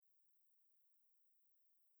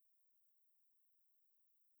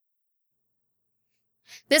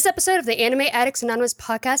This episode of the Anime Addicts Anonymous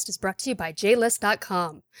podcast is brought to you by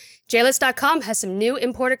JList.com. JList.com has some new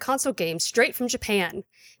imported console games straight from Japan.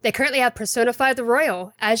 They currently have Persona 5 The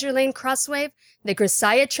Royal, Azure Lane Crosswave, the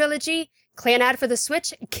Grisaya Trilogy, Clanad for the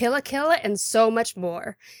Switch, Kill la Kill, and so much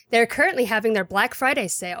more. They're currently having their Black Friday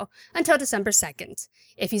sale until December 2nd.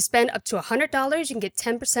 If you spend up to $100, you can get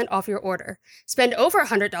 10% off your order. Spend over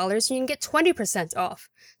 $100, and you can get 20% off.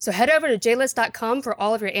 So head over to JList.com for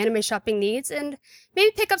all of your anime shopping needs and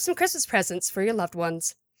maybe pick up some Christmas presents for your loved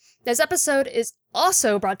ones. This episode is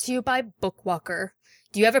also brought to you by Bookwalker.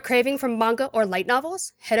 Do you have a craving for manga or light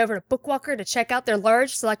novels? Head over to Bookwalker to check out their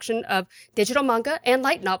large selection of digital manga and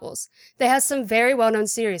light novels. They have some very well-known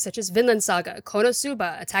series such as Vinland Saga,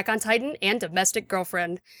 Konosuba, Attack on Titan, and Domestic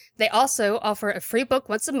Girlfriend. They also offer a free book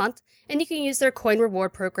once a month, and you can use their coin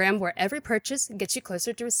reward program where every purchase gets you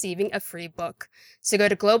closer to receiving a free book. So go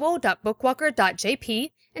to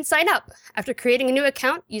global.bookwalker.jp and sign up. After creating a new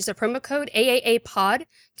account, use the promo code AAAPOD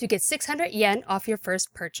to get 600 yen off your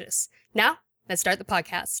first purchase. Now, let's start the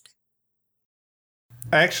podcast.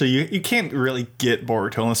 Actually, you can't really get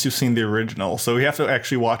Boruto unless you've seen the original, so we have to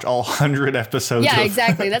actually watch all 100 episodes. Yeah,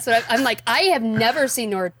 exactly. That's what I'm like. I have never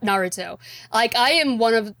seen Naruto. Like, I am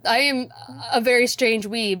a very strange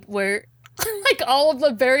weeb where, like, all of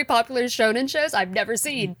the very popular shonen shows I've never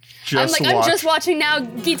seen. I'm just watching now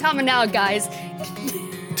Gintama now, guys.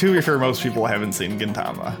 To be fair, most people haven't seen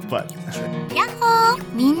Gintama, but... やっほー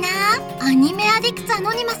みんなアニメアディクツア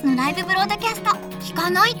ノニマスのライブブロードキャスト聞か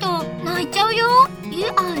ないと泣いちゃうよ You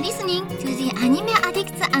are listening to the Anime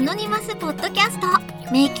Addicts Anonymous podcast.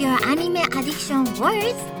 Make your anime addiction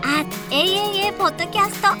worse at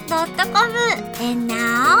aaapodcast.com. And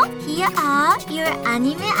now, here are your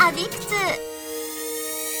anime addicts.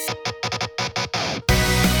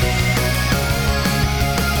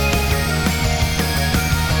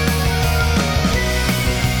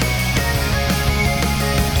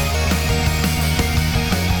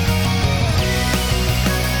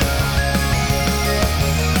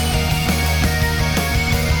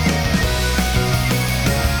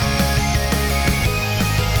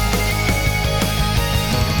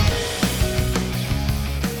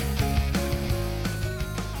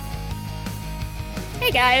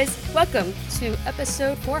 Hey guys, welcome to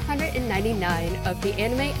episode 499 of the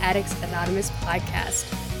Anime Addicts Anonymous podcast,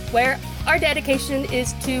 where our dedication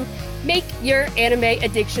is to make your anime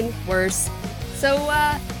addiction worse. So,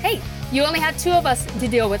 hey, you only have two of us to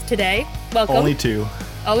deal with today. Welcome. Only two.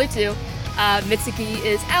 Mitsuki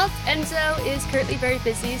is out, Enzo is currently very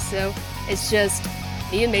busy, so it's just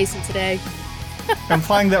me and Mason today.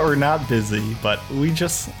 Implying that we're not busy, but we do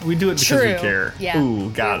it because we care. Yeah. Ooh,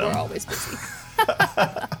 got him. We're always busy.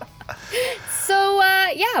 So,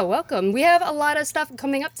 welcome. We have a lot of stuff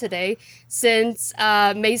coming up today. Since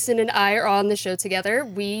Mason and I are on the show together,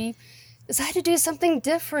 we decided to do something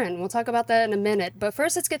different. We'll talk about that in a minute. But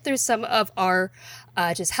first, let's get through some of our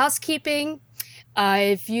just housekeeping.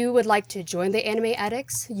 If you would like to join the Anime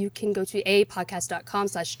Addicts, you can go to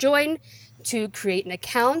apodcast.com/join to create an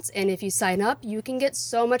account, and if you sign up, you can get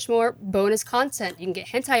so much more bonus content. You can get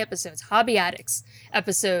hentai episodes, hobby addicts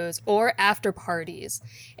episodes, or after parties,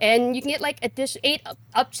 and you can get like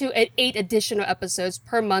up to eight additional episodes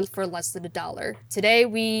per month for less than $1. Today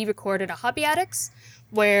we recorded a hobby addicts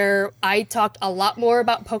where I talked a lot more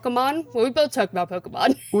about Pokemon. Well, we both talked about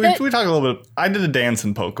Pokemon. we talked a little bit. I did a dance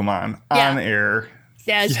in Pokemon on air.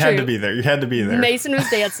 Yeah, it's true. You had to be there. Mason was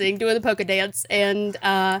dancing, doing the Poke Dance, and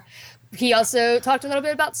he also talked a little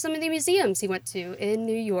bit about some of the museums he went to in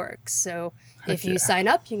New York. So if you sign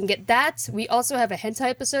up, you can get that. We also have a hentai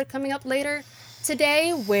episode coming up later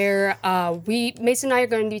today where Mason and I are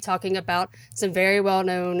going to be talking about some very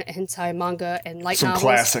well-known hentai manga and light novels. Some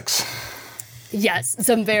classics. Yes,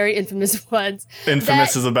 some very infamous ones.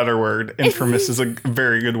 Infamous is a better word. Infamous is a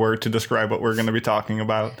very good word to describe what we're going to be talking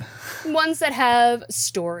about. Ones that have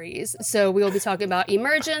stories. So we will be talking about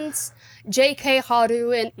Emergence, J.K.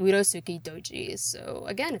 Haru, and Urosuki Doji. So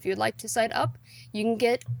again, if you'd like to sign up, you can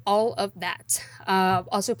get all of that.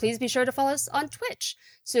 Also, please be sure to follow us on Twitch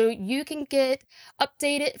so you can get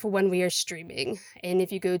updated for when we are streaming. And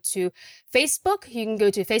if you go to Facebook, you can go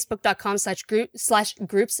to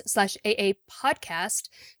facebook.com/groups/AA podcast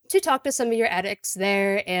to talk to some of your addicts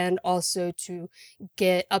there and also to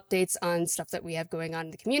get updates on stuff that we have going on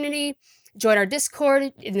in the community. Join our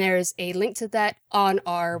Discord, and there's a link to that on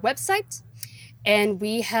our website. And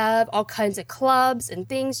we have all kinds of clubs and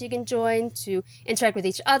things you can join to interact with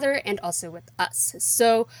each other and also with us.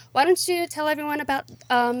 So why don't you tell everyone about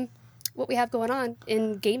what we have going on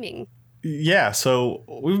in gaming? Yeah, so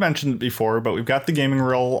we've mentioned it before, but we've got the gaming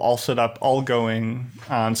roll all set up, all going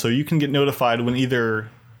on, so you can get notified when either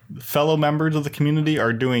fellow members of the community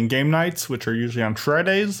are doing game nights, which are usually on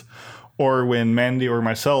Fridays, or when Mandy or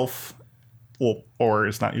myself, well, or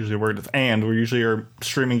it's not usually a word, it's and, we usually are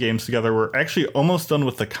streaming games together. We're actually almost done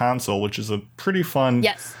with the console, which is a pretty fun,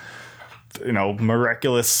 Yes.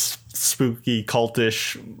 Miraculous, spooky,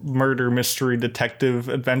 cultish, murder, mystery, detective,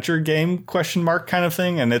 adventure game, kind of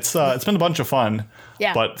thing. And it's been a bunch of fun.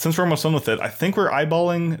 Yeah. But since we're almost done with it, I think we're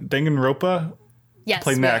eyeballing Danganronpa Yes, to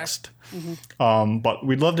play we next. But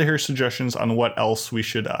we'd love to hear suggestions on what else we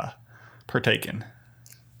should partake in.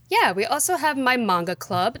 Yeah, we also have my manga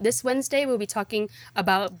club. This Wednesday, we'll be talking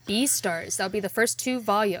about Beastars. That'll be the first 2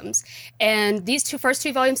 volumes. And these first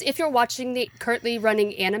two volumes, if you're watching the currently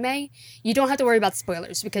running anime, you don't have to worry about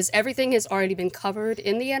spoilers because everything has already been covered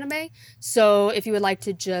in the anime. So if you would like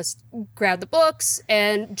to just grab the books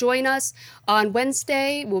and join us on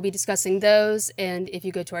Wednesday, we'll be discussing those. And if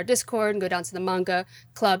you go to our Discord and go down to the manga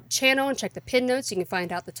club channel and check the pin notes, you can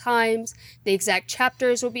find out the times, the exact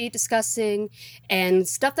chapters we'll be discussing, and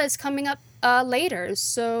stuff that's coming up later.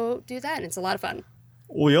 So do that, and it's a lot of fun.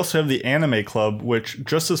 We also have the Anime Club, which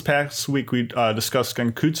just this past week we discussed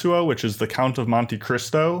Genkutsuo, which is the Count of Monte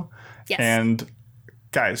Cristo. Yes. And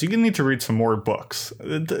guys, you need to read some more books.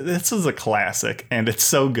 This is a classic, and it's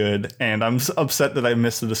so good. And I'm upset that I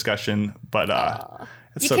missed the discussion, but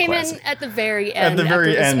it's so classic. In at the very end. At the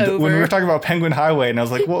very end, over. when we were talking about Penguin Highway, and I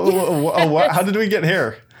was like, whoa, how did we get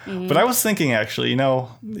here? Mm-hmm. But I was thinking, actually,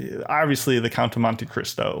 obviously the Count of Monte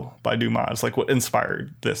Cristo by Dumas is like what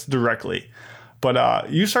inspired this directly. But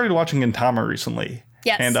you started watching Gintama recently.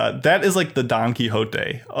 Yes. And that is like the Don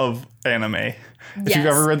Quixote of anime. If Yes. you've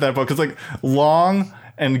ever read that book, it's like long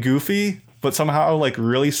and goofy, but somehow like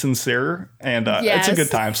really sincere. And it's a good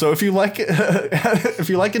time. So if you like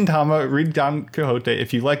Gintama, read Don Quixote.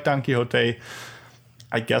 If you like Don Quixote,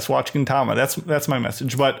 I guess watch Gintama. That's my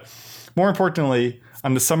message. But more importantly,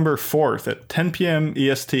 on December 4th at 10 p.m.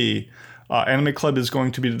 EST, Anime Club is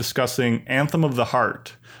going to be discussing Anthem of the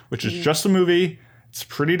Heart, which is just a movie. It's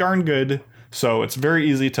pretty darn good. So it's very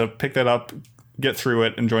easy to pick that up, get through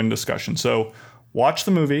it, and join the discussion. So watch the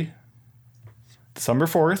movie, December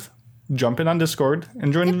 4th, jump in on Discord,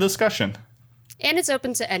 and join the discussion. And it's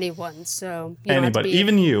open to anyone, so you don't Anybody, have to be...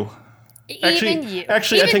 even you. Even you.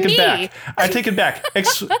 Actually, Even I take it back.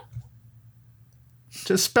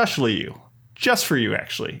 Especially you. Just for you,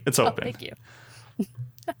 actually. It's open. Thank you.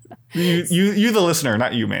 You, the listener,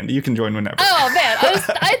 not you, Mandy. You can join whenever. Oh man,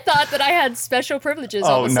 I thought that I had special privileges.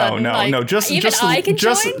 All of a sudden. No. Just I can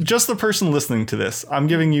join? Just the person listening to this. I'm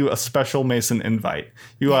giving you a special Mason invite.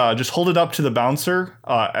 You just hold it up to the bouncer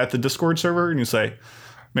at the Discord server, and you say,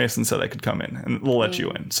 "Mason said I could come in," and we'll let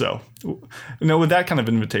you in. So, with that kind of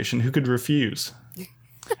invitation, who could refuse?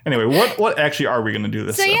 Anyway, what actually are we going to do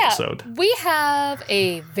this episode? We have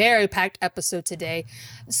a very packed episode today.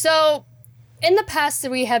 So, in the past,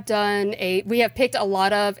 we have picked a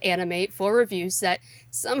lot of anime for reviews that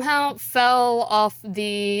somehow fell off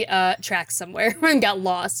the track somewhere and got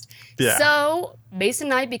lost. Yeah. So, Mason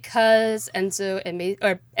and I, because Enzo and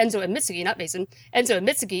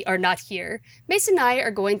Mitsuki are not here, Mason and I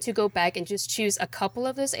are going to go back and just choose a couple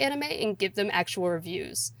of those anime and give them actual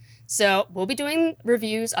reviews. So we'll be doing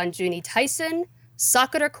reviews on Juni Tyson,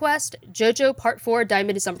 Sakura Quest, JoJo Part 4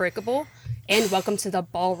 Diamond is Unbreakable, and Welcome to the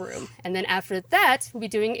Ballroom. And then after that, we'll be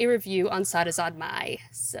doing a review on Sarazan Mai.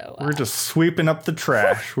 So we're just sweeping up the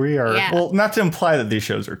trash. We are, well, not to imply that these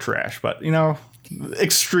shows are trash, but,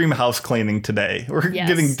 extreme house cleaning today. We're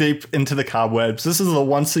getting deep into the cobwebs. This is the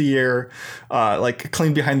once a year,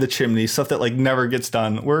 clean behind the chimney, stuff that, never gets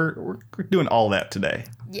done. We're doing all that today.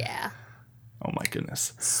 Yeah. Oh my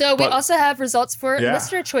goodness. So we also have results for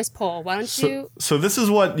listener choice poll. Why don't you... So this is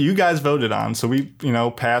what you guys voted on. So we,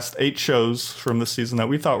 passed 8 shows from this season that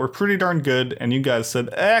we thought were pretty darn good. And you guys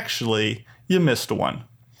said, actually, you missed one.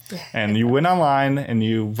 And you went online and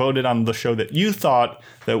you voted on the show that you thought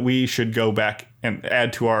that we should go back and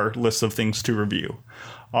add to our list of things to review.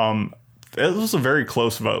 It was a very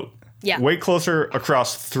close vote. Yeah. Way closer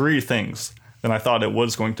across 3 things than I thought it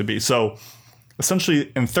was going to be. So...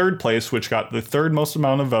 essentially, in third place, which got the third most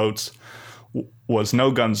amount of votes, was No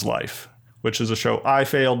Guns Life, which is a show I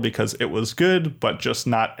failed because it was good, but just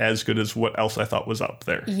not as good as what else I thought was up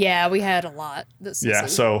there. Yeah, we had a lot this season. Yeah,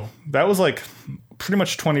 so that was pretty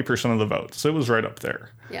much 20% of the votes. So it was right up there.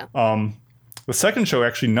 Yeah. The second show,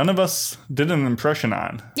 actually, none of us did an impression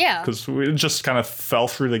on. Yeah. Because we just kind of fell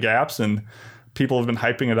through the gaps and... people have been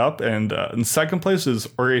hyping it up. And in second place is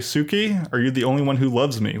Oresuki, Are You the Only One Who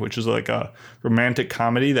Loves Me? Which is like a romantic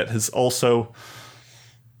comedy that has also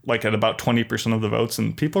like at about 20% of the votes,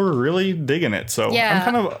 and people were really digging it. So I'm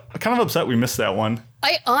kind of upset we missed that one.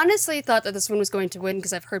 I honestly thought that this one was going to win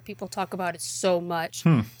because I've heard people talk about it so much.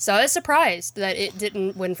 So I was surprised that it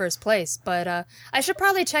didn't win first place, but I should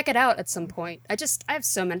probably check it out at some point. I have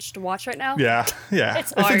so much to watch right now. Yeah.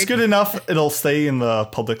 It's if hard. it's good enough, it'll stay in the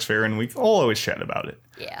public sphere, and we'll always chat about it.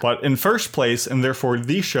 Yeah. But in first place, and therefore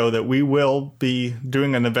the show that we will be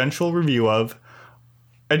doing an eventual review of,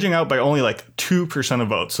 edging out by only like 2% of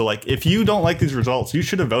votes. So like, if you don't like these results, you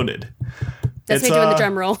should have voted. That's me doing the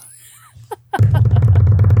drum roll.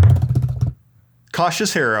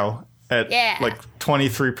 Cautious Hero at like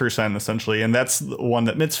 23% essentially, and that's the one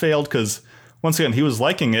that Mitz failed because once again he was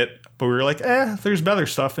liking it, but we were like, there's better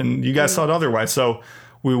stuff, and you guys thought otherwise. So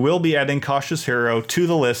we will be adding Cautious Hero to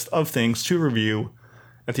the list of things to review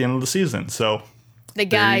at the end of the season. So the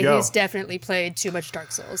guy who's definitely played too much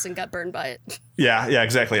Dark Souls and got burned by it. Yeah,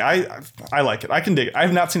 exactly. I like it. I can dig it. I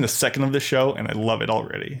have not seen a second of this show, and I love it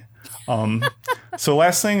already. So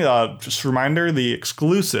last thing, just a reminder, the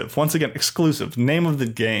exclusive name of the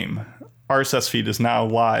game RSS feed is now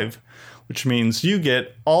live, which means you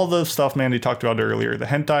get all the stuff Mandy talked about earlier, the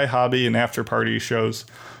hentai, hobby, and after party shows,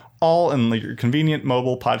 all in your convenient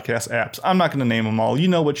mobile podcast apps. I'm not going to name them all. You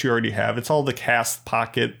know what you already have. It's all the Cast,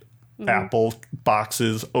 Pocket, Apple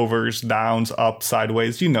boxes, overs, downs, up,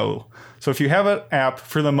 sideways, you know. So if you have an app,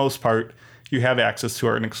 for the most part, you have access to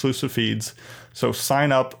our exclusive feeds. So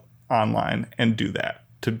sign up online and do that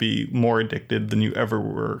to be more addicted than you ever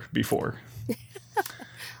were before.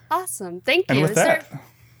 Awesome. Thank you. And with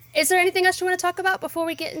is there anything else you want to talk about before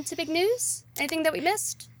we get into big news? Anything that we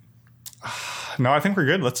missed? No, I think we're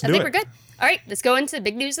good. Let's do it. I think we're good. All right, let's go into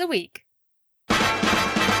big news of the week.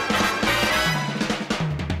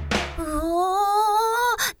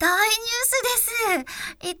 Oh, 大ニュースです。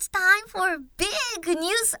It's time for big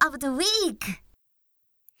news of the week.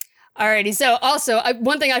 Alrighty, so also,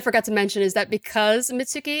 one thing I forgot to mention is that because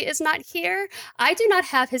Mitsuki is not here, I do not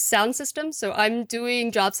have his sound system, so I'm doing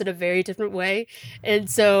drops in a very different way, and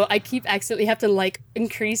so I keep accidentally have to, like,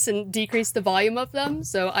 increase and decrease the volume of them,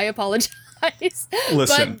 so I apologize.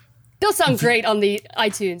 Listen. But they'll sound great on the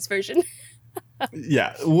iTunes version.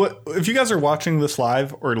 Yeah, if you guys are watching this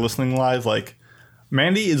live or listening live, like,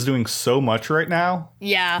 Mandy is doing so much right now.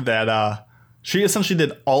 Yeah. That, she essentially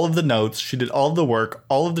did all of the notes. She did all of the work,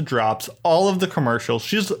 all of the drops, all of the commercials.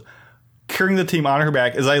 She's carrying the team on her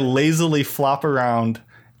back as I lazily flop around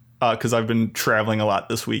because I've been traveling a lot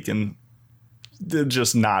this week and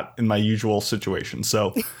just not in my usual situation.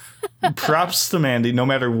 So props to Mandy, no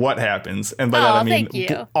matter what happens. And by that, I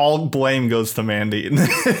mean, all blame goes to Mandy.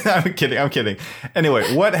 I'm kidding.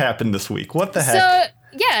 Anyway, what happened this week? What the heck? So,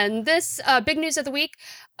 yeah, and this big news of the week,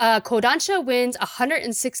 Kodansha wins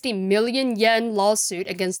 160 million yen lawsuit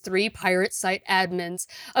against 3 pirate site admins.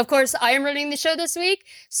 Of course, I am running the show this week,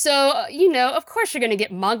 so, of course you're going to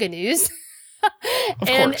get manga news.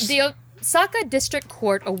 And the Osaka District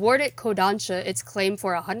Court awarded Kodansha its claim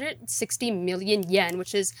for 160 million yen,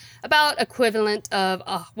 which is about equivalent of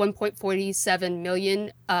 $1.47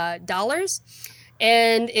 million.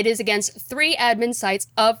 And it is against 3 admin sites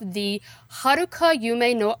of the Haruka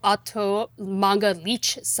Yume no Ato manga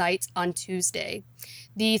leech site on Tuesday.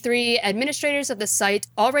 The 3 administrators of the site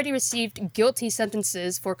already received guilty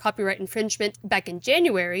sentences for copyright infringement back in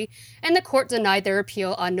January, and the court denied their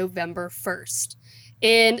appeal on November 1st.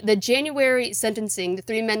 In the January sentencing, the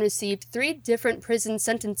 3 men received 3 different prison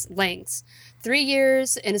sentence lengths. 3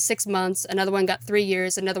 years and 6 months, another one got 3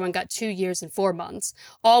 years, another one got 2 years and 4 months,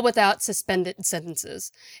 all without suspended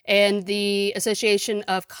sentences. And the Association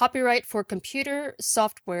of Copyright for Computer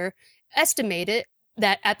Software estimated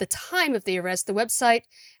that at the time of the arrest, the website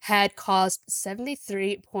had cost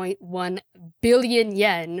 73.1 billion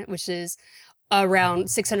yen, which is around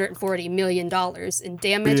 $640 million in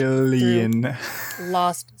damage through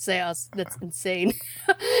lost sales. That's insane.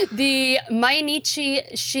 The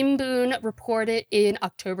Mainichi Shimbun reported in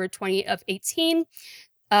October 2018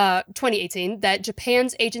 that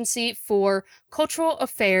Japan's Agency for Cultural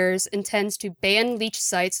Affairs intends to ban leech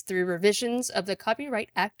sites through revisions of the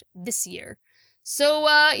Copyright Act this year. So,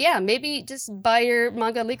 maybe just buy your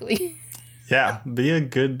manga legally. Yeah, be a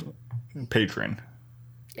good patron.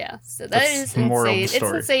 Yeah, so that's insane. It's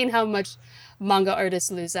insane how much manga artists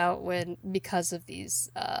lose out because of these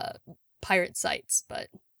pirate sites, but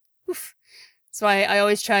that's why I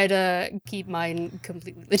always try to keep mine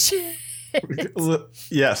completely legit.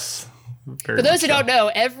 Yes. For those who don't know,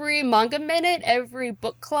 every manga minute, every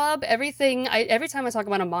book club, every time I talk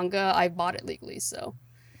about a manga, I bought it legally, so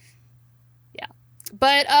yeah.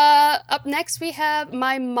 But up next we have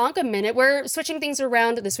my manga minute. We're switching things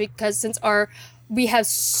around this week because since our we have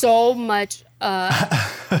so much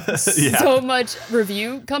so much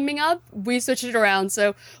review coming up. We switched it around,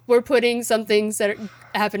 so we're putting some things that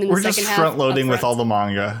happen in the second half. We're just front loading with all the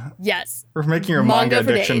manga. Yes. We're making your manga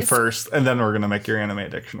addiction first, and then we're gonna make your anime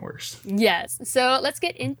addiction worse. Yes. So let's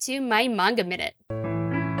get into my manga minute.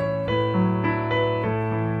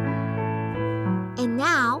 And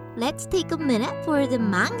now, let's take a minute for the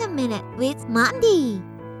manga minute with Mandy.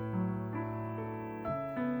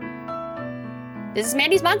 This is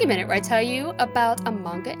Mandy's Manga Minute, where I tell you about a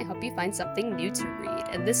manga and help you find something new to read.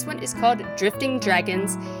 And this one is called Drifting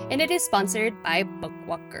Dragons, and it is sponsored by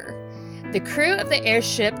Bookwalker. The crew of the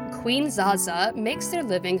airship Queen Zaza makes their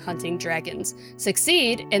living hunting dragons.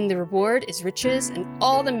 Succeed, and the reward is riches and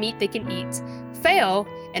all the meat they can eat. Fail,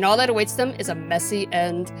 and all that awaits them is a messy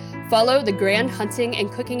end. Follow the grand hunting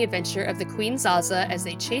and cooking adventure of the Queen Zaza as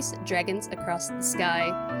they chase dragons across the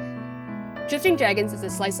sky. Drifting Dragons is a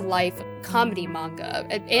slice-of-life comedy manga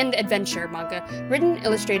and adventure manga written and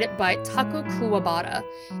illustrated by Taku Kuwabara.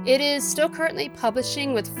 It is still currently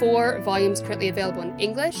publishing with 4 volumes currently available in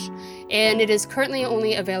English, and it is currently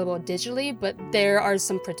only available digitally, but there are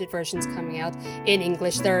some printed versions coming out in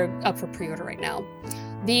English. They're up for pre-order right now.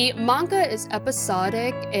 The manga is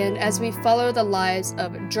episodic, and as we follow the lives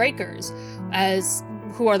of drakers,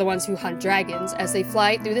 who are the ones who hunt dragons, as they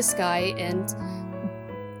fly through the sky and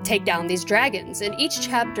take down these dragons. And each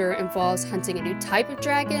chapter involves hunting a new type of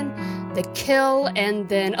dragon, the kill, and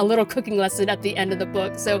then a little cooking lesson at the end of the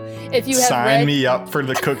book. So if you have Sign me up for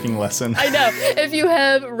the cooking lesson. I know. If you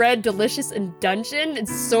have read Delicious in Dungeon,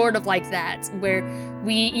 it's sort of like that, where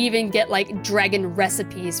we even get like dragon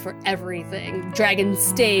recipes for everything, dragon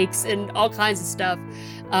steaks and all kinds of stuff.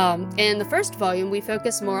 In the first volume, we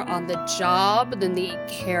focus more on the job than the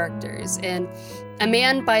characters, and a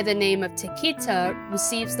man by the name of Takita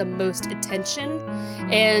receives the most attention,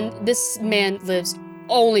 and this man lives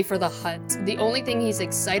only for the hunt. The only thing he's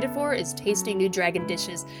excited for is tasting new dragon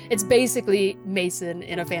dishes. It's basically Mason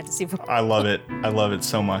in a fantasy world. I love it. I love it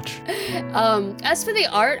so much. As for the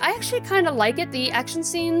art, I actually kind of like it. The action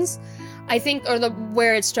scenes, I think, or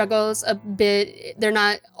where it struggles a bit, they're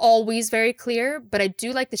not always very clear, but I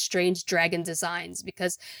do like the strange dragon designs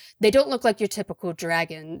because they don't look like your typical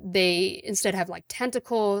dragon. They instead have like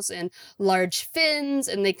tentacles and large fins,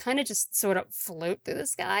 and they kind of just sort of float through the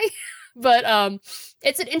sky. But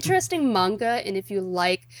it's an interesting manga, and if you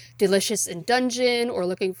like Delicious in Dungeon or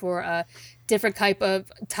looking for a different type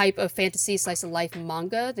of fantasy slice of life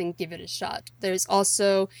manga, then give it a shot. There's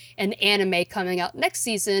also an anime coming out next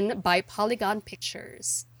season by Polygon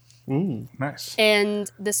Pictures. Ooh, nice.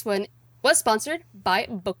 And this one was sponsored by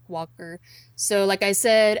Bookwalker. So like I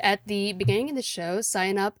said at the beginning of the show,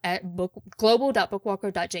 sign up at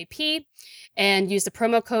global.bookwalker.jp and use the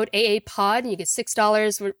promo code AAPOD, and you get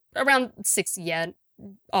 $6, around 6 yen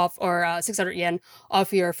off, or 600 yen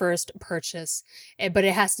off your first purchase. But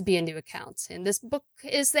it has to be a new account. And this book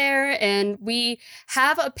is there, and we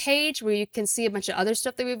have a page where you can see a bunch of other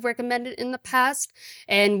stuff that we've recommended in the past,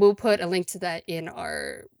 and we'll put a link to that in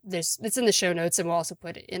it's in the show notes, and we'll also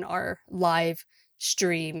put it in our live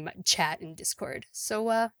stream chat in Discord. So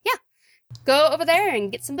yeah, go over there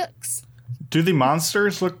and get some books. Do the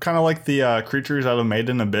monsters look kind of like the creatures out of Made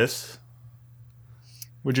in Abyss?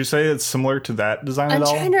 Would you say it's similar to that design at all?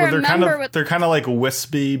 I'm trying to remember. They're kind of like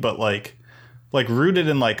wispy, but like rooted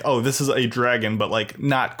in like, oh, this is a dragon, but like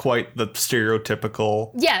not quite the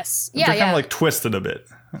stereotypical. Yes. Yeah. They're kind of like twisted a bit.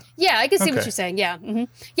 Yeah, I can see what you're saying. Yeah. Mm-hmm.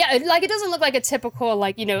 Yeah, like it doesn't look like a typical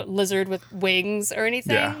like, lizard with wings or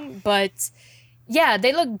anything. Yeah. But yeah,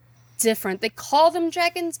 they look different. They call them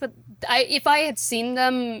dragons, but if I had seen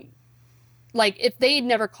them, like if they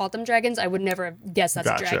never called them dragons, I would never have guessed that's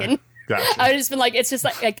a dragon. Gotcha. I would just been like, it's just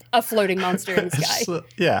like a floating monster in the sky.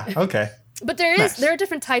 Yeah, okay. But there are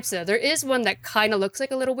different types though. There is one that kind of looks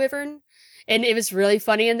like a little wyvern, and it was really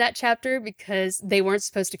funny in that chapter because they weren't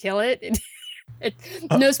supposed to kill it.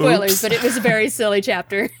 No spoilers, oops. But it was a very silly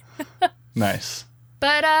chapter. Nice.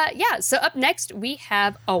 But yeah, so up next we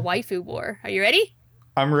have a waifu war. Are you ready?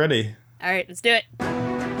 I'm ready. All right, let's do it.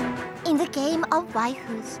 In the game of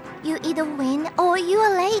waifus, you either win or you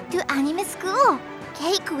are late to anime school.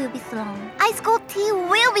 Cake will be thrown. Ice cold tea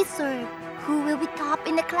will be served. Who will be top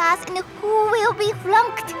in the class and who will be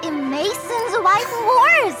flunked in Mason's Wife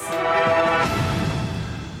Wars?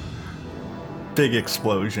 Big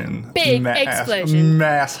explosion. Explosion.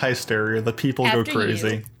 Mass hysteria. The people go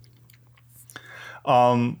crazy.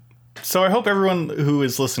 So I hope everyone who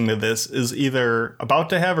is listening to this is either about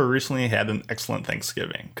to have or recently had an excellent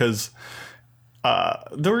Thanksgiving. Because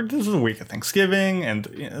this was a week of Thanksgiving,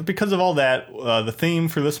 and because of all that, the theme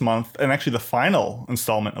for this month, and actually the final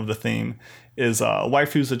installment of the theme, is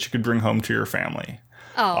waifus that you could bring home to your family.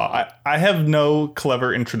 Oh. I have no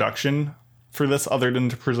clever introduction for this other than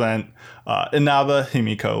to present Inaba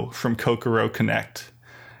Himiko from Kokoro Connect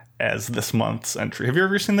as this month's entry. Have you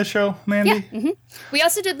ever seen this show, Mandy? Yeah. Mm-hmm. We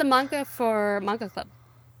also did the manga for Manga Club.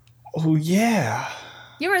 Oh, yeah.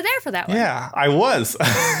 You were there for that one. Yeah, I was.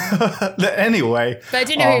 Anyway. But I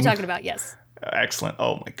do know who you're talking about, yes. Excellent.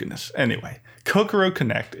 Oh, my goodness. Anyway, Kokoro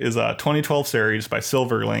Connect is a 2012 series by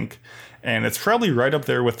Silverlink, and it's probably right up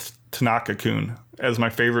there with Tanaka-kun as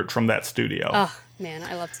my favorite from that studio. Oh, man,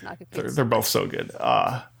 I love Tanaka-kun. They're both so good.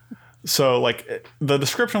 So, like, the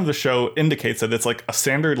description of the show indicates that it's, like, a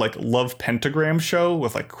standard, like, love pentagram show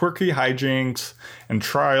with, like, quirky hijinks and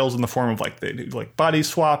trials in the form of, like, they do, like, body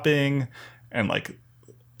swapping and, like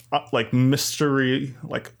mystery,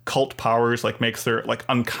 like, cult powers, like, makes their, like,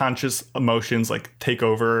 unconscious emotions, like, take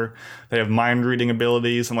over. They have mind-reading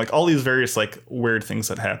abilities and, like, all these various, like, weird things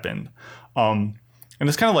that happen. And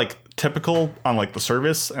it's kind of, like, typical on, like, the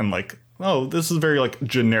service and, like, oh, this is a very, like,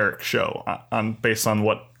 generic show based on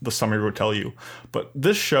what the summary would tell you. But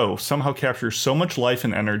this show somehow captures so much life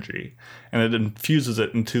and energy, and it infuses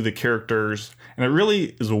it into the characters, and it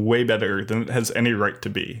really is way better than it has any right to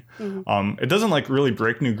be. Mm-hmm. It doesn't, like, really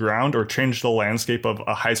break new ground or change the landscape of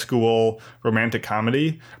a high school romantic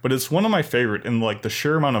comedy, but it's one of my favorite in, like, the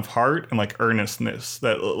sheer amount of heart and, like, earnestness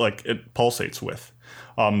that, like, it pulsates with.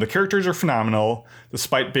 The characters are phenomenal,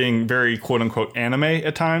 despite being very quote-unquote anime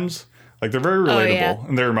at times. Like, they're very relatable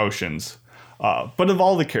in their emotions. But of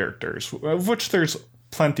all the characters, of which there's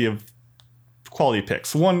plenty of quality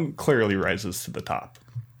picks, one clearly rises to the top.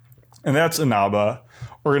 And that's Inaba,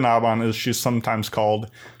 or Inaban as she's sometimes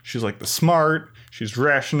called. She's, like, the smart, she's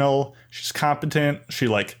rational, she's competent, she,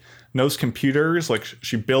 like, knows computers, like,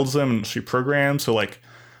 she builds them and she programs. So, like,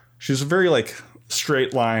 she's very, like,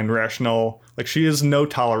 straight line, rational. Like, she has no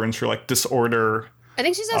tolerance for, like, disorder. I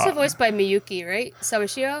think she's also voiced by Miyuki, right?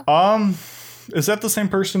 Sawashio? Is that the same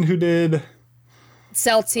person who did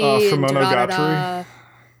Celty and Monogatari?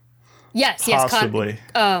 Yes, possibly.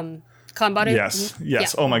 Kanbaru? Yes, Mm-hmm.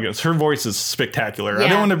 yes. Yeah. Oh my goodness, her voice is spectacular. Yeah. I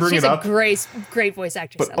didn't want to bring it up. She's a great voice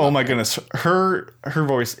actress. But oh my goodness, her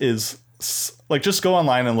voice is, like, just go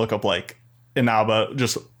online and look up, like, Inaba,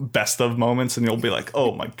 just best of moments, and you'll be like,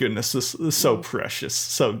 oh my goodness, this is so precious,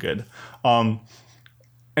 so good. And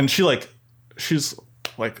she's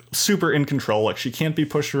like super in control. Like, she can't be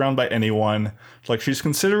pushed around by anyone. Like, she's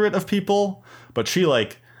considerate of people, but she,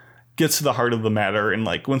 like, gets to the heart of the matter. And,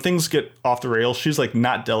 like, when things get off the rails, she's, like,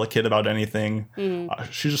 not delicate about anything.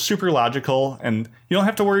 She's just super logical, and you don't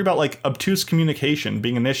have to worry about, like, obtuse communication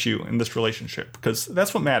being an issue in this relationship, because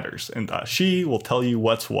that's what matters. And she will tell you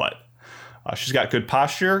what's what. She's got good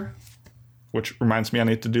posture, which reminds me I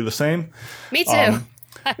need to do the same. Me too.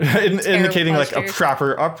 Indicating posture. Like, a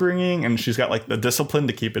proper upbringing, and she's got, like, the discipline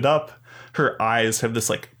to keep it up. Her eyes have this,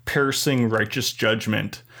 like, piercing righteous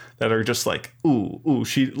judgment that are just like, ooh,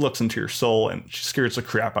 she looks into your soul and she scares the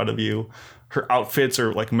crap out of you. Her outfits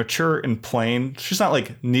are, like, mature and plain. She's not,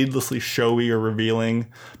 like, needlessly showy or revealing,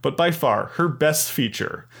 but by far her best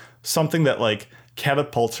feature, something that, like,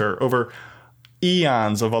 catapults her over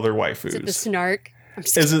eons of other waifus. Is it the snark?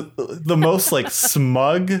 Is it the most, like,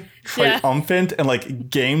 smug, triumphant, and, like,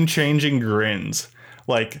 game-changing grins.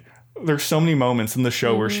 Like, there's so many moments in the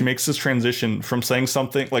show where she makes this transition from saying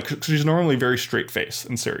something, like, she's normally very straight-faced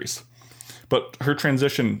in series. But her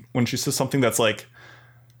transition, when she says something that's, like,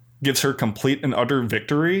 gives her complete and utter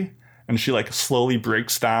victory, and she, like, slowly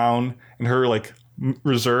breaks down, and her, like,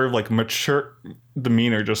 reserved, like, mature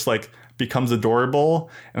demeanor just, like, becomes adorable,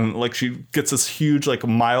 and, like, she gets this huge, like,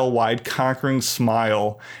 mile-wide conquering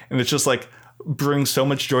smile, and it's just, like, brings so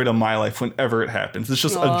much joy to my life whenever it happens. It's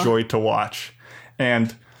just a joy to watch.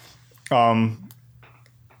 And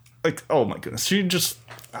like, oh my goodness, she just,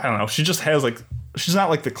 I don't know, she just has, like, she's not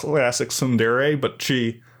like the classic tsundere, but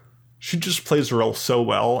she just plays the role so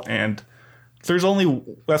well, and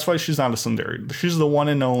that's why she's not a tsundere. She's the one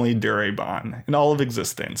and only Dareban in all of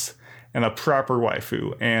existence, and a proper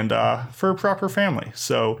waifu, and for a proper family.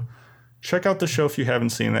 So check out the show if you haven't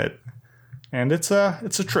seen it. And it's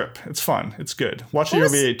a trip. It's fun. It's good. Watch the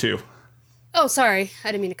OVA too. Oh, sorry.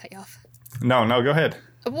 I didn't mean to cut you off. No, go ahead.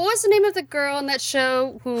 What was the name of the girl in that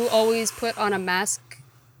show who always put on a mask?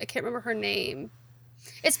 I can't remember her name.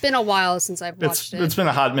 It's been a while since I've watched it. It's been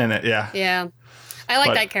a hot minute, yeah. Yeah. I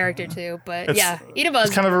like that character too, but yeah, Inaba's...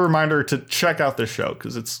 It's kind of a reminder to check out this show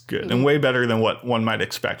because it's good and way better than what one might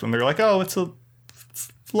expect when they're like, oh, it's a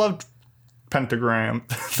love pentagram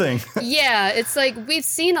thing. Yeah, it's like we've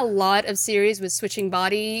seen a lot of series with switching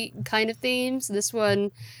body kind of themes. This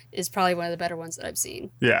one is probably one of the better ones that I've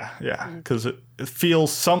seen. Yeah, because it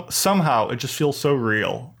feels somehow it just feels so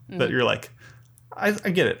real that you're like, I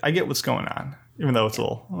get it. I get what's going on, even though it's a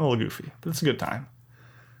little goofy, but it's a good time.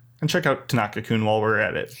 And check out Tanaka-kun while we're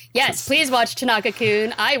at it. Yes, please watch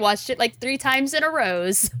Tanaka-kun. I watched it like 3 times in a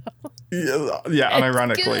row. So. Yeah,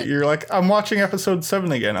 unironically. Good. You're like, I'm watching episode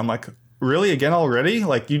 7 again. I'm like, really? Again already?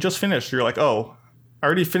 Like, you just finished. You're like, oh, I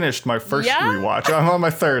already finished my first rewatch. I'm on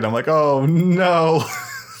my 3rd. I'm like, oh, no.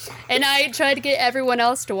 And I tried to get everyone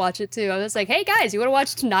else to watch it, too. I was like, hey, guys, you want to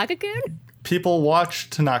watch Tanaka-kun? People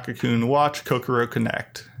watch Tanaka-kun, watch Kokoro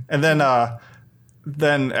Connect. And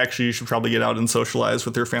then actually you should probably get out and socialize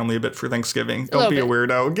with your family a bit for Thanksgiving. Don't be a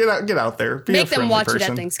weirdo. Get out there. Be Make a them watch person. it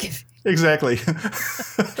at Thanksgiving. Exactly.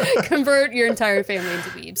 Convert your entire family into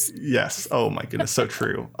weebs. Yes. Oh my goodness, so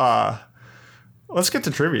true. Let's get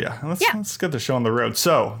to trivia. Let's get the show on the road.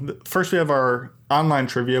 So first we have our online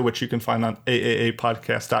trivia, which you can find on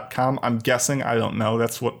AAApodcast.com. I'm guessing, I don't know.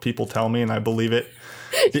 That's what people tell me, and I believe it.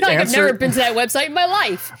 I've never been to that website in my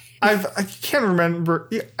life. I can't remember.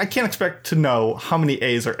 I can't expect to know how many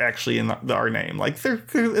A's are actually in our name. Like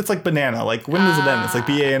it's like banana. Like when does it end? It's like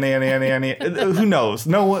B-A-N-A-N-A-N-A. Who knows?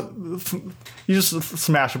 You just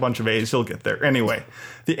smash a bunch of A's, you'll get there. Anyway,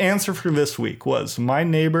 the answer for this week was My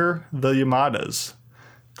Neighbor the Yamadas.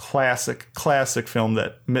 Classic film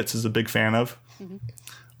that Mitz is a big fan of. Mm-hmm.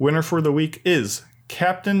 Winner for the week is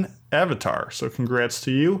Captain Avatar. So congrats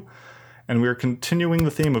to you. And we're continuing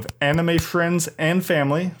the theme of anime friends and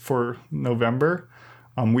family for November.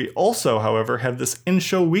 We also, however, have this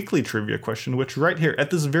in-show weekly trivia question, which right here, at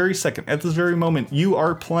this very second, at this very moment, you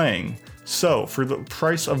are playing. So, for the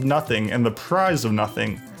price of nothing and the prize of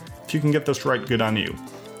nothing, if you can get this right, good on you.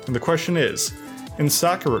 And the question is, in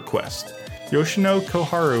Sakura Quest, Yoshino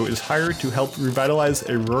Koharu is hired to help revitalize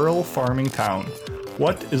a rural farming town.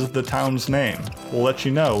 What is the town's name? We'll let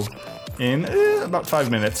you know in about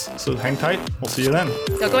 5 minutes. So hang tight. We'll see you then.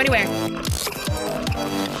 Don't go anywhere.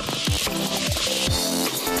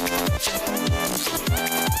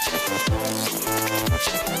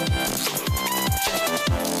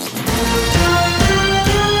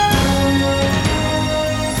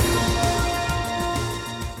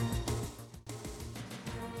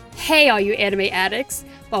 Hey, all you anime addicts.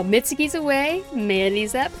 While Mitsuki's away,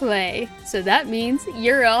 Mandy's at play. So that means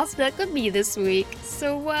you're all stuck with me this week.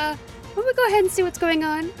 So, why don't we go ahead and see what's going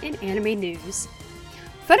on in anime news.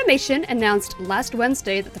 Funimation announced last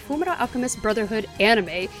Wednesday that the Fullmetal Alchemist Brotherhood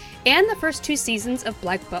anime and the first 2 seasons of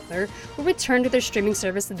Black Butler will return to their streaming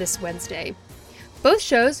service this Wednesday. Both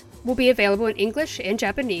shows will be available in English and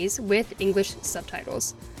Japanese with English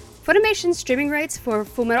subtitles. Funimation's streaming rights for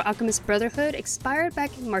Fullmetal Alchemist Brotherhood expired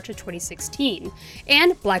back in March of 2016,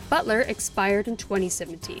 and Black Butler expired in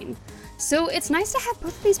 2017. So it's nice to have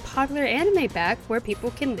both of these popular anime back where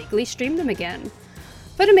people can legally stream them again.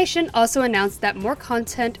 Funimation also announced that more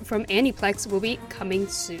content from Aniplex will be coming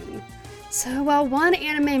soon. So while one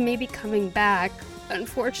anime may be coming back,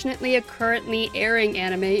 unfortunately a currently airing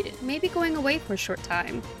anime may be going away for a short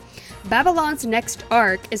time. Babylon's next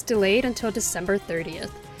arc is delayed until December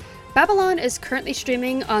 30th. Babylon is currently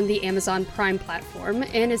streaming on the Amazon Prime platform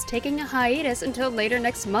and is taking a hiatus until later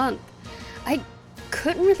next month. I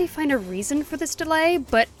couldn't really find a reason for this delay,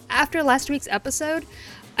 but after last week's episode,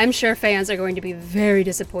 I'm sure fans are going to be very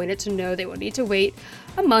disappointed to know they will need to wait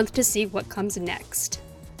a month to see what comes next.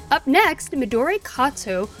 Up next, Midori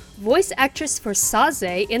Kato, voice actress for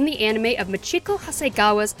Saze in the anime of Michiko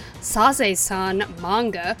Hasegawa's Saze-san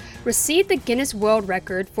manga, received the Guinness World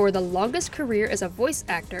Record for the longest career as a voice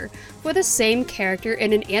actor for the same character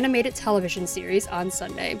in an animated television series on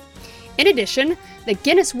Sunday. In addition, the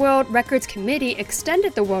Guinness World Records Committee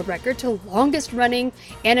extended the world record to longest-running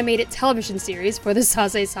animated television series for the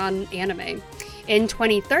Saze-san anime. In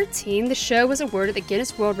 2013, the show was awarded the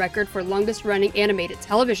Guinness World Record for longest-running animated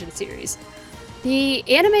television series. The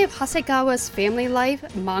anime of Hasegawa's family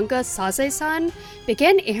life manga Saze-san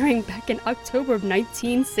began airing back in October of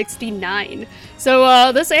 1969.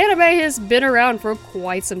 So this anime has been around for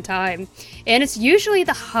quite some time, and it's usually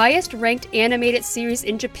the highest ranked animated series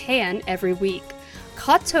in Japan every week.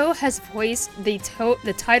 Kato has voiced the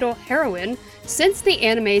title heroine since the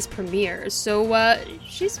anime's premiere, so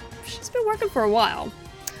she's been working for a while.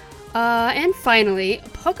 And finally,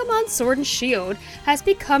 Pokemon Sword and Shield has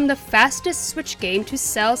become the fastest Switch game to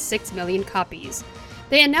sell 6 million copies.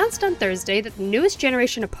 They announced on Thursday that the newest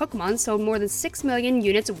generation of Pokemon sold more than 6 million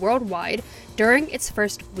units worldwide during its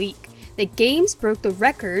first week. The games broke the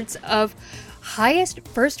records of highest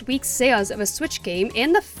first week sales of a Switch game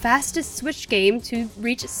and the fastest Switch game to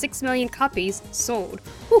reach 6 million copies sold.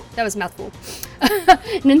 Whew, that was a mouthful.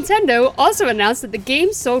 Nintendo also announced that the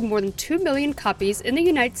game sold more than 2 million copies in the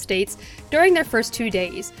United States during their first 2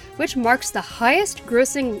 days, which marks the highest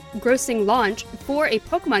grossing launch for a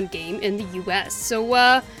Pokemon game in the US.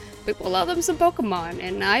 So, people love them some Pokemon,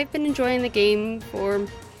 and I've been enjoying the game for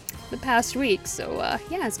the past week. So,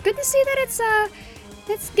 yeah, it's good to see that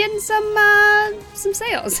it's getting some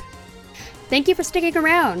sales. Thank you for sticking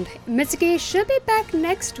around. Mitsuki should be back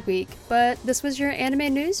next week, but this was your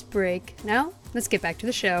anime news break. Now, let's get back to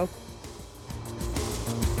the show.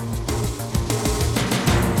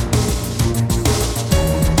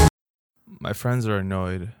 My friends are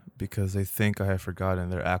annoyed because they think I have forgotten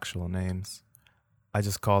their actual names. I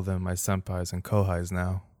just call them my senpais and kohais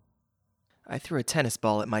now. I threw a tennis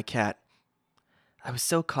ball at my cat. I was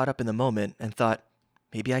so caught up in the moment and thought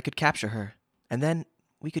maybe I could capture her, and then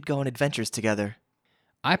we could go on adventures together.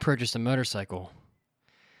 I purchased a motorcycle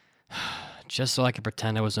just so I could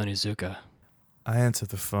pretend I was Onizuka. I answered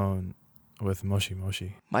the phone with Moshi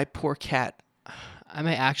Moshi. My poor cat. I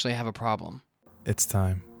may actually have a problem. It's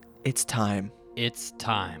time. It's time. It's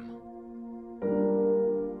time.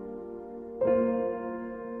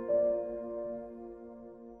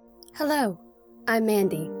 Hello, I'm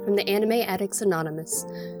Mandy from the Anime Addicts Anonymous.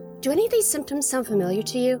 Do any of these symptoms sound familiar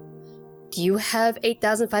to you? Do you have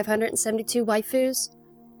 8,572 waifus?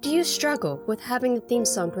 Do you struggle with having the theme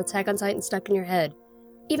song to Attack on Titan stuck in your head,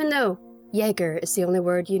 even though Jaeger is the only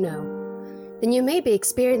word you know? Then you may be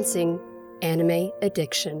experiencing anime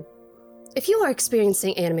addiction. If you are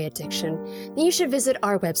experiencing anime addiction, then you should visit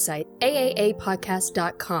our website,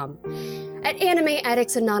 AAApodcast.com. At Anime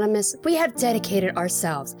Addicts Anonymous, we have dedicated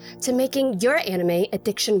ourselves to making your anime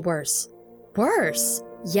addiction worse. Worse!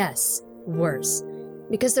 Yes, worse.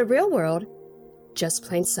 Because the real world just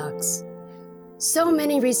plain sucks. So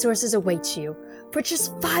many resources await you. For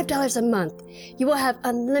just $5 a month, you will have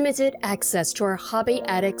unlimited access to our Hobby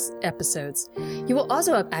Addicts episodes. You will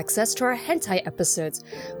also have access to our hentai episodes,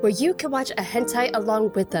 where you can watch a hentai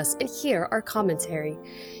along with us and hear our commentary.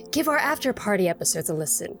 Give our after party episodes a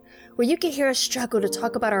listen, where you can hear us struggle to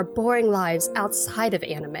talk about our boring lives outside of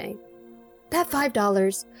anime. That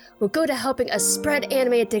 $5 will go to helping us spread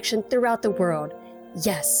anime addiction throughout the world.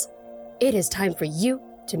 Yes, it is time for you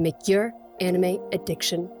to make your anime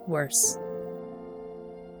addiction worse.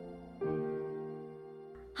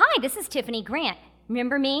 Hi, this is Tiffany Grant.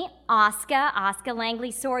 Remember me? Oscar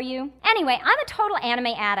Langley Soryu. Anyway, I'm a total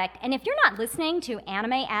anime addict, and if you're not listening to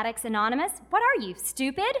Anime Addicts Anonymous, what are you,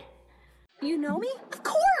 stupid? You know me? Of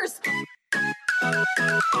course!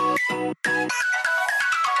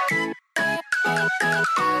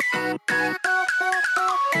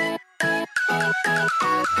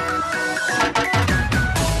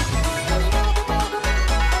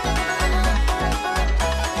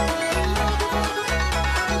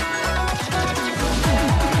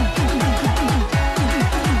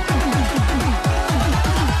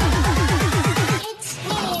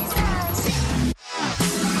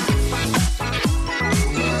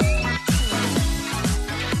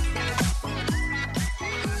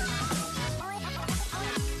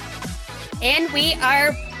 And we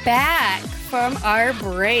are back from our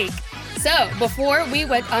break. So, before we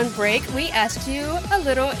went on break, we asked you a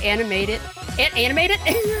little anime-related. I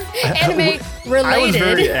was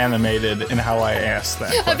very animated in how I asked that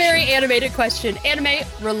question. A very animated question.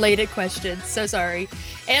 Anime-related question. So sorry.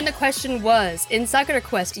 And the question was, in Sakura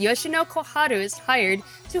Quest, Yoshino Koharu is hired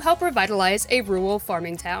to help revitalize a rural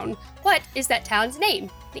farming town. What is that town's name?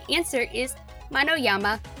 The answer is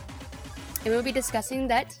Manoyama. And we'll be discussing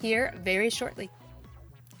that here very shortly.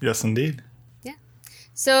 Yes, indeed. Yeah.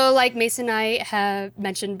 So like Mason and I have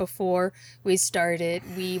mentioned before we started,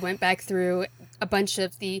 we went back through a bunch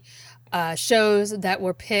of the shows that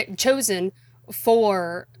were chosen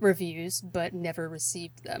for reviews, but never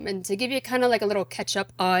received them. And to give you kind of like a little catch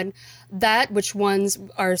up on that, which ones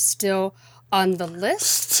are still on the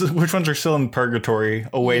list. Which ones are still in purgatory,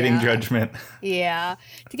 awaiting judgment? Yeah.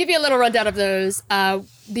 To give you a little rundown of those,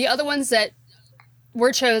 the other ones that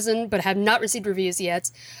were chosen but have not received reviews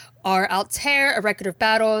yet are Altair, A Record of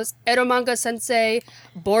Battles, Eromanga Sensei,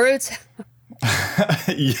 Boruto.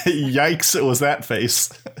 Yikes, it was that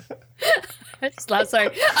face. I just laughed, sorry.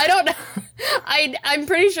 I don't know. I'm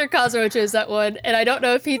pretty sure Kazuo chose that one, and I don't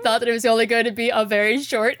know if he thought that it was only going to be a very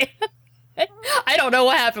short. I don't know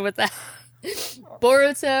what happened with that.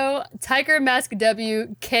 Boruto, Tiger Mask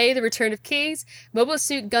W, K, The Return of Kings, Mobile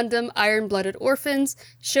Suit Gundam, Iron-Blooded Orphans,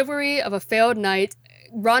 Chivalry of a Failed Knight,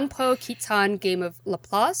 Ranpo Kitan, Game of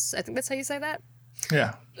Laplace, I think that's how you say that,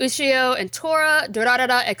 Yeah. Ushio and Tora,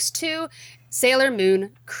 Dorada X2, Sailor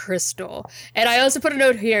Moon Crystal. And I also put a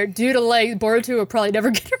note here, due to like Boruto will probably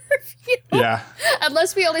never get a review. Yeah.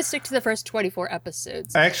 Unless we only stick to the first 24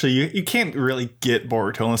 episodes. Actually, you can't really get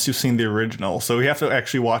Boruto unless you've seen the original. So we have to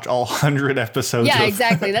actually watch all 100 episodes. Yeah,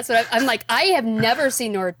 exactly. That's what I'm like. I have never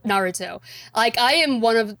seen Naruto. Like, I am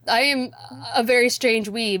a very strange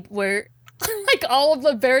weeb where like all of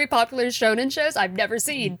the very popular shonen shows I've never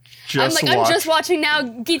seen. I'm just watching now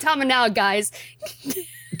Gintama now, guys.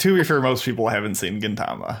 To be fair, most people haven't seen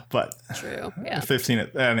Gintama, but true, yeah. If they've seen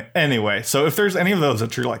it anyway. So if there's any of those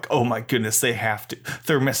that you're like, oh my goodness,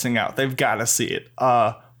 they're missing out, they've got to see it.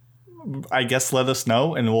 I guess let us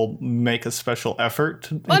know, and we'll make a special effort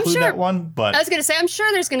to include that one. But I was gonna say, I'm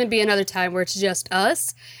sure there's gonna be another time where it's just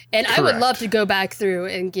us, and correct. I would love to go back through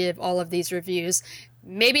and give all of these reviews.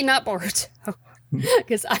 Maybe not Boruto.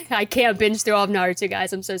 Because I can't binge through all of Naruto,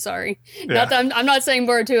 guys. I'm so sorry. Yeah. Not that I'm not saying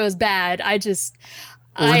Boruto is bad.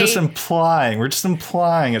 We're just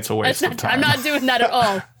implying it's a waste of time. I'm not doing that at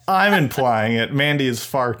all. I'm implying it. Mandy is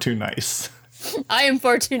far too nice. I am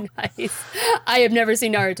far too nice. I have never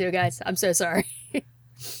seen Naruto, guys. I'm so sorry.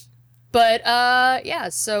 But yeah,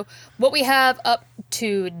 so what we have up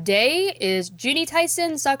today is Junie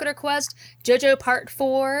Tyson, Sakura Quest, JoJo Part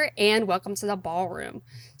 4, and Welcome to the Ballroom.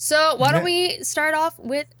 So why don't we start off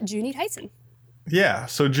with Junie Tyson? Yeah,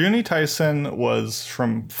 so Junie Tyson was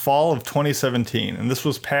from fall of 2017, and this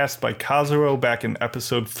was passed by Kazuo back in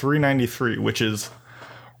episode 393, which is,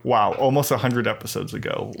 wow, almost 100 episodes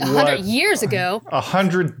ago. 100 years ago.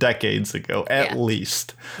 100 decades ago, at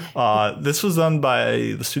least. This was done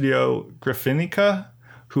by the studio Graphinica,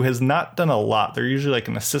 who has not done a lot. They're usually like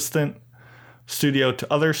an assistant studio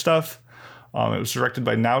to other stuff. It was directed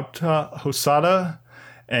by Naota Hosada,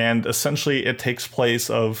 and essentially it takes place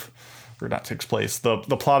the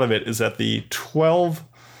plot of it is that the 12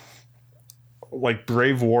 like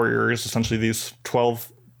brave warriors, essentially these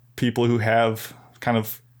 12 people who have kind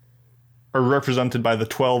of are represented by the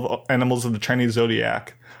 12 animals of the Chinese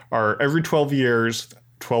zodiac, are every 12 years,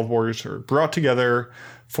 12 warriors are brought together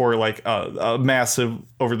for like a massive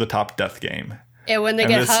over-the-top death game. And when they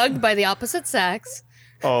get hugged by the opposite sex.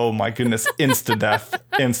 Oh my goodness, insta-death.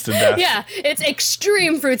 Yeah, it's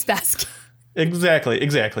extreme fruits basket.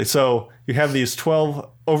 Exactly. So you have these 12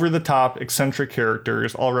 over-the-top eccentric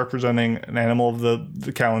characters, all representing an animal of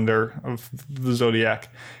the calendar of the zodiac,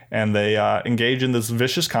 and they engage in this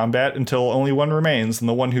vicious combat until only one remains, and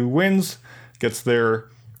the one who wins gets their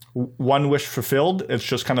one wish fulfilled. It's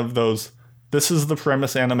just kind of those, this is the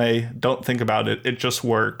premise anime, don't think about it, it just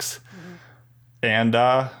works. Mm-hmm.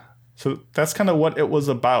 And so that's kind of what it was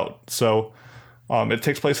about. So it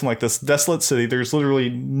takes place in like this desolate city. There's literally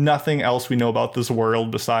nothing else we know about this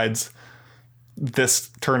world besides this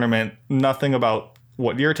tournament. Nothing about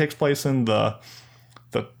what year it takes place in, the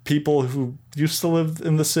people who used to live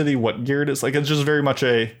in the city, what year it is. Like, it's just very much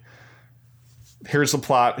here's the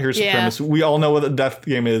plot, here's the premise. We all know what the death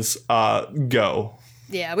game is. Go.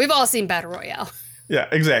 Yeah, we've all seen Battle Royale. Yeah,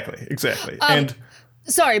 exactly. And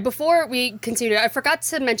sorry, before we continue, I forgot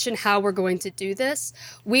to mention how we're going to do this.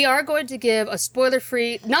 We are going to give a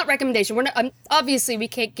spoiler-free, not recommendation. We're not, obviously, we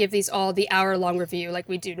can't give these all the hour-long review like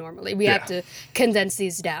we do normally. We have to condense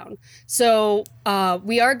these down. So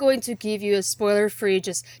we are going to give you a spoiler-free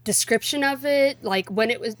just description of it, like when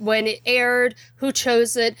it aired, who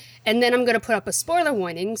chose it, and then I'm going to put up a spoiler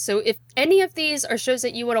warning. So if any of these are shows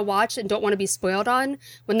that you want to watch and don't want to be spoiled on,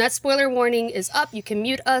 when that spoiler warning is up, you can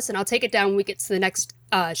mute us, and I'll take it down when we get to the next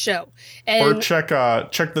show. And or check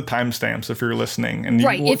the timestamps if you're listening, and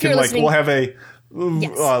if you're listening, we'll have a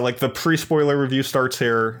like the pre-spoiler review starts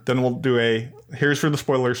here, then we'll do here's where the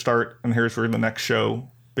spoilers start, and here's where the next show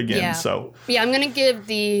begins. Yeah. So I'm gonna give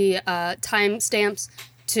the timestamps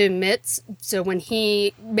to Mitz, so when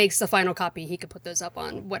he makes the final copy, he could put those up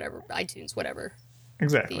on whatever iTunes, whatever.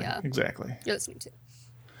 Exactly. You're listening to.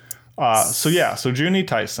 So Junie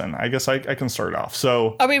Tyson. I guess I can start off.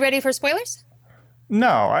 So are we ready for spoilers? No,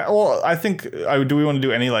 I think, do we want to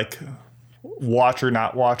do any, like, watch or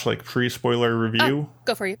not watch, like, pre-spoiler review?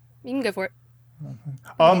 Go for it. You can go for it.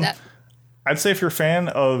 I'd say if you're a fan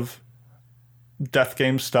of death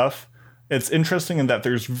game stuff, it's interesting in that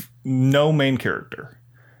there's no main character.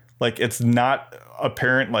 Like, it's not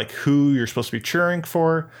apparent, like, who you're supposed to be cheering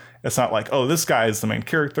for. It's not like, oh, this guy is the main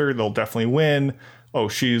character, they'll definitely win. Oh,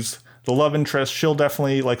 she's the love interest, she'll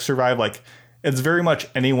definitely, like, survive. Like, it's very much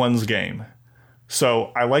anyone's game.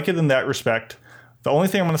 So I like it in that respect. The only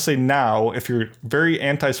thing I'm going to say now, if you're very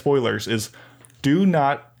anti-spoilers, is do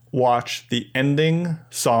not watch the ending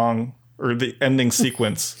song or the ending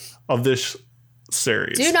sequence of this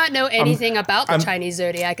series. Do not know anything about the Chinese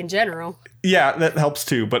zodiac in general. Yeah, that helps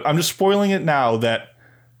too. But I'm just spoiling it now that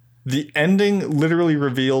the ending literally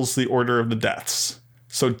reveals the order of the deaths.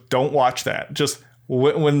 So don't watch that. Just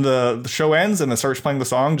when the show ends and it starts playing the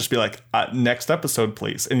song, just be like, next episode,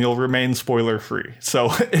 please. And you'll remain spoiler free.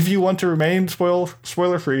 So if you want to remain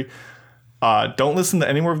spoiler free, don't listen to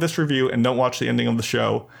any more of this review and don't watch the ending of the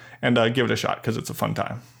show, and give it a shot because it's a fun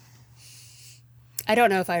time. I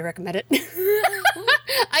don't know if I recommend it.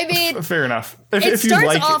 I mean, fair enough. It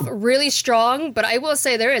starts off really strong, but I will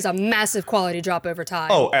say there is a massive quality drop over time.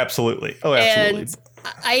 Oh, absolutely. And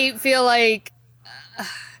I feel like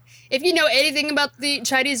if you know anything about the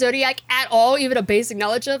Chinese zodiac at all, even a basic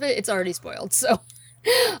knowledge of it, it's already spoiled. So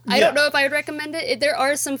I don't know if I would recommend it. There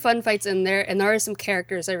are some fun fights in there, and there are some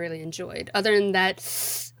characters I really enjoyed. Other than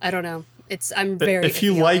that, I don't know. I'm very if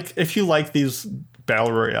you like these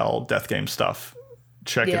battle royale death game stuff,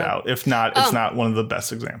 check it out. If not, it's not one of the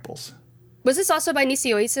best examples. Was this also by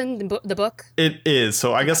Nishio Oisin, the book? It is.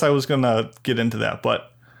 So I guess I was going to get into that. But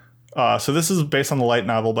so this is based on the light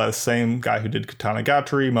novel by the same guy who did Katana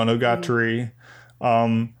Gatari, Monogatari,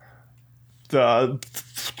 the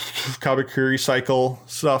Kabakuri Cycle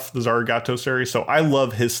stuff, the Zarigato series. So I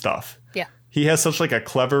love his stuff. Yeah. He has such like a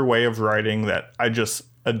clever way of writing that I just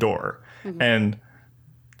adore. Mm-hmm. And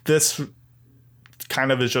this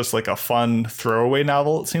kind of is just like a fun throwaway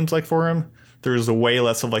novel, it seems like, for him. There's a way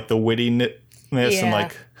less of like the wittiness and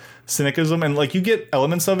like cynicism, and like you get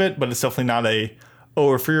elements of it, but it's definitely not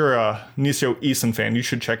if you're a Nishio Oisin fan, you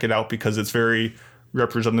should check it out because it's very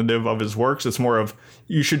representative of his works. It's more of,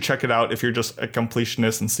 you should check it out if you're just a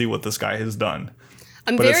completionist and see what this guy has done.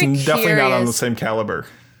 But it's definitely not on the same caliber.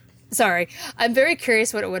 Sorry. I'm very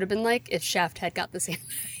curious what it would have been like if Shaft had got the same.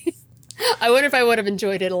 I wonder if I would have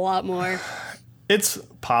enjoyed it a lot more. It's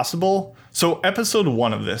possible. So episode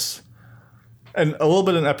 1 of this, and a little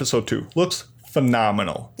bit in episode 2, looks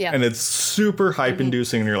phenomenal. Yeah. And it's super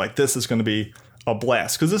hype-inducing, and you're like, this is going to be a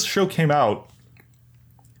blast. Because this show came out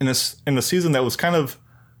in the season that was kind of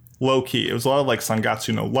low-key. It was a lot of like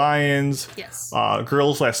Sangatsu no Lions,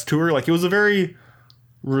 Girls Last Tour. Like, it was a very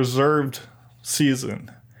reserved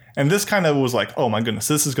season. And this kind of was like, oh my goodness,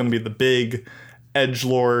 this is going to be the big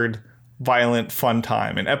edgelord, violent, fun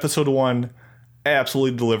time. And episode 1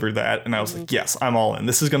 absolutely delivered that, and I was like, yes, I'm all in.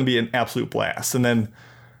 This is going to be an absolute blast. And then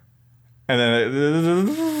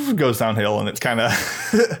it goes downhill, and it kind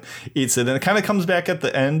of eats it, and it kind of comes back at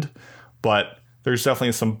the end, but there's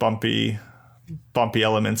definitely some bumpy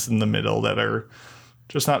elements in the middle that are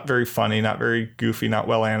just not very funny, not very goofy, not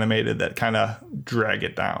well animated, that kind of drag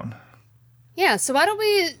it down. Yeah, so why don't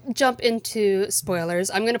we jump into spoilers?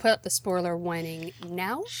 I'm going to put up the spoiler warning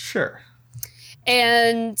now. Sure.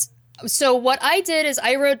 And so what I did is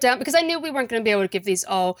I wrote down, because I knew we weren't going to be able to give these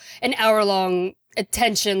all an hour-long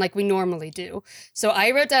attention like we normally do. So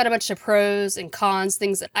I wrote down a bunch of pros and cons,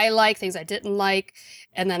 things that I like, things I didn't like,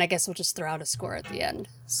 and then I guess we'll just throw out a score at the end.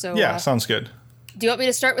 So yeah, sounds good. Do you want me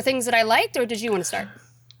to start with things that I liked, or did you want to start?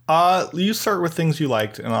 You start with things you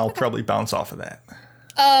liked, and I'll probably bounce off of that.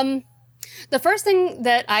 The first thing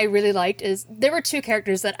that I really liked is there were 2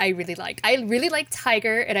 characters that I really liked. I really liked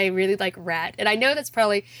Tiger, and I really like Rat. And I know that's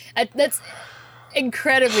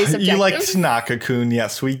incredibly subjective. You like Tanaka-kun.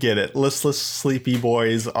 Yes, we get it. Listless, sleepy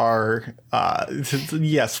boys are,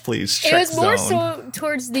 yes, please, check It was more zone. so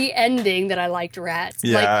towards the ending that I liked Rat.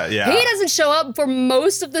 Yeah. He doesn't show up for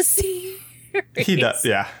most of the series. He does,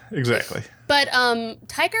 yeah, exactly. But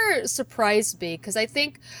Tiger surprised me because I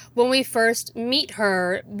think when we first meet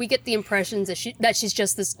her, we get the impressions that she's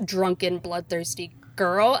just this drunken, bloodthirsty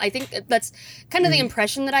girl. I think that's kind of the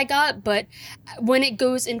impression that I got. But when it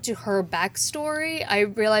goes into her backstory, I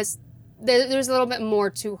realized there's a little bit more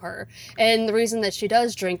to her. And the reason that she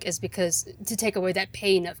does drink is because to take away that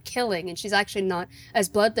pain of killing. And she's actually not as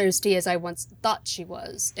bloodthirsty as I once thought she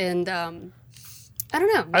was. And I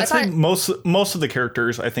don't know. I'd say most of the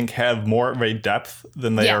characters, I think, have more of a depth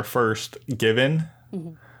than they are first given.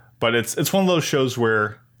 Mm-hmm. But it's one of those shows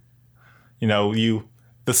where, the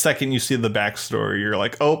second you see the backstory, you're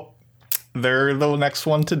like, oh, they're the next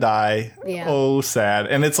one to die. Yeah. Oh, sad.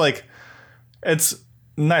 And it's like, it's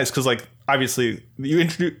nice because, like, obviously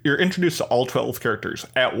you're introduced to all 12 characters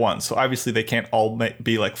at once. So obviously they can't all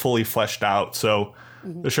be like fully fleshed out. So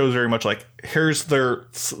the show is very much like, here's their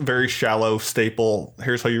very shallow staple.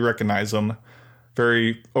 Here's how you recognize them.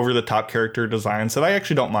 Very over-the-top character designs that I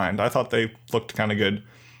actually don't mind. I thought they looked kind of good.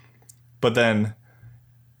 But then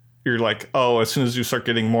you're like, oh, as soon as you start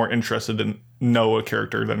getting more interested in know a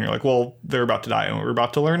character, then you're like, well, they're about to die and we're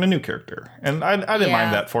about to learn a new character. And I didn't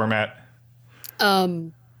mind that format.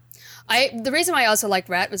 The reason why I also liked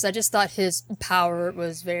Rat was I just thought his power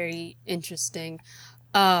was very interesting.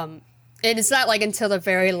 And it's not like until the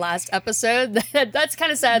very last episode. That's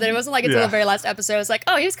kind of sad that it wasn't like until the very last episode. It's like,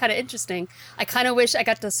 oh, he was kind of interesting. I kind of wish I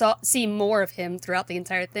got to see more of him throughout the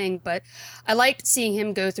entire thing. But I liked seeing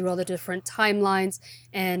him go through all the different timelines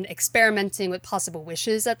and experimenting with possible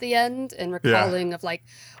wishes at the end and recalling of like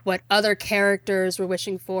what other characters were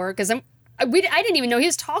wishing for. Because I didn't even know he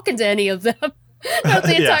was talking to any of them. Throughout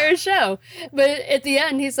the entire show. But at the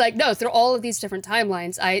end, he's like, no, through all of these different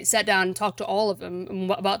timelines, I sat down and talked to all of them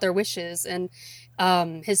about their wishes. And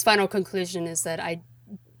his final conclusion is that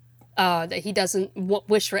that he doesn't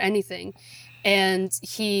wish for anything. And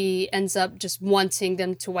he ends up just wanting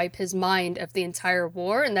them to wipe his mind of the entire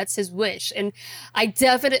war. And that's his wish. And I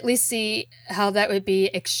definitely see how that would be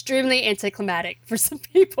extremely anticlimactic for some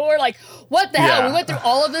people. Who are like, what the hell? We went through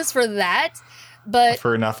all of this for that? But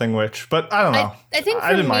for nothing, but I don't know. I think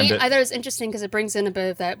for me, I thought it was interesting because it brings in a bit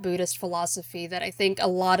of that Buddhist philosophy that I think a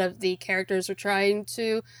lot of the characters are trying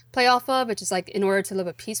to play off of, which is like, in order to live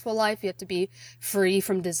a peaceful life, you have to be free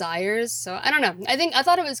from desires. So I don't know. I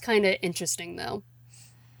thought it was kind of interesting though.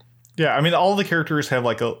 Yeah, I mean, all the characters have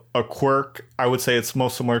like a quirk. I would say it's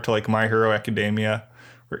most similar to like My Hero Academia,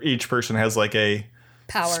 where each person has like a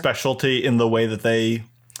power specialty in the way that they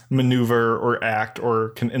maneuver or act or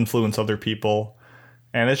can influence other people,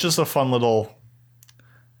 and it's just a fun little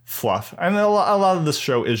fluff. And a lot of this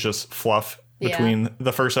show is just fluff between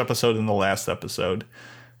the first episode and the last episode.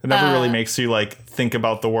 It never really makes you like think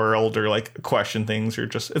about the world or like question things, or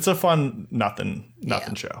just, it's a fun nothing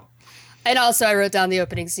show. And also I wrote down the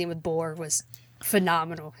opening scene with Boar was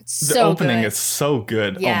phenomenal. It's the so opening good. is so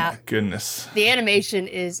good. Yeah. Oh my goodness. The animation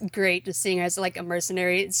is great. Just seeing her as like a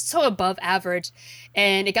mercenary, it's so above average,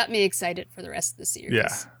 and it got me excited for the rest of the series.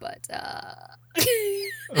 Yeah. But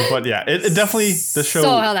but yeah, it definitely, the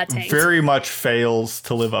show very much fails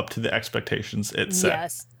to live up to the expectations it set.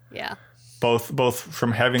 Yes. Yeah. Both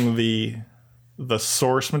from having the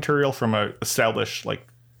source material from a established like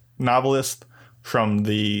novelist, from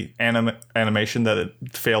the animation that it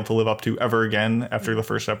failed to live up to ever again after the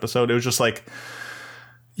first episode. It was just like,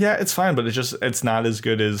 yeah, it's fine, but it's not as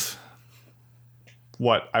good as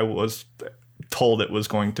what I was told it was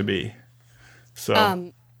going to be.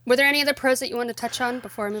 So, were there any other pros that you want to touch on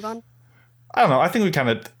before I move on? I don't know. I think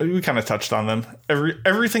we kind of touched on them.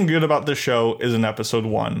 Everything good about this show is in episode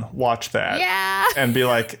 1. Watch that. Yeah. And be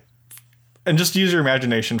like, and just use your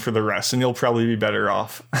imagination for the rest, and you'll probably be better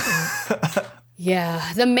off.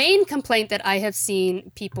 Yeah, the main complaint that I have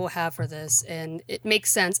seen people have for this, and it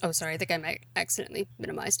makes sense. Oh, sorry, I think I might accidentally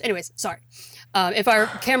minimized. Anyways, sorry. If our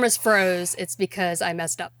cameras froze, it's because I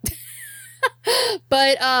messed up.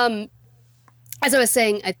 But as I was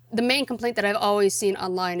saying, the main complaint that I've always seen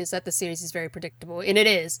online is that the series is very predictable, and it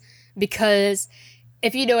is, because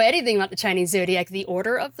if you know anything about the Chinese zodiac, the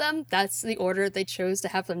order of them, that's the order they chose to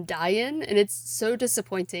have them die in, and it's so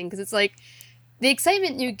disappointing because it's like, the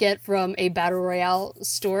excitement you get from a battle royale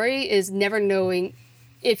story is never knowing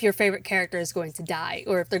if your favorite character is going to die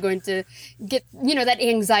or if they're going to get, that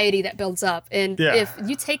anxiety that builds up. And if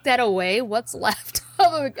you take that away, what's left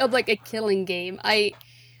of like a killing game? I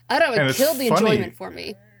don't know, it killed the enjoyment for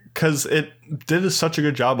me. Because it did such a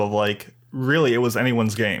good job of like, really, it was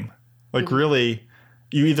anyone's game. Like, really,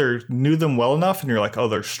 you either knew them well enough and you're like, oh,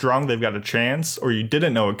 they're strong, they've got a chance, or you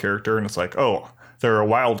didn't know a character and it's like, oh, they're a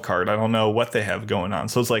wild card. I don't know what they have going on.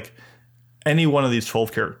 So it's like any one of these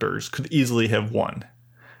 12 characters could easily have won.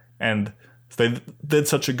 And they did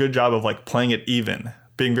such a good job of like playing it even,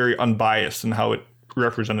 being very unbiased in how it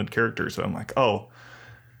represented characters. So I'm like, oh,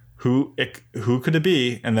 who could it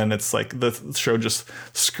be? And then it's like the show just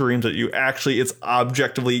screams at you. Actually, it's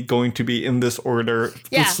objectively going to be in this order.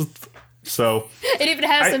 Yeah. So it even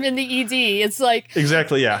has them in the ED. It's like,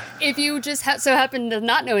 exactly, yeah. If you just so happen to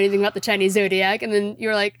not know anything about the Chinese zodiac, and then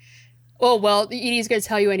you're like, oh well, the ED is going to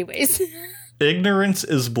tell you anyways. Ignorance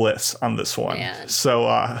is bliss on this one. Man. So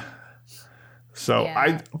yeah.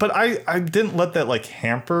 I didn't let that like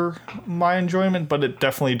hamper my enjoyment, but it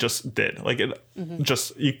definitely just did. Like it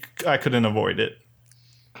I couldn't avoid it.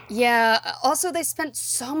 Yeah, also they spent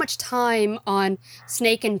so much time on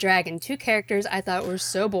Snake and Dragon, 2 characters I thought were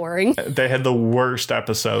so boring. They had the worst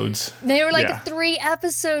episodes. They were like a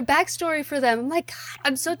 3-episode backstory for them. I'm like, God,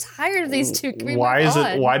 I'm so tired of these 2.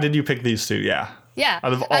 Why did you pick these 2? Yeah. Yeah,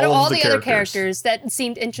 out of all the other characters that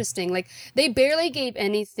seemed interesting, like they barely gave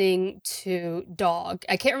anything to Dog.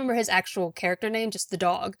 I can't remember his actual character name, just the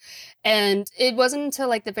dog. And it wasn't until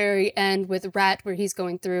like the very end with Rat, where he's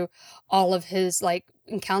going through all of his like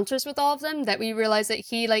encounters with all of them, that we realized that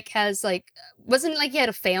he like has like, wasn't like he had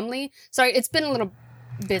a family. Sorry, it's been a little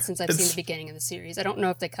bit since I've seen the beginning of the series. I don't know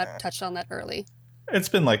if they touched on that early. It's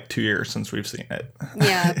been like 2 years since we've seen it.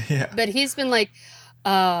 Yeah. Yeah. But he's been like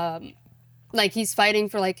he's fighting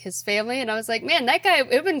for like his family, and I was like, man, that guy, it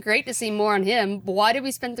would have been great to see more on him. But why did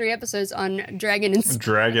we spend 3 episodes on Dragon and Snake?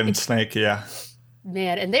 Dragon and Snake, yeah.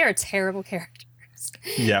 Man, and they are terrible characters.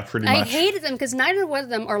 Yeah, pretty much. I hated them because neither one of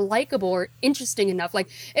them are likable or interesting enough. Like,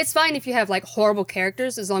 it's fine if you have like horrible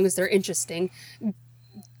characters as long as they're interesting.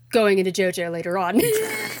 Going into JoJo later on.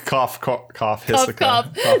 Cough, Hisoka.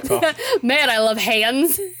 Cough. Man, I love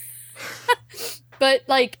hands. But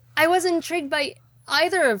like, I wasn't intrigued by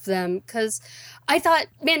either of them because I thought,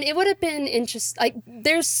 man, it would have been interesting. Like,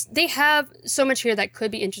 they have so much here that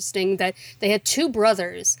could be interesting. That they had twin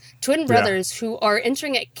brothers, who are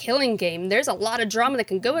entering a killing game. There's a lot of drama that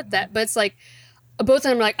can go with that. But it's like, both of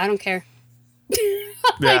them are like, I don't care.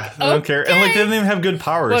 Yeah, I don't care. And like, they didn't even have good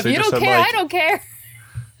powers. Well, if you don't care, I don't care.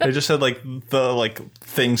 They just had like the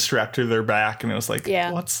thing strapped to their back, and it was like,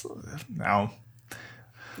 what's now?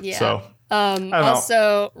 Yeah. So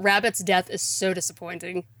also, Rabbit's death is so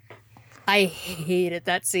disappointing. I hated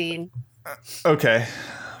that scene. Okay,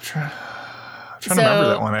 I'm trying to remember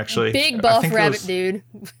that one actually. Big buff rabbit dude.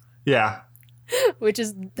 Yeah. Which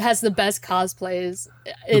has the best cosplays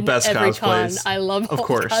in every con. I love all the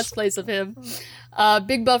cosplays of him.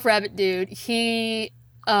 Big buff rabbit dude. He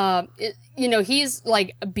he's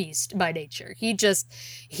like a beast by nature. He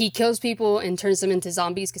kills people and turns them into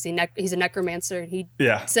zombies because he's a necromancer. He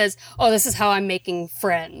says, oh, this is how I'm making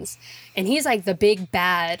friends. And he's like the big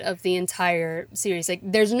bad of the entire series. Like,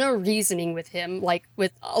 there's no reasoning with him, like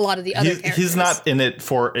with a lot of the other characters. He's not in it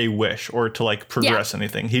for a wish or to like progress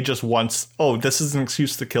anything. He just wants, this is an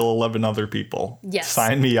excuse to kill 11 other people. Yes.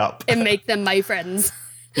 Sign me up. And make them my friends.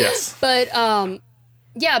 Yes. But,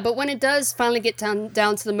 but when it does finally get down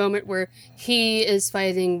to the moment where he is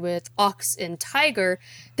fighting with Ox and Tiger,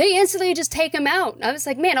 they instantly just take him out. I was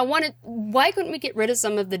like, man, why couldn't we get rid of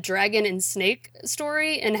some of the Dragon and Snake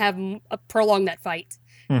story and have prolong that fight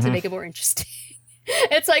to make it more interesting?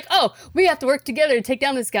 It's like, oh, we have to work together to take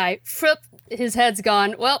down this guy. Fripp, his head's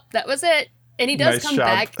gone. Well, that was it. And he does come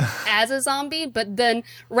back as a zombie, but then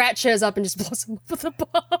Rat shows up and just blows him up with a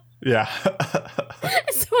bomb. Yeah.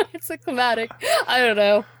 So it's climatic. I don't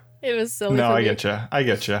know. It was silly. No, I get you. I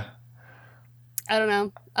don't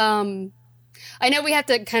know. I know we have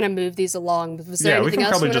to kind of move these along. Was there anything we can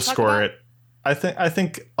else probably you just score it. I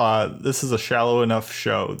think this is a shallow enough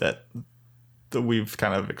show that we've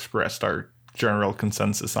kind of expressed our general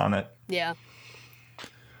consensus on it. Yeah.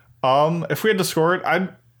 If we had to score it,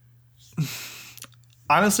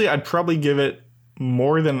 I'd probably give it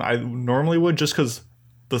more than I normally would, just because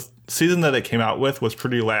the season that it came out with was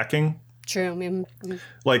pretty lacking. True. I mean,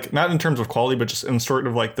 like, not in terms of quality, but just in sort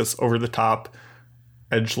of like this over-the-top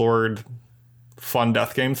edgelord fun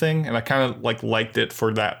death game thing, and I kind of liked it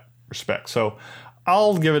for that respect. So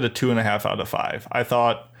I'll give it a 2.5 out of 5. I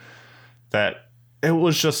thought that it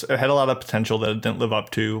had a lot of potential that it didn't live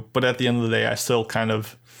up to, but at the end of the day, I still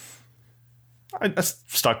I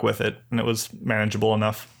stuck with it, and it was manageable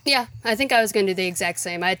enough. Yeah, I think I was going to do the exact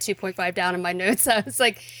same. I had 2.5 down in my notes. I was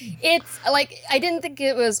like, I didn't think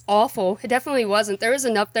it was awful. It definitely wasn't. There was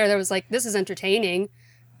enough there that was like, this is entertaining,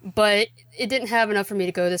 but it didn't have enough for me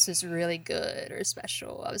to go, this is really good or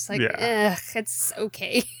special. I was like, it's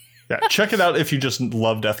okay. Yeah, check it out if you just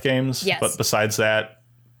love death games. Yes. But besides that,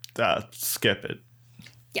 skip it.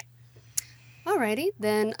 Alrighty,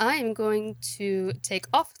 then I'm going to take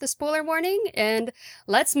off the spoiler warning and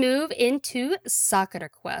let's move into Sakura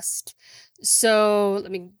Quest. So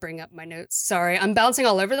let me bring up my notes. Sorry, I'm bouncing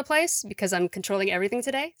all over the place because I'm controlling everything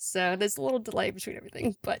today. So there's a little delay between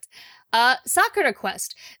everything. But Sakura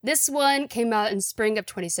Quest. This one came out in spring of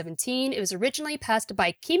 2017. It was originally passed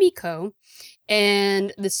by Kimiko.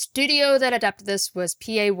 And the studio that adapted this was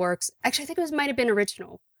PA Works. Actually, I think might have been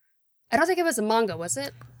original. I don't think it was a manga, was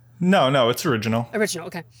it? No, it's original. Original,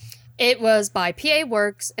 okay. It was by PA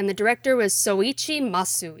Works, and the director was Soichi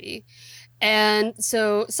Masui. And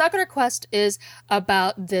so Sakura Quest is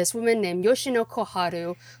about this woman named Yoshino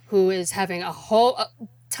Koharu, who is having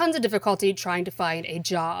tons of difficulty trying to find a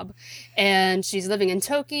job. And she's living in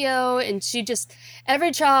Tokyo, and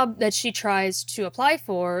every job that she tries to apply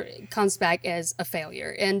for comes back as a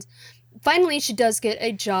failure. And finally, she does get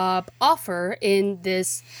a job offer in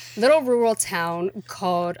this little rural town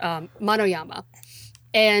called Manoyama.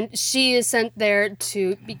 And she is sent there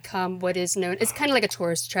to become what is known, it's kind of like a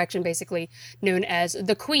tourist attraction, basically, known as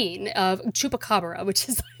the Queen of Chupacabra, which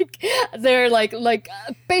is like they're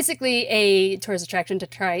basically a tourist attraction to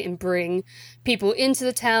try and bring people into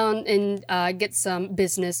the town and get some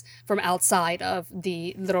business from outside of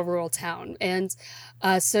the little rural town. And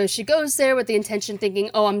so she goes there with the intention thinking,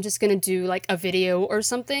 oh, I'm just going to do like a video or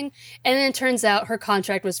something. And then it turns out her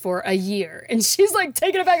contract was for a year. And she's like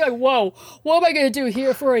taken aback, like, whoa, what am I going to do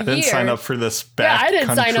here for a year? I didn't sign up for this back I didn't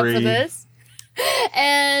country. sign up for this.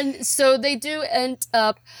 And so they do end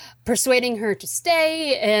up persuading her to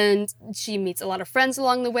stay, and she meets a lot of friends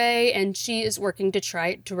along the way, and she is working to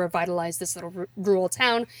try to revitalize this little rural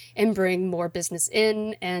town and bring more business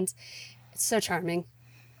in, and it's so charming.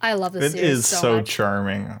 I love this series It is so much.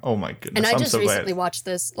 charming. Oh my goodness. And I just so recently glad. watched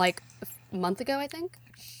this like a month ago, I think.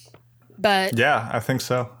 But Yeah, I think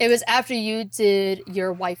so. it was after you did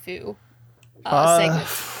your waifu segment.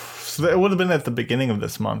 So it would have been at the beginning of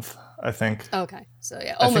this month, I think. Okay, so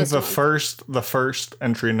yeah, I think almost. the first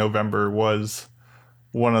entry in November was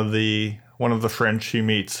one of the friends she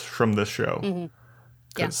meets from this show. Mm-hmm.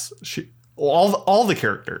 Because all the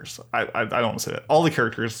characters, I don't want to say that, all the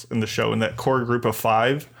characters in the show in that core group of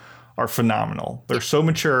 5 are phenomenal. They're so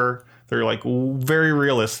mature. They're like very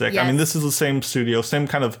realistic. Yes. I mean, this is the same studio, same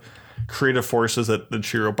kind of creative forces that the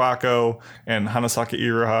Shirobako and Hanasaki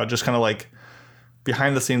Iroha, just kind of like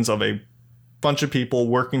behind the scenes of a bunch of people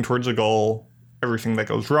working towards a goal, everything that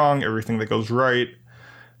goes wrong, everything that goes right.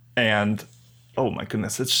 And oh my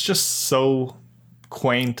goodness, it's just so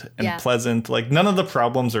quaint and pleasant. Like none of the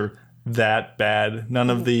problems are that bad. None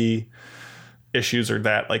of the issues are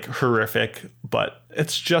that like horrific, but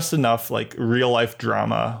it's just enough like real life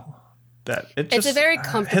drama that It's a very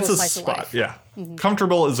comfortable hits a slice of spot. life. Yeah.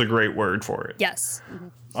 Comfortable is a great word for it. Yes.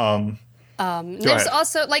 Go There's ahead.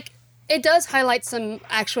 also like it does highlight some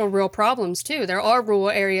actual real problems too. There are rural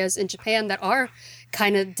areas in Japan that are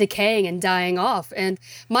kind of decaying and dying off, and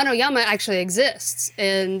Manoyama actually exists.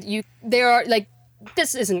 And there are like,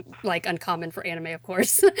 this isn't like uncommon for anime, of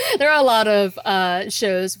course. There are a lot of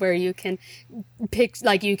shows where you can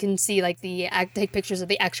you can see like take pictures of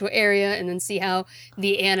the actual area and then see how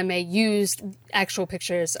the anime used actual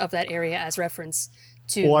pictures of that area as reference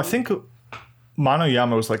to. Well, I think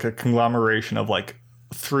Manoyama was like a conglomeration of like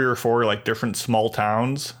 3 or 4 like different small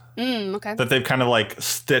towns okay. that they've kind of like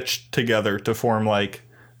stitched together to form like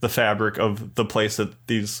the fabric of the place that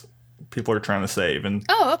these people are trying to save. And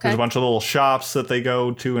there's a bunch of little shops that they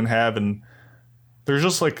go to and have, and there's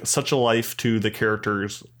just like such a life to the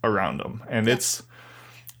characters around them. And it's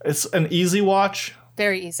an easy watch.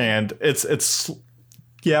 Very easy. And it's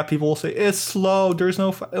yeah, people will say it's slow, there's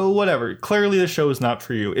no whatever. Clearly the show is not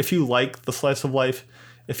for you. If you like the slice of life,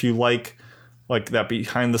 if you like that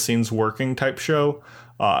behind the scenes working type show,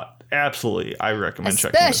 absolutely I recommend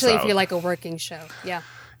checking this out. Especially if you like a working show. Yeah.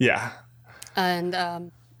 Yeah.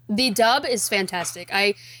 And the dub is fantastic.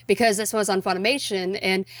 Because this was on Funimation,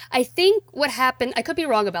 and I think what happened, I could be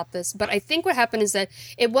wrong about this, but I think what happened is that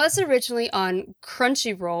it was originally on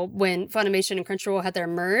Crunchyroll when Funimation and Crunchyroll had their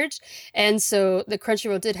merge, and so the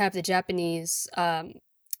Crunchyroll did have the Japanese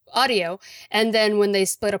audio, and then when they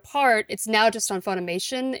split apart, it's now just on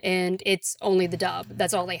Funimation, and it's only the dub.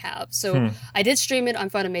 That's all they have. So I did stream it on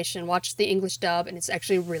Funimation, watched the English dub, and it's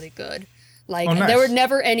actually really good. Like, nice. There were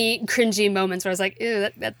never any cringy moments where I was like, ew,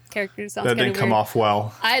 that character sounds kind of weird. That didn't come off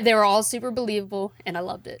well. They were all super believable, and I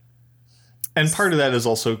loved it. And part of that is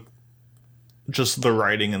also just the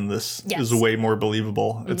writing in this is way more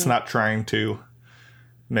believable. It's not trying to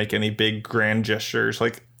make any big grand gestures.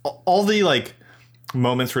 Like, all the, like,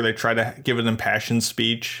 moments where they try to give an impassioned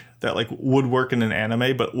speech that, like, would work in an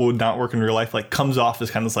anime but would not work in real life, like, comes off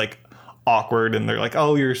as kind of, like, awkward, and they're like,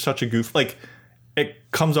 oh, you're such a goof. Like,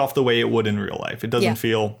 it comes off the way it would in real life. It doesn't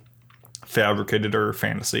feel fabricated or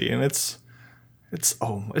fantasy, and it's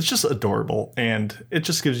just adorable, and it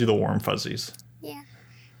just gives you the warm fuzzies. Yeah.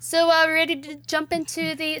 So, ready to jump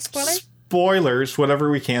into the spoilers? Spoilers,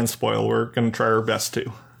 whatever we can spoil, we're going to try our best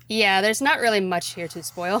to. Yeah, there's not really much here to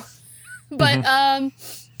spoil. But,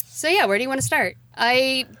 so yeah, where do you want to start?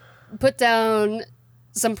 I put down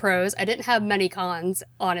some pros. I didn't have many cons,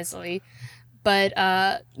 honestly. But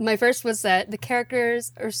my first was that the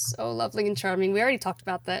characters are so lovely and charming. We already talked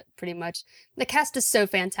about that pretty much. The cast is so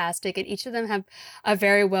fantastic, and each of them have a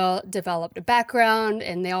very well-developed background,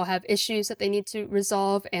 and they all have issues that they need to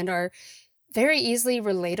resolve and are very easily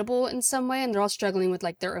relatable in some way, and they're all struggling with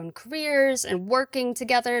like their own careers and working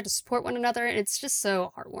together to support one another, and it's just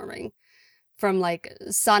so heartwarming. From like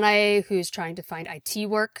Sanae, who's trying to find IT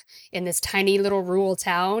work in this tiny little rural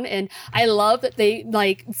town. And I love that they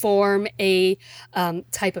like form a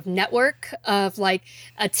type of network of like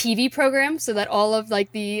a TV program so that all of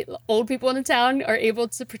like the old people in the town are able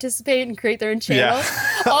to participate and create their own channel.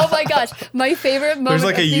 Oh my gosh, my favorite moment. There's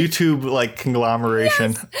like a YouTube like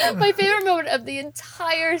conglomeration. Yes, my favorite moment of the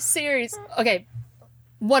entire series. Okay,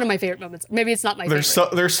 one of my favorite moments. Maybe it's not my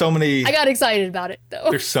favorite. There's so many. I got excited about it though.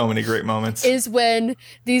 There's so many great moments. Is when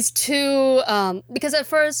these two, because at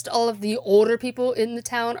first all of the older people in the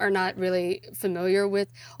town are not really familiar with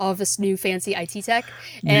all of this new fancy IT tech.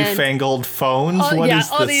 Newfangled phones. What is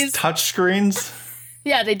this? Touch screens.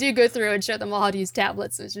 Yeah, they do go through and show them all how to use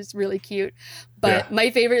tablets, which is really cute. But my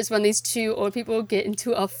favorite is when these two old people get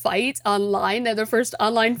into a fight online. They have their first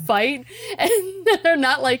online fight, and they're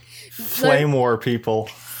not like flame war people.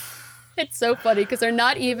 It's so funny because they're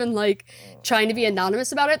not even like trying to be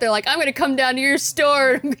anonymous about it. They're like, I'm going to come down to your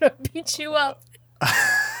store and I'm going to beat you up.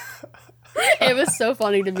 It was so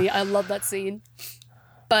funny to me. I love that scene.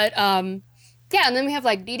 But yeah, and then we have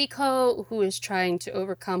like Ririko, who is trying to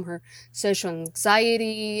overcome her social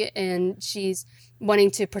anxiety, and she's wanting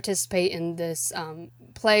to participate in this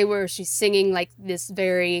play where she's singing like this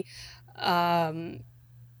very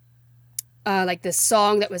like this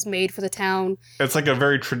song that was made for the town. It's like a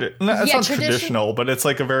very it's not traditional, but it's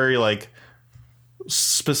like a very like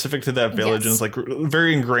specific to that village, and it's like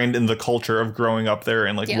very ingrained in the culture of growing up there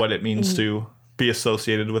and like what it means to be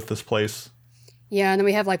associated with this place. Yeah, and then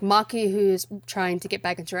we have like Maki, who's trying to get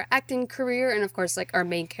back into her acting career, and of course like our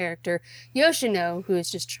main character Yoshino, who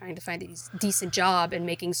is just trying to find a decent job and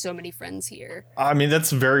making so many friends here. I mean,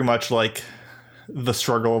 that's very much like the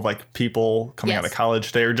struggle of like people coming out of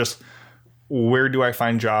college. They're just, where do I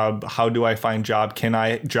find job? How do I find job? Can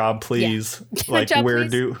I job please? Like job,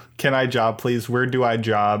 can I job please? Where do I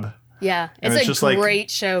job? Yeah, it's a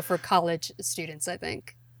great show for college students, I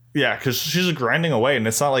think. Yeah, because she's grinding away, and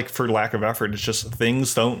it's not like for lack of effort. It's just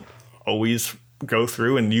things don't always go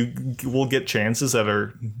through, and you will get chances that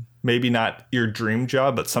are maybe not your dream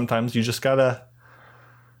job, but sometimes you just gotta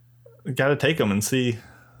take them and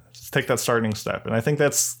just take that starting step. And I think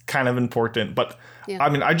that's kind of important. But I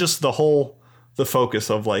mean, the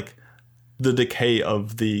focus of like the decay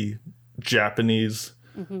of the Japanese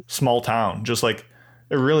small town, just like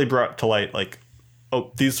it really brought to light like,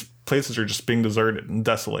 oh, these places are just being deserted and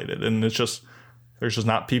desolated, and there's just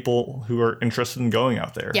not people who are interested in going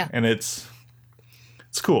out there. And it's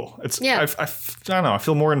cool. I don't know, I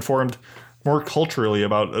feel more informed more culturally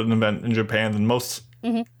about an event in Japan than most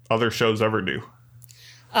other shows ever do.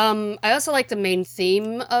 I also like the main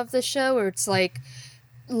theme of the show, where it's like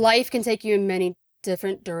life can take you in many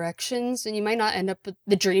different directions, and you might not end up with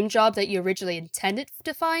the dream job that you originally intended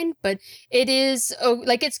to find, but it is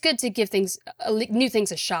like it's good to give new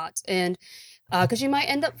things a shot, and because you might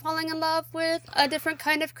end up falling in love with a different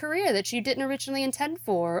kind of career that you didn't originally intend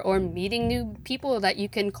for, or meeting new people that you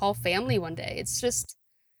can call family one day.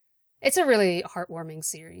 It's a really heartwarming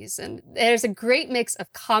series, and there's a great mix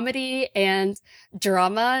of comedy and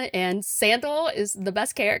drama, and Sandal is the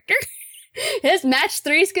best character. His match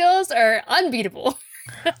 3 skills are unbeatable.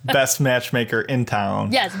 Best matchmaker in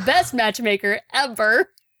town. Yes, best matchmaker ever.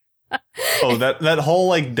 Oh, that whole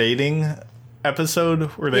like dating episode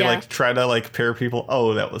where they like try to like pair people.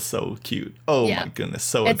 Oh, that was so cute. Oh my goodness,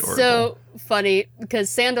 so adorable. It's so funny because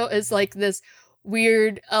Sandal is like this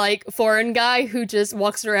weird like foreign guy who just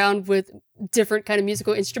walks around with different kind of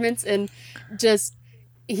musical instruments, and just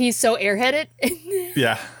he's so airheaded.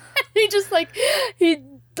 Yeah. He just like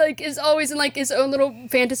is always in like his own little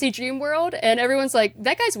fantasy dream world, and everyone's like,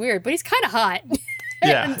 that guy's weird, but he's kind of hot.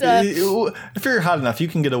 Yeah. If you're hot enough, you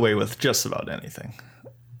can get away with just about anything.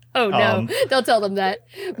 Oh no, don't tell them that.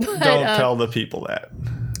 But, don't tell the people that.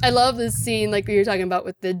 I love this scene, like we were talking about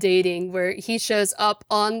with the dating, where he shows up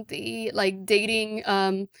on the like dating.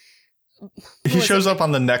 He shows up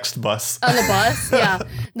on the next bus. On the bus, yeah,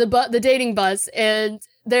 the dating bus, and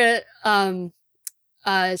they're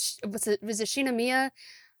was it Shinomiya?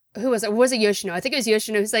 Who was it? Was it Yoshino? I think it was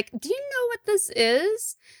Yoshino who's like, do you know what this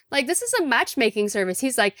is? Like, this is a matchmaking service.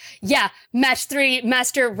 He's like, yeah, match 3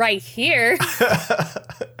 master right here.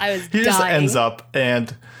 He just ends up,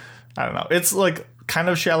 and I don't know. It's like kind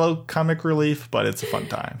of shallow comic relief, but it's a fun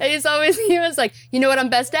time. He was like, you know what I'm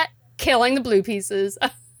best at? Killing the blue pieces.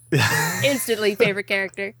 Instantly favorite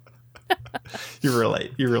character. You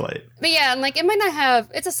relate. But yeah, and like it might not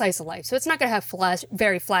have, it's a slice of life, so it's not gonna have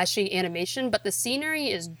very flashy animation, but the scenery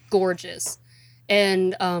is gorgeous,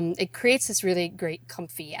 and it creates this really great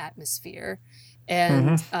comfy atmosphere.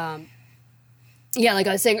 And yeah, like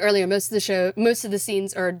I was saying earlier, most of the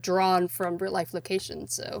scenes are drawn from real life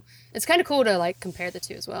locations, so it's kind of cool to like compare the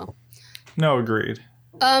two as well. No, agreed.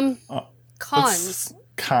 Cons.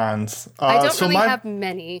 I don't really have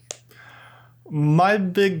many. My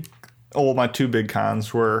 2 big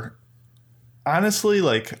cons were honestly,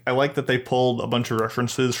 like, I like that they pulled a bunch of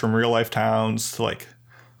references from real life towns to like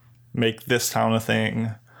make this town a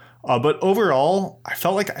thing. But overall, I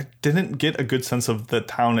felt like I didn't get a good sense of the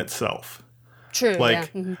town itself. True.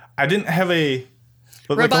 Like, yeah. I didn't have a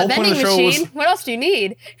Robot the whole point vending of the show machine. was What else do you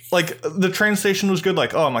need? like the train station was good.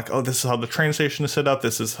 Like, oh, I'm like, oh, this is how the train station is set up.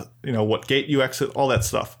 This is, you know, what gate you exit, all that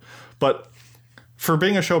stuff. But for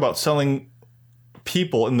being a show about selling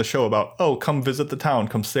people in the show about, oh, come visit the town,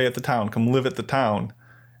 come stay at the town, come live at the town,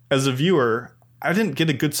 as a viewer, I didn't get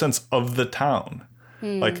a good sense of the town.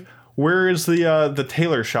 Like, where is the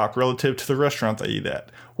tailor shop relative to the restaurant that I eat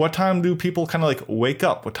at? What time do people kind of like wake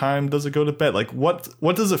up? What time does it go to bed? Like, what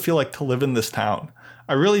does it feel like to live in this town?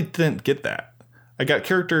 I really didn't get that. I got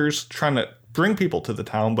characters trying to bring people to the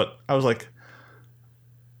town, but I was like,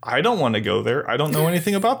 I don't want to go there. I don't know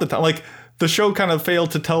anything about the town. Like, the show kind of failed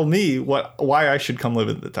to tell me why I should come live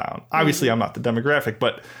in the town. Obviously, I'm not the demographic,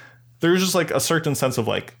 but there's just like a certain sense of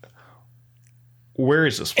like, where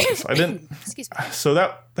is this place? I didn't. Excuse me. So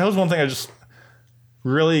that was one thing I just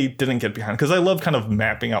really didn't get behind, because I love kind of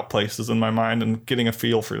mapping out places in my mind and getting a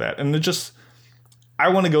feel for that. And it just, I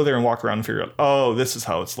want to go there and walk around and figure out, oh, this is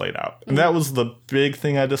how it's laid out. And that was the big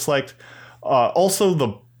thing I disliked. Also,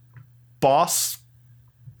 the boss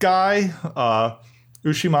guy,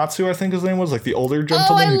 Ushimatsu, I think his name was, like the older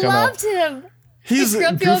gentleman. Oh, I who loved him. He's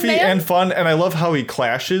grumpy old goofy man. and fun, and I love how he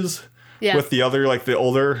clashes with the other, like the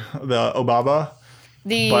older, the Obaba.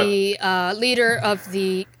 The leader of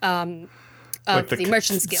the Like the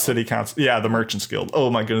Merchants Guild. City Council. Yeah, the Merchants Guild. Oh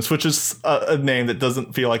my goodness, which is a name that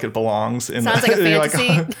doesn't feel like it belongs in. Sounds like a fantasy.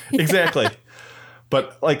 Like, exactly.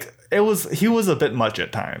 But like he was a bit much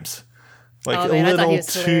at times. Like Oh, man, a I thought he little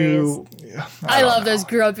was too. I don't love know. those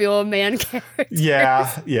grumpy old man characters.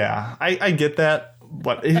 Yeah. I get that,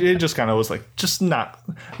 but it just kind of was like just not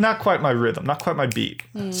quite my rhythm, not quite my beat.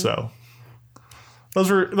 So those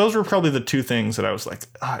were probably the two things that I was like,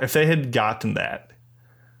 if they had gotten that,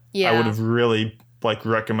 Yeah. I would have really like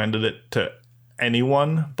recommended it to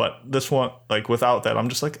anyone. But this one, like without that, I'm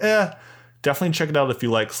just like, definitely check it out if you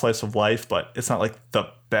like slice of life, but it's not like the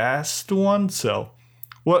best one. So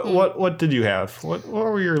what did you have? What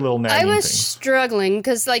were your little nagging I was things? struggling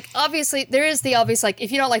because, like, obviously there is the obvious, like,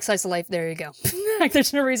 if you don't like slice of life, there you go. Like,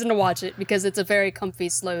 there's no reason to watch it because it's a very comfy,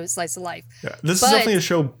 slow slice of life. Yeah, this But- is definitely a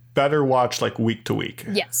show better watched like week to week.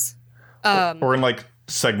 Yes. Or in like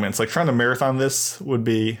segments. Like trying to marathon this would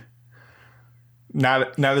be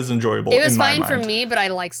not as enjoyable. It was in my fine for mind. me, but I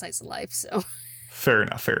like slice of life, so. Fair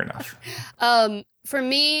enough. For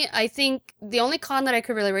me, I think the only con that I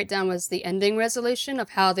could really write down was the ending resolution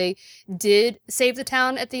of how they did save the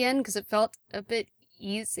town at the end, because it felt a bit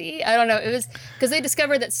easy. I don't know. It was because they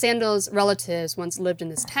discovered that Sandal's relatives once lived in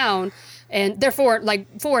this town, and therefore,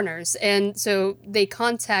 like, foreigners. And so they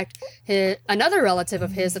contact another relative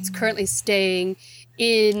of his that's currently staying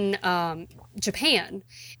in Japan.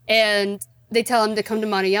 And they tell him to come to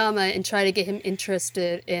Maruyama and try to get him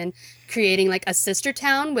interested in creating like a sister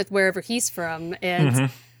town with wherever he's from.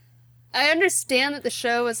 And I understand that the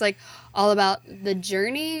show is like all about the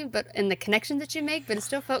journey, and the connection that you make, but it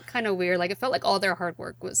still felt kind of weird. Like it felt like all their hard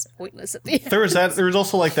work was pointless at the end. There was that. There was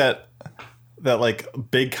also like that like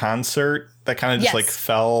big concert that kind of just like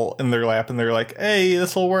fell in their lap, and they're like, "Hey,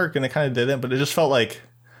 this will work," and it kind of didn't. But it just felt like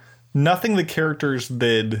nothing the characters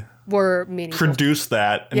did Were meaningful. produced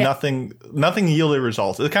that, and nothing yielded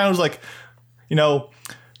results. It kind of was like, you know,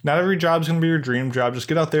 not every job's gonna be your dream job. Just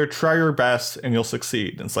get out there, try your best, and you'll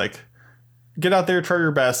succeed. And it's like, get out there, try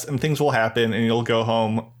your best, and things will happen, and you'll go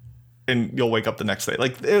home, and you'll wake up the next day.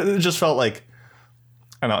 Like it just felt like,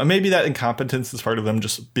 I don't know, and maybe that incompetence is part of them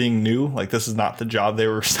just being new. Like this is not the job they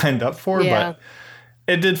were signed up for, but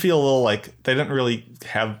it did feel a little like they didn't really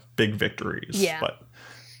have big victories. Yeah. But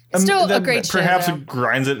Still a great show, perhaps though. it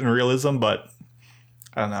grinds it in realism, but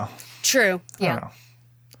I don't know. True. I Yeah. don't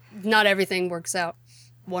know. Not everything works out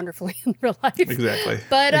wonderfully in real life. Exactly.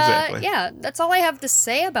 But Exactly. yeah, that's all I have to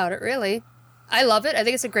say about it, really. I love it. I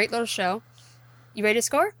think it's a great little show. You ready to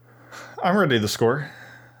score? I'm ready to score.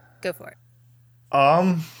 Go for it.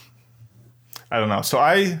 I don't know. So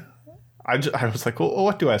I was like, well,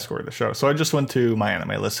 what do I score the show? So I just went to my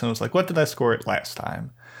anime list and was like, what did I score it last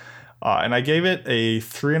time? And I gave it a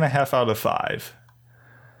 3.5 out of 5.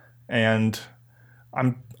 And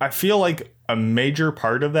I feel like a major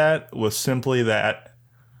part of that was simply that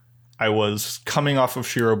I was coming off of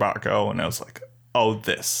Shirobako, and I was like, oh,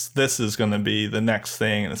 this is going to be the next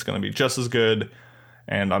thing, and it's going to be just as good.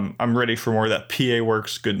 And I'm ready for more of that PA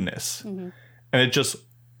Works goodness. Mm-hmm. And it just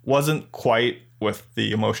wasn't quite with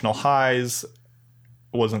the emotional highs.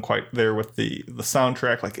 It wasn't quite there with the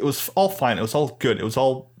soundtrack. Like, it was all fine. It was all good. It was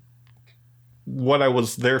all what I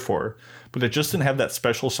was there for, but it just didn't have that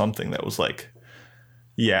special something that was like,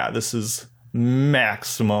 yeah, this is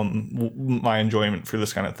maximum my enjoyment for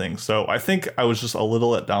this kind of thing. So I think I was just a little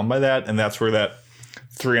let down by that, and that's where that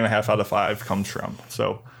 3.5 out of 5 comes from.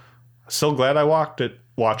 So still glad I watched it,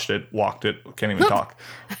 can't even talk.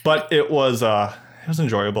 But it was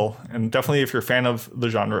enjoyable, and definitely if you're a fan of the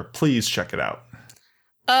genre, please check it out.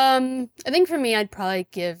 I think for me, I'd probably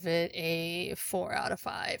give it a 4 out of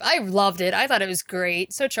 5. I loved it. I thought it was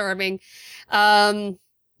great. So charming.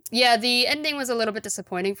 Yeah, the ending was a little bit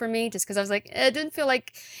disappointing for me just because I was like, it didn't feel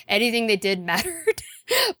like anything they did mattered.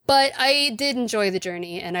 But I did enjoy the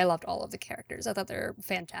journey, and I loved all of the characters. I thought they were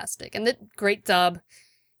fantastic. And the great dub.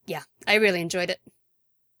 Yeah, I really enjoyed it.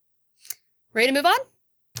 Ready to move on?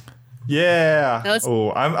 Yeah.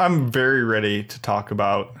 I'm very ready to talk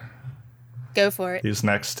about Go for it. these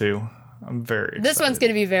next two. I'm very excited. This one's going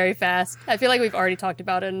to be very fast. I feel like we've already talked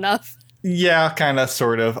about it enough. Yeah, kind of,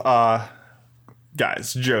 sort of.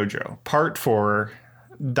 Guys, JoJo, Part 4,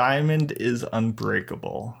 Diamond is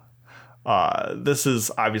Unbreakable. This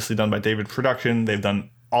is obviously done by David Production. They've done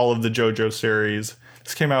all of the JoJo series.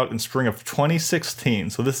 This came out in spring of 2016,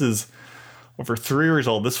 so this is over 3 years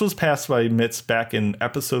old. This was passed by MITS back in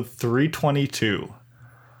episode 322.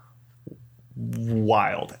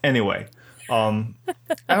 Wild. Anyway, do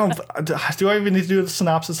I even need to do the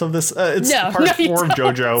synopsis of this? It's part 4 of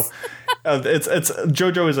JoJo.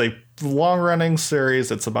 JoJo is a long-running series.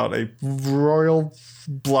 It's about a royal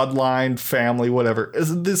bloodline family, whatever.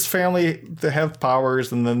 This family, they have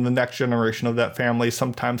powers, and then the next generation of that family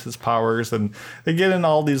sometimes has powers, and they get in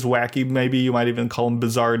all these wacky, maybe you might even call them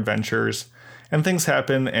bizarre adventures, and things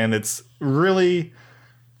happen, and it's really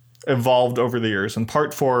evolved over the years. And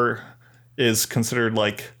Part 4 is considered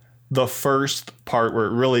like the first part where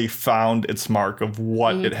it really found its mark of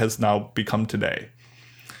what it has now become today.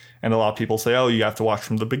 And a lot of people say, oh, you have to watch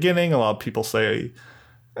from the beginning. A lot of people say,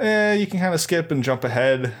 you can kind of skip and jump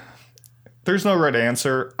ahead. There's no right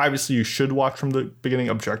answer. Obviously, you should watch from the beginning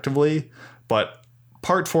objectively, but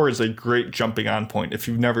Part 4 is a great jumping on point if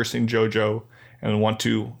you've never seen JoJo and want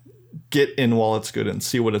to get in while it's good and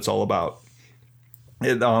see what it's all about.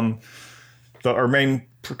 Our main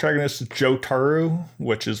protagonist is Jotaro,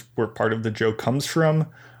 which is where part of the Jo comes from.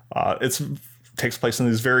 It takes place in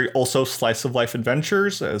these very also slice of life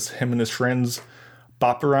adventures as him and his friends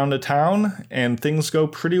bop around a town, and things go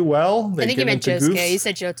pretty well. I think you meant Josuke. You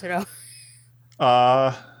said Jotaro.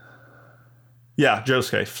 Yeah,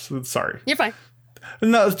 Josuke. Sorry. You're fine.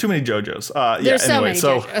 No, there's too many JoJos. There's so many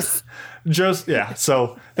JoJos.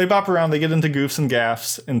 So they bop around, they get into goofs and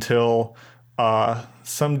gaffs until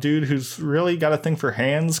some dude who's really got a thing for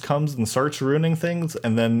hands comes and starts ruining things,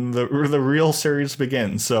 and then the real series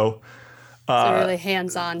begins. So he's a really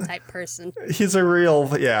hands-on type person. He's a real,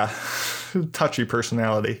 touchy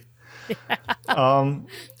personality. Yeah.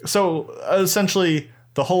 So essentially,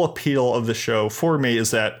 the whole appeal of the show for me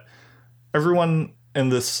is that everyone in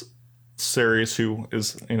this series who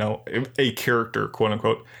is, a character, quote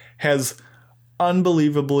unquote, has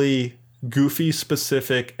unbelievably goofy,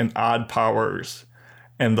 specific, and odd powers.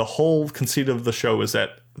 And the whole conceit of the show is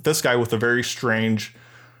that this guy with a very strange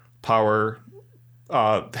power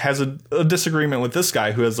has a disagreement with this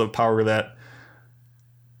guy who has a power that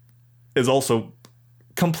is also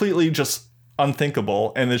completely just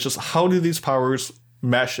unthinkable. And it's just, how do these powers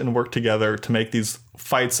mesh and work together to make these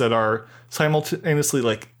fights that are simultaneously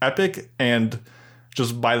like epic and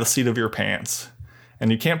just by the seat of your pants?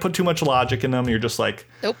 And you can't put too much logic in them. You're just like,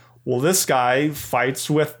 nope. Well, this guy fights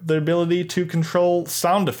with the ability to control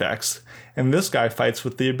sound effects, and this guy fights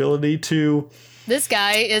with the ability to... This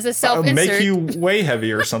guy is a self-insert. Make you way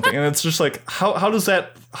heavy or something. And it's just like, how does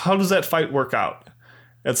that fight work out?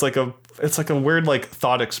 It's like a weird like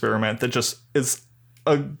thought experiment that just is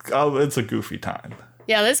it's a goofy time.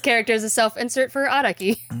 Yeah, this character is a self-insert for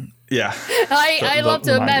Araki. Yeah. I love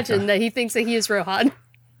to imagine that he thinks that he is Rohan.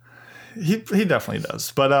 He definitely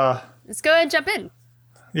does. But let's go ahead and jump in.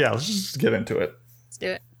 Yeah, let's just get into it. Let's do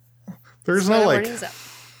it. There's no like,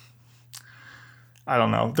 I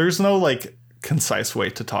don't know. There's no like concise way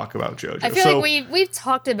to talk about JoJo. I feel like we've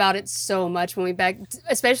talked about it so much when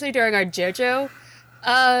especially during our JoJo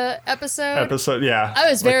episode. Yeah. I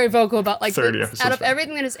was very vocal about like 30 episodes. Out of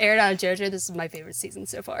everything that is aired out of JoJo, this is my favorite season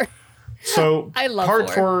so far. So I love Part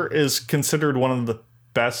 4 is considered one of the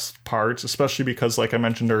best parts, especially because, like I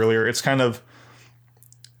mentioned earlier, it's kind of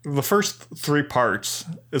the first 3 parts.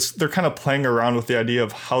 They're kind of playing around with the idea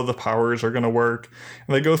of how the powers are going to work,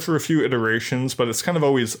 and they go through a few iterations, but it's kind of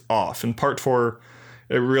always off. In Part 4,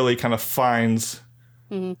 it really kind of finds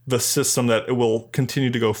the system that it will continue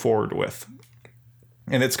to go forward with.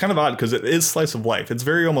 And it's kind of odd because it is slice of life. It's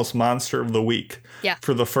very almost monster of the week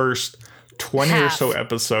for the first 20 or so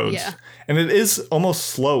episodes. Yeah. And it is almost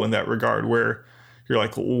slow in that regard where you're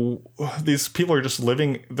like, these people are just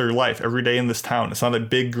living their life every day in this town. It's not a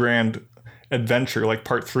big, grand adventure like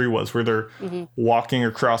part 3 was, where they're walking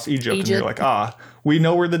across Egypt. And you're like, we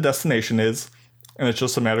know where the destination is. And it's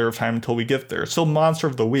just a matter of time until we get there. It's still monster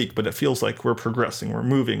of the week, but it feels like we're progressing, we're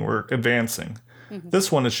moving, we're advancing.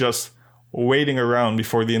 This one is just waiting around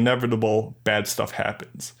before the inevitable bad stuff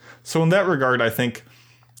happens. So in that regard, I think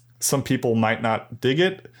some people might not dig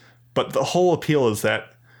it, but the whole appeal is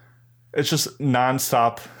that it's just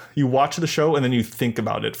nonstop. You watch the show and then you think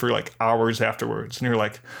about it for like hours afterwards. And you're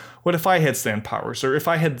like, what if I had stand powers? Or if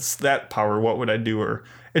I had that power, what would I do? Or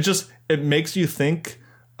it makes you think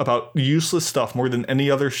about useless stuff more than any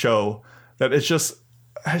other show, that it's just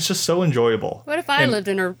so enjoyable. What if I lived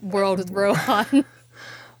in a world with Rohan?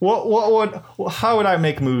 How would I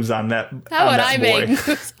make moves on that? How would I make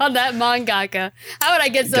moves on that mangaka? How would I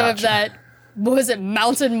get some of that? What was it?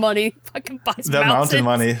 Mountain money? Fucking buy some mountain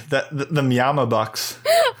money. The Miyama bucks.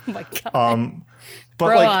 Oh my god. But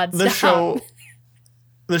Bro, like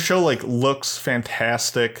the show like looks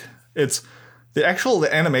fantastic. It's the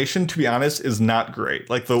animation, to be honest, is not great.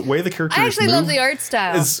 Like the way the characters I actually love the art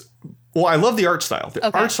style. I love the art style.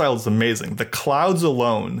 The art style is amazing. The clouds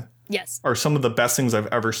alone are some of the best things I've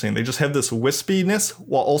ever seen. They just have this wispiness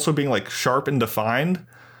while also being like sharp and defined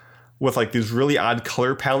with like these really odd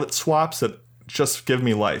color palette swaps that just give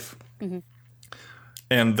me life.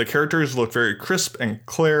 And the characters look very crisp and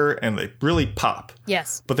clear and they really pop.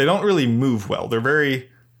 Yes. But they don't really move well. They're very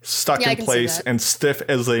stuck in place and stiff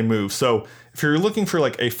as they move. So if you're looking for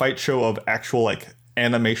like a fight show of actual like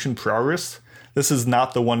animation prowess, this is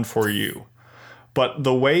not the one for you. But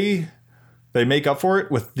the way they make up for it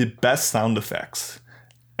with the best sound effects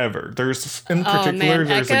ever. There's in particular,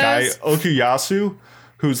 there's a guy, Okuyasu,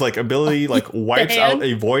 whose like ability like wipes out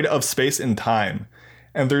a void of space and time.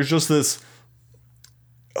 And there's just this,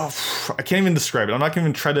 I can't even describe it. I'm not going to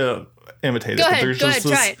even try to imitate it. Go ahead,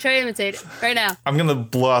 try to imitate it right now. I'm going to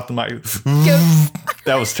blow out the mic.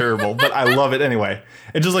 That was terrible, but I love it anyway.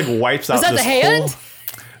 It just like wipes out this hand?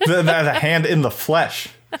 the hand in the flesh.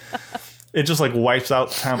 It just like wipes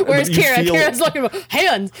out time. Where's Kira? Kira's looking for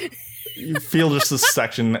hand. You feel just this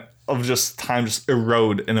section of just time just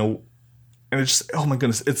erode and it just, oh my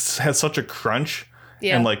goodness, it has such a crunch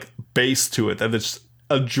and like bass to it that it's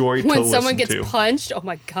a joy to listen to. When someone gets punched, oh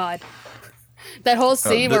my god. That whole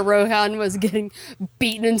scene where Rohan was getting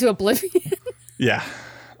beaten into oblivion. Yeah.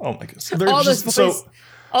 Oh my goodness.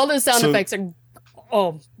 All those sound effects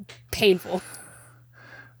are painful.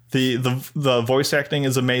 The voice acting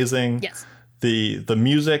is amazing. Yes. The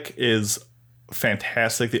music is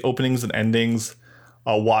fantastic. The openings and endings,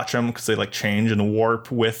 I'll watch them because they like change and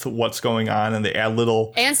warp with what's going on, and they add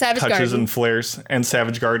little touches and flares. And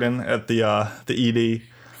Savage Garden at the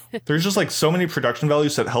ED. There's just like so many production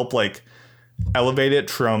values that help like elevate it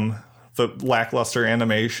from the lackluster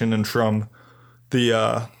animation and from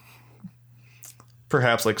the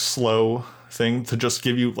perhaps like slow thing to just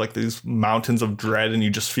give you like these mountains of dread, and you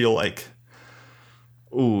just feel like,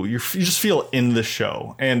 ooh, you just feel in the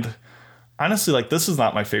show. And honestly, like this is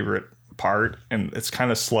not my favorite part, and it's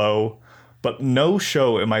kind of slow, but no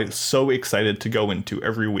show am I so excited to go into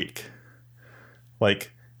every week.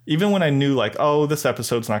 Like even when I knew like, oh, this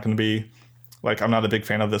episode's not going to be like, I'm not a big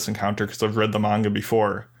fan of this encounter because I've read the manga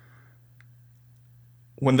before.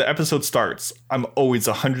 When the episode starts, I'm always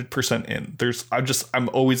 100% in. I'm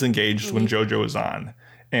always engaged when JoJo is on.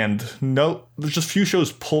 And there's just few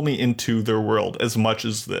shows pull me into their world as much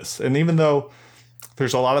as this. And even though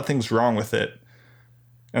there's a lot of things wrong with it,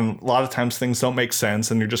 and a lot of times things don't make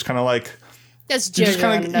sense, and you're just kind of like, that's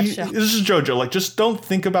JoJo in a nutshell. This is JoJo. Like, just don't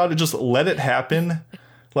think about it. Just let it happen.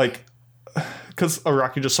 Like, because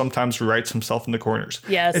Araki just sometimes writes himself into corners.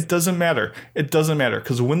 Yes. It doesn't matter. It doesn't matter.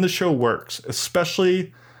 Because when the show works,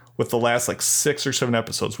 especially with the last like 6 or 7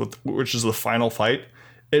 episodes, which is the final fight,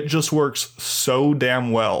 it just works so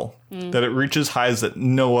damn well that it reaches highs that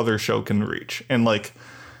no other show can reach. And like,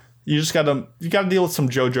 you gotta deal with some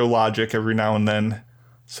JoJo logic every now and then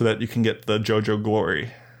so that you can get the JoJo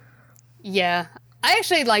glory. Yeah. I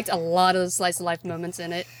actually liked a lot of the slice of life moments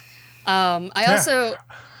in it. I also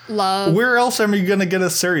love... Where else am you going to get a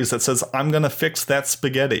series that says, I'm going to fix that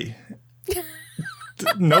spaghetti?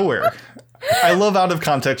 Nowhere. I love out of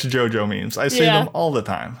context JoJo memes. I say them all the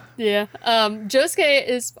time. Yeah. Josuke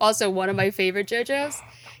is also one of my favorite JoJos.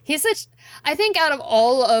 He's I think out of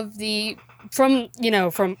all of the, from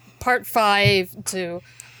part 5 to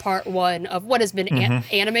part one of what has been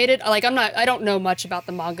animated. Like, I don't know much about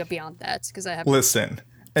the manga beyond that because I haven't. Listen,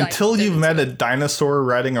 until you've met a dinosaur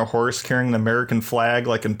riding a horse carrying an American flag,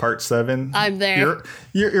 like in part 7, I'm there.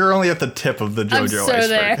 You're only at the tip of the JoJo iceberg.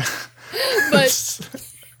 There. But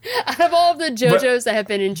out of all of the JoJos that have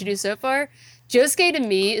been introduced so far, Josuke to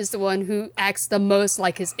me is the one who acts the most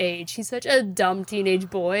like his age. He's such a dumb teenage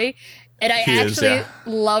boy. And I actually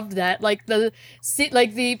loved that. Like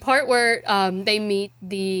the part where they meet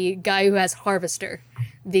the guy who has Harvester,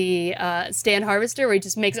 the stand Harvester, where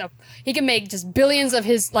he can make just billions of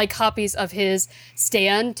his like copies of his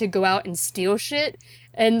stand to go out and steal shit.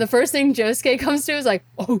 And the first thing Josuke comes to is like,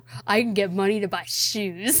 oh, I can get money to buy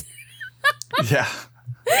shoes. Yeah.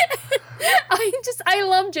 I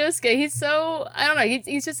love Josuke. He's so, I don't know,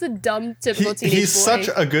 he's just a dumb, typical teenage boy. He's such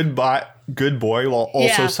a good boy while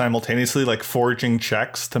also simultaneously like forging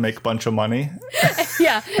checks to make a bunch of money.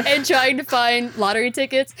 Yeah, and trying to find lottery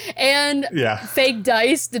tickets and fake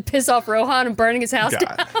dice to piss off Rohan and burning his house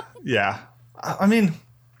down. Yeah. I mean,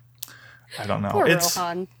 I don't know. Poor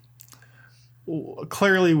Rohan.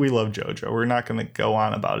 Clearly we love JoJo. We're not going to go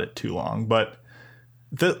on about it too long, but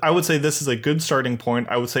I would say this is a good starting point.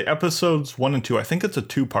 I would say episodes 1 and 2, I think it's a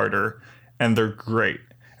 2-parter, and they're great.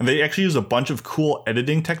 And they actually use a bunch of cool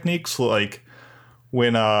editing techniques, like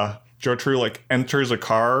when Jotaro like enters a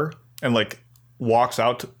car and like walks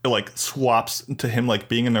out, like swaps to him like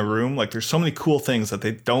being in a room. Like there's so many cool things that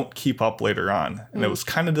they don't keep up later on, and it was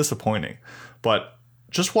kind of disappointing. But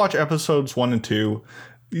just watch episodes 1 and 2.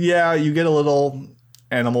 Yeah, you get a little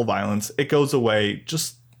animal violence. It goes away.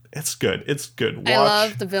 It's good. It's good. Watch I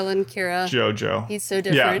love the villain Kira. JoJo. He's so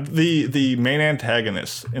different. Yeah, the main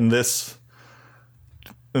antagonist in this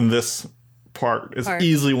part is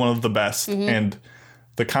easily one of the best, and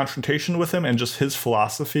the confrontation with him and just his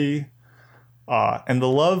philosophy, and the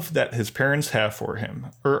love that his parents have for him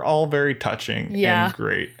are all very touching and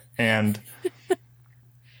great. And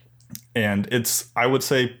it's, I would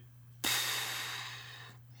say,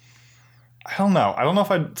 I don't know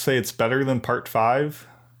if I'd say it's better than part 5.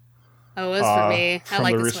 Oh, it was for me. I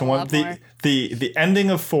like this one a lot more. The ending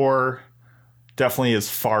of 4 definitely is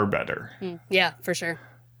far better. Yeah, for sure.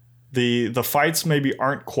 The fights maybe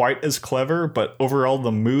aren't quite as clever, but overall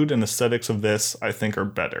the mood and aesthetics of this, I think, are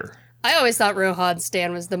better. I always thought Rohan's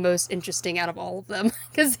stand was the most interesting out of all of them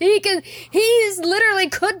because he's literally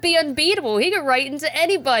could be unbeatable. He could write into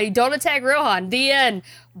anybody. Don't attack Rohan. The end.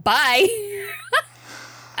 Bye.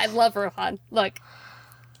 I love Rohan. Look.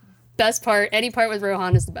 Best part, any part with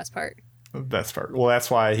Rohan is the best part. Best part. Well, that's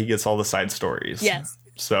why he gets all the side stories. Yes.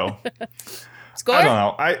 So, score? I don't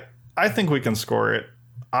know. I think we can score it.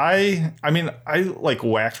 I mean, I like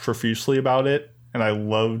wax profusely about it, and I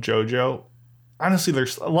love JoJo. Honestly,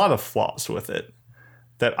 there's a lot of flaws with it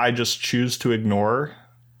that I just choose to ignore,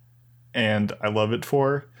 and I love it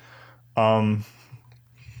for. I'm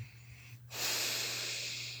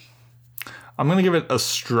gonna give it a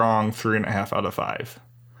strong 3.5 out of 5.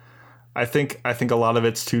 I think a lot of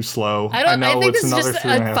it's too slow. I think it's just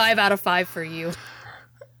a 5 out of 5 for you.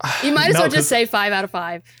 You might as well just say 5 out of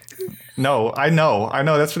 5. No, I know.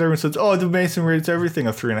 That's what everyone says. Oh, the Mason rates everything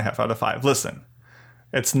a 3.5 out of 5. Listen,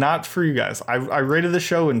 it's not for you guys. I rated the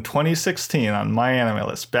show in 2016 on my anime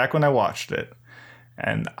list, back when I watched it,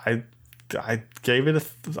 and I gave it a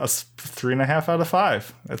 3.5 out of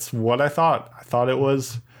 5. That's what I thought. I thought it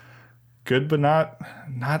was good, but not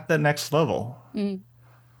that next level.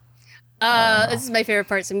 This is my favorite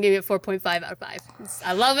part, so I'm giving it 4.5 out of 5.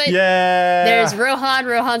 I love it. Yeah. There's Rohan.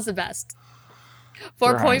 Rohan's the best.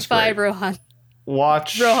 4.5 Rohan.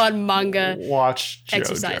 Watch Rohan manga. Watch JoJo.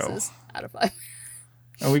 Exercises out of 5.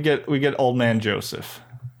 And we get old man Joseph.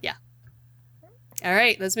 Yeah. All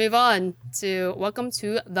right, let's move on to Welcome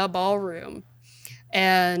to the Ballroom.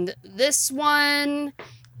 And this one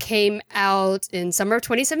came out in summer of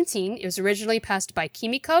 2017. It was originally passed by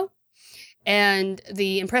Kimiko. And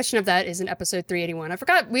the impression of that is in episode 381. I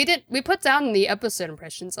forgot, we put down the episode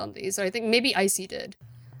impressions on these. So I think maybe Icy did.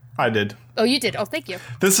 I did. Oh, you did? Oh, thank you.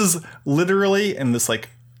 This is literally in this like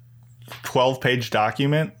 12-page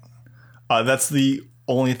document. That's the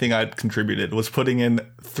only thing I'd contributed, was putting in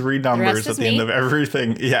 3 numbers at the end of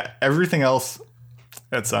everything. Yeah, everything else,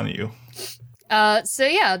 that's on you. So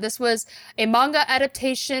yeah, this was a manga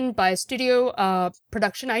adaptation by Studio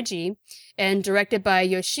Production IG and directed by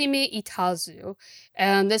Yoshimi Itazu.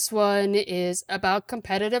 And this one is about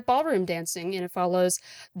competitive ballroom dancing, and it follows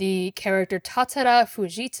the character Tatara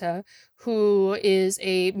Fujita, who is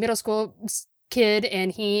a middle school kid,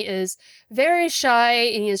 and he is very shy,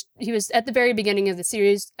 and he was at the very beginning of the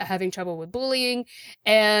series having trouble with bullying,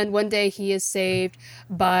 and one day he is saved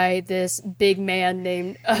by this big man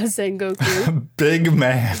named Sengoku. Big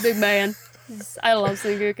man. Big man. I love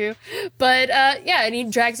Sengoku. But and he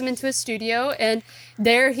drags him into his studio, and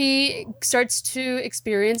there he starts to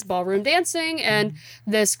experience ballroom dancing, and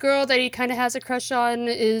this girl that he kind of has a crush on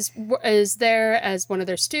is there as one of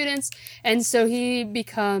their students, and so he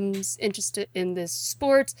becomes interested in this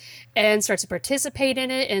sport and starts to participate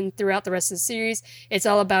in it, and throughout the rest of the series, it's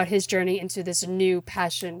all about his journey into this new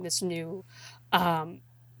passion, this new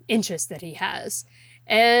interest that he has.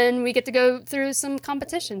 And we get to go through some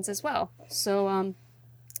competitions as well. So,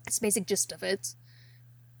 it's the basic gist of it.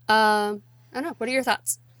 I don't know. What are your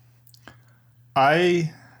thoughts?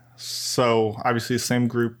 So obviously same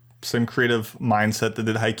group, same creative mindset that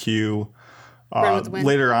did Haikyuu. Run with the Wind.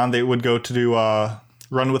 Later on, they would go to do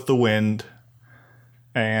Run with the Wind.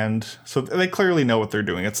 And so they clearly know what they're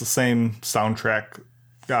doing. It's the same soundtrack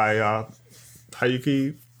guy,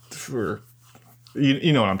 Hayuki,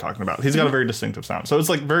 you know what I'm talking about. He's got a very distinctive sound. So it's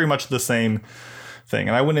like very much the same thing.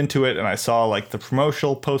 And I went into it and I saw like the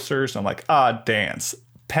promotional posters. And I'm like, dance.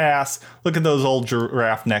 Pass. Look at those old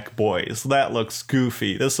giraffe neck boys. That looks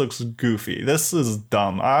goofy. This looks goofy. This is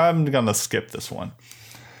dumb. I'm going to skip this one.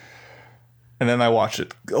 And then I watched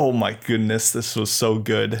it. Oh my goodness, this was so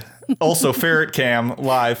good. Also, Ferret Cam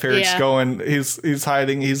live. Ferret's going. He's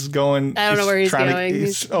hiding. He's going. I don't know where he's going.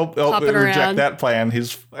 He's hopping reject around. that plan.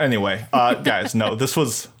 Anyway, guys, no, this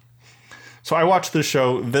was. So I watched this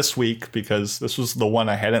show this week because this was the one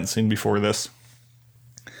I hadn't seen before this.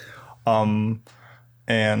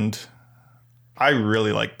 And I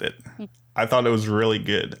really liked it. I thought it was really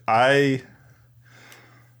good. I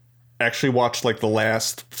actually watched like the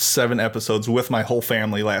last 7 episodes with my whole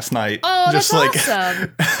family last night. Oh, that's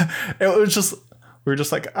awesome. It was just, we were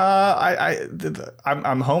just like,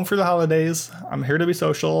 I'm home for the holidays. I'm here to be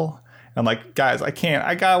social. And I'm like, guys, I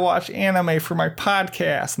gotta watch anime for my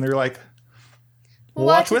podcast. And they're like, we'll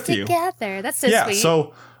watch with you together. That's so sweet. Yeah.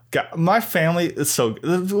 So my family is so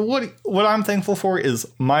what I'm thankful for is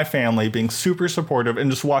my family being super supportive and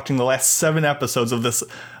just watching the last 7 episodes of this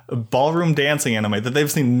ballroom dancing anime that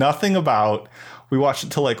they've seen nothing about. We watched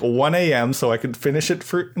it till like 1 a.m. so I could finish it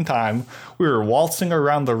in time. We were waltzing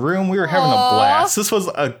around the room. We were having a blast. This was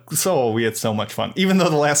we had so much fun, even though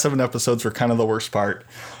the last 7 episodes were kind of the worst part.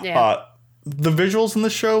 Yeah. The visuals in the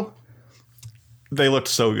show, they looked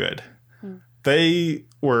so good. They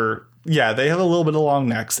were. Yeah, they have a little bit of long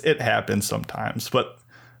necks. It happens sometimes, but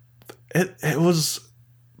it was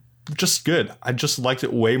just good. I just liked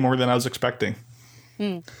it way more than I was expecting.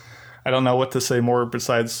 I don't know what to say more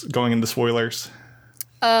besides going into spoilers.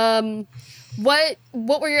 What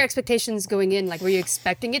were your expectations going in? Like, were you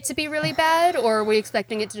expecting it to be really bad, or were you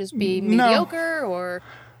expecting it to just be mediocre, or?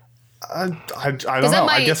 I don't know. That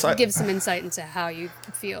might I guess give some insight into how you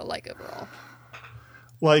feel like overall.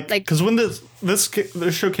 Like, because when this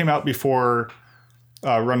show came out before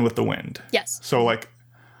Run with the Wind. Yes. So, like,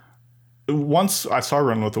 once I saw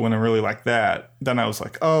Run with the Wind and really liked that, then I was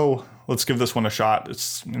like, oh, let's give this one a shot.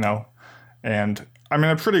 It's, and I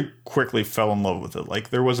mean, I pretty quickly fell in love with it.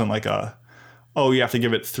 Like, there wasn't like you have to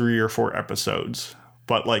give it 3 or 4 episodes.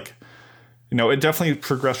 But, like, it definitely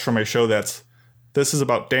progressed from a show this is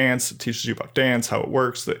about dance. It teaches you about dance, how it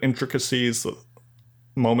works, the intricacies, the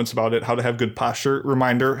moments about it, how to have good posture.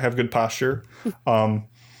 Reminder, have good posture.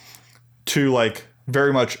 To like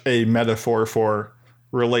very much a metaphor for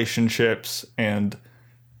relationships and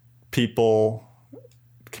people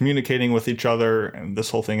communicating with each other and this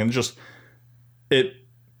whole thing. And just it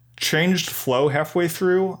changed flow halfway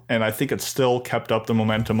through, and I think it still kept up the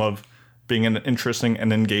momentum of being an interesting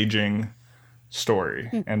and engaging story.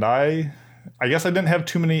 And I guess I didn't have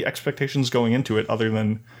too many expectations going into it other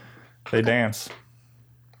than they dance.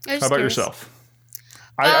 How about yourself?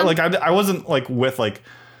 I wasn't like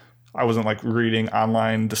I wasn't like reading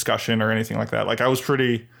online discussion or anything like that. Like I was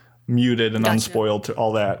pretty muted and unspoiled to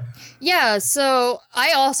all that. Yeah, so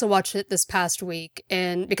I also watched it this past week,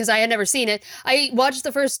 and because I had never seen it, I watched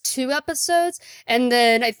the first 2 episodes, and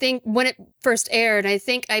then I think when it first aired, I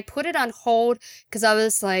think I put it on hold because I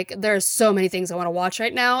was like, there are so many things I want to watch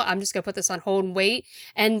right now. I'm just gonna put this on hold and wait.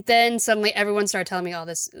 And then suddenly everyone started telling me all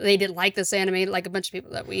this. They didn't like this anime, like a bunch of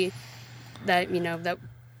people that we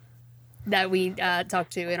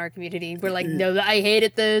talked to in our community. We're like, no, I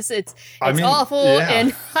hated this. It's awful. Yeah.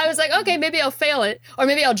 And I was like, okay, maybe I'll fail it, or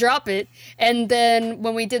maybe I'll drop it. And then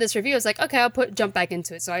when we did this review, I was like, okay, I'll jump back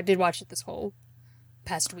into it. So I did watch it this whole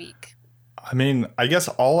past week. I mean, I guess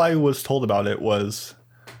all I was told about it was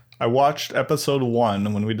I watched episode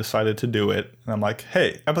 1 when we decided to do it. And I'm like,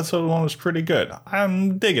 hey, episode 1 was pretty good.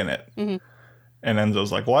 I'm digging it. Mm-hmm. And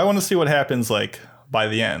Enzo's like, well, I want to see what happens like by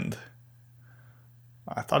the end.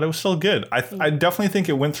 I thought it was still good. I definitely think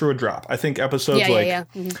it went through a drop. I think episodes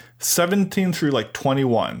 17 through like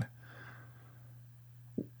 21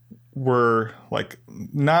 were like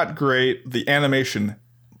not great. The animation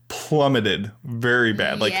plummeted very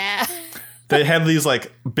bad. Like they had these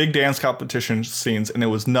like big dance competition scenes and it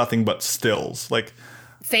was nothing but stills. Like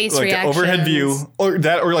face reactions. Overhead view or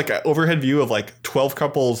like an overhead view of like 12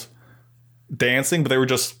 couples dancing, but they were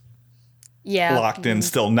just locked in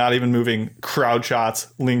still, not even moving. Crowd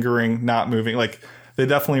shots, lingering, not moving. Like they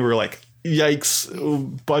definitely were like,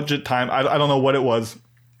 yikes, budget time. I don't know what it was,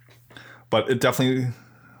 but it definitely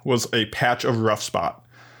was a patch of rough spot.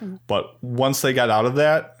 Mm-hmm. But once they got out of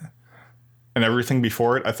that and everything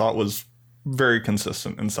before it, I thought was very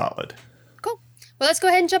consistent and solid. Cool. Well, let's go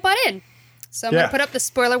ahead and jump on in. So I'm going to put up the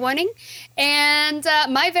spoiler warning. And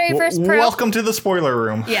my very first... Welcome to the spoiler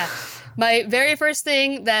room. Yeah. My very first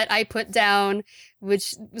thing that I put down,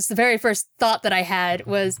 which was the very first thought that I had,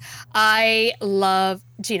 was I love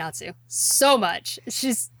Chinatsu so much.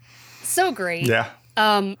 She's so great. Yeah.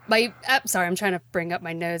 Sorry, I'm trying to bring up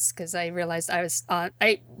my notes because I realized I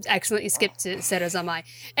accidentally skipped to Serozamai.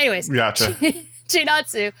 Anyways. Gotcha.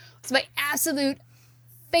 Chinatsu was my absolute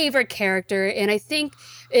favorite character. And I think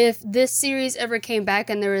if this series ever came back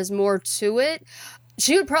and there was more to it,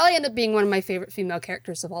 she would probably end up being one of my favorite female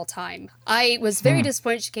characters of all time. I was very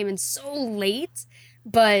disappointed she came in so late,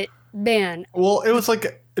 but man. Well, it was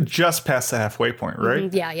like just past the halfway point, right?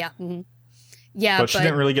 Mm-hmm, yeah. Mm-hmm. Yeah, but she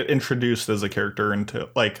didn't really get introduced as a character into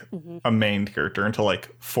like a main character until like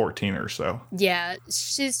 14 or so. Yeah,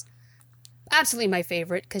 she's absolutely my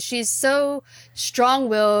favorite because she's so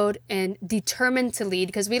strong-willed and determined to lead,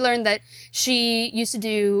 because we learned that she used to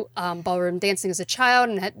do ballroom dancing as a child,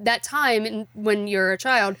 and at that time, when you're a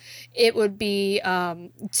child, it would be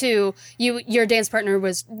your dance partner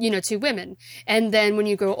was, two women. And then when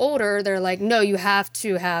you grow older, they're like, no, you have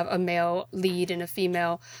to have a male lead and a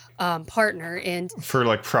female partner, and for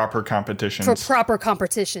like proper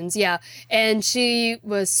competitions. Yeah. And she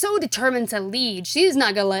was so determined to lead. She's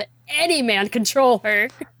not gonna let any man control her.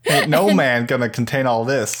 Ain't no man gonna contain all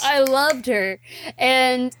this. I loved her.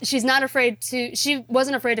 And she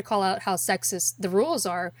wasn't afraid to call out how sexist the rules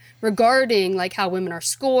are regarding like how women are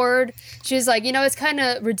scored. She was like, it's kind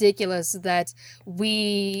of ridiculous that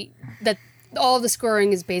all the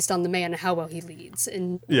scoring is based on the man and how well he leads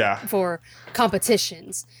for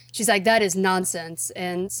competitions. She's like, that is nonsense.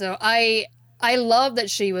 And so I love that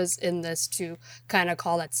she was in this to kind of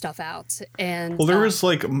call that stuff out. And there was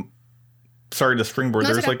like, sorry to springboard,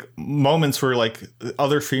 there's like moments where like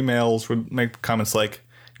other females would make comments like,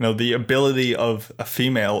 the ability of a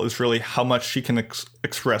female is really how much she can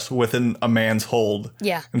express within a man's hold.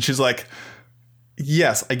 Yeah. And she's like,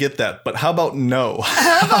 yes, I get that, but how about no?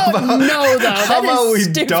 How about no, though? How about we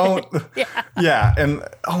stupid. don't? Yeah. Yeah, and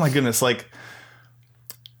oh my goodness, like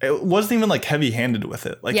it wasn't even like heavy-handed with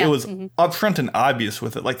it. Like it was upfront and obvious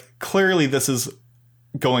with it. Like clearly this is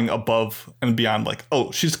going above and beyond. Like,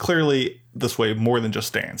 oh, she's clearly this way more than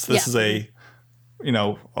just dance. This is a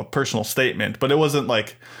personal statement, but it wasn't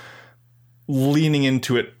like leaning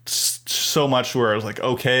into it so much where I was like,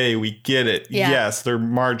 okay, we get it. Yeah. Yes, they're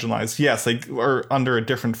marginalized. Yes, they are under a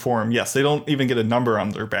different form. Yes, they don't even get a number on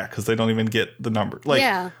their back because they don't even get the number.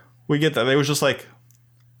 Like, we get that. They was just like,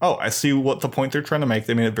 oh, I see what the point they're trying to make.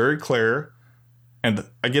 They made it very clear, and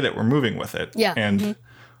I get it. We're moving with it. Yeah. And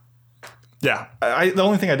the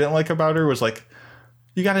only thing I didn't like about her was like,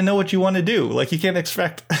 you got to know what you want to do. Like, you can't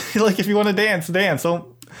expect, like, if you want to dance. Don't.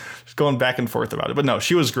 Just going back and forth about it. But no,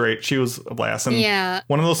 she was great. She was a blast. And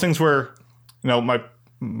one of those things where,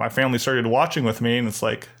 my family started watching with me, and it's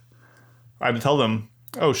like, I had to tell them,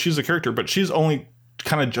 oh, she's a character, but she's only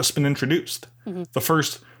kind of just been introduced. Mm-hmm. The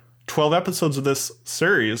first 12 episodes of this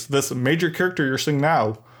series, this major character you're seeing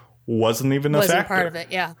now wasn't even a factor. Part of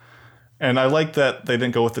it, yeah. And I like that they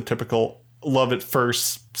didn't go with the typical love at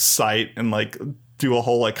first sight and like do a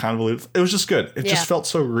whole like convoluted. It was just good. It just felt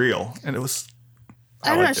so real, and it was.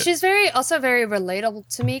 I don't know. She's very relatable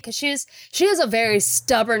to me because she is a very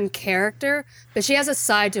stubborn character, but she has a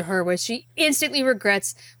side to her where she instantly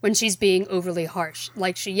regrets when she's being overly harsh.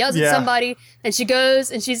 Like she yells at somebody and she goes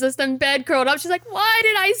and she's just in bed curled up. She's like, "Why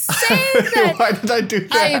did I say that? Why did I do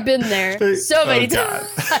that?" I've been there so many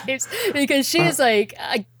times because she's like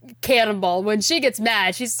a cannonball. When she gets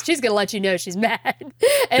mad, she's gonna let you know she's mad, and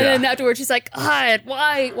then afterwards she's like, "God,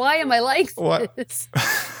 why am I like this?"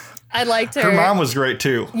 I liked her. Her mom was great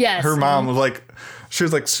too. Yes. Her mom was like, she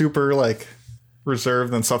was like super like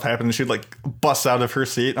reserved and stuff happened and she'd like bust out of her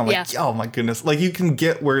seat. I'm like, oh my goodness. Like you can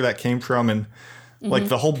get where that came from and like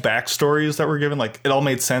the whole backstories that were given, like it all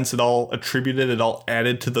made sense. It all attributed, it all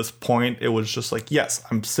added to this point. It was just like, yes,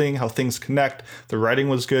 I'm seeing how things connect. The writing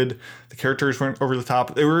was good. The characters weren't over the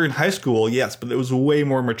top. They were in high school, yes, but it was way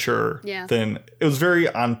more mature than it was very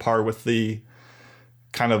on par with the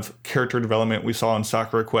kind of character development we saw in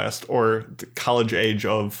Sakura Quest or the college age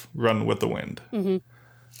of Run with the Wind.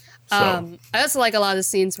 So. I also like a lot of the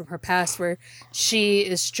scenes from her past where she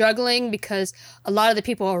is struggling because a lot of the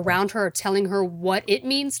people around her are telling her what it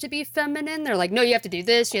means to be feminine. They're like, no, you have to do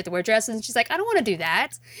this. You have to wear dresses. And she's like, I don't want to do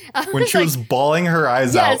that. When she was bawling her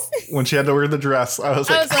eyes out when she had to wear the dress, I was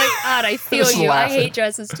like, God, I feel you. Laughing. I hate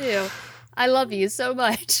dresses too. I love you so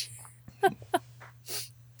much.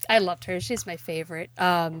 I loved her. She's my favorite.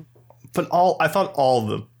 But I thought all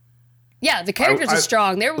the... Yeah, the characters are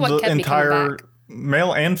strong. They were what kept me coming back.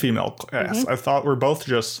 Male and female cast, I thought were both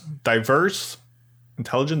just diverse,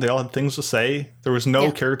 intelligent. They all had things to say. There was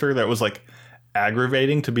no character that was like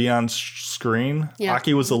aggravating to be on screen.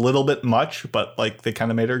 Aki was a little bit much, but like they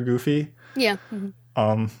kind of made her goofy. It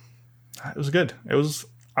was good. It was.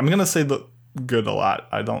 I'm gonna say the good a lot.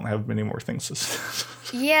 I don't have many more things to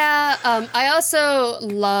say. I also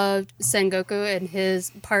loved Sengoku and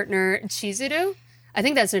his partner Chizuru. I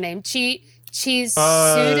think that's her name. Chizuru.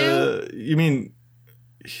 You mean?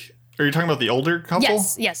 Are you talking about the older couple?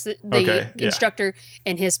 Yes. The instructor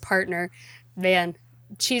and his partner. Man,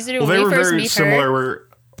 Chizuru. Well, they were very similar. We're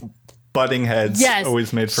butting heads.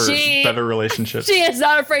 Always made for better relationships. She is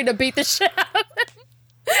not afraid to beat the shit out of him.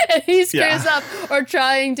 If he screws up or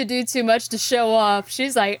trying to do too much to show off,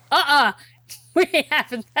 she's like, we ain't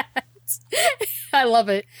having that. I love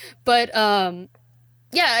it. But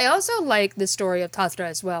I also like the story of Tatsura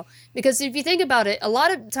as well. Because if you think about it, a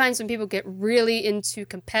lot of times when people get really into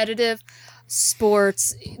competitive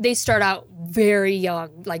sports, they start out very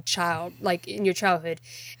young, like in your childhood.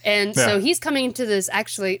 And so he's coming into this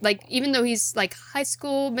actually, like, even though he's like high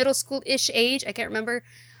school, middle school-ish age, I can't remember.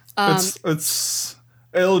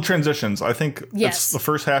 It transitions. I think it's the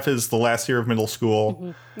first half is the last year of middle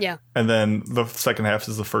school. And then the second half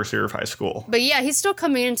is the first year of high school. But he's still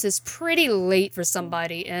coming into this pretty late for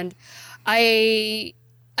somebody. And I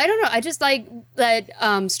don't know. I just like that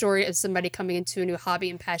story of somebody coming into a new hobby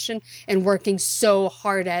and passion and working so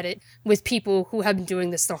hard at it with people who have been doing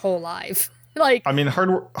this their whole life. Like, I mean,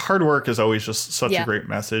 hard work is always just such a great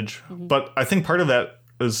message. But I think part of that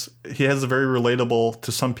is he has a very relatable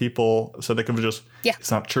to some people, so they can just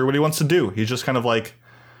he's not sure what he wants to do. He's just kind of like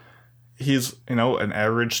he's an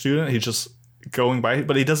average student. He's just going by,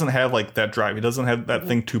 but he doesn't have like that drive. He doesn't have that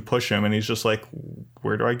thing to push him, and he's just like,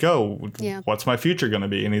 where do I go? What's my future going to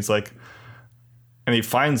be? And he's like, and he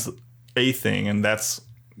finds a thing, and it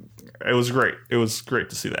was great. It was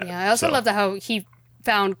great to see that. I also love how he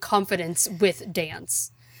found confidence with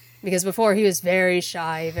dance. Because before he was very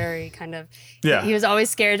shy, very kind of... He was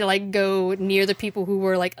always scared to, like, go near the people who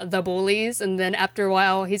were, like, the bullies. And then after a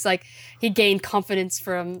while, he's, like... He gained confidence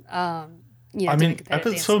from,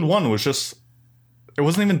 episode 1 was just... It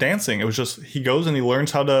wasn't even dancing. It was just... He goes and he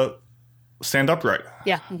learns how to stand upright.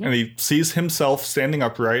 And he sees himself standing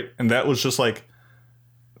upright. And that was just, like...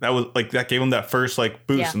 That gave him that first, like,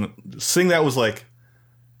 boost. And seeing that was, like...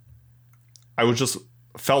 I was just...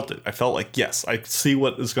 felt it. I felt like, yes, I see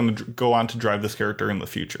what is going to go on to drive this character in the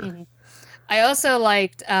future. I also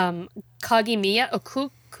liked Kujimiya,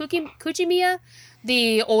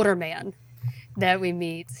 the older man that we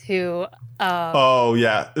meet, who...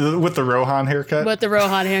 with the Rohan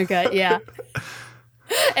haircut.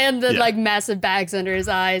 And the like massive bags under his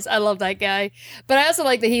eyes. I love that guy. But I also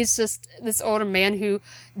like that he's just this older man who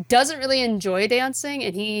doesn't really enjoy dancing,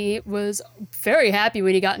 and he was very happy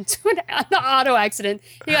when he got into an auto accident.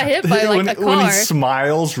 He got hit by a car. When he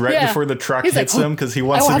smiles before the truck hits him because he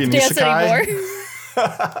wants to be an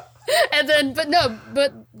isekai. And then,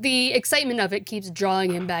 but the excitement of it keeps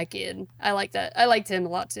drawing him back in. I like that. I liked him a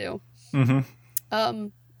lot too. Mm-hmm.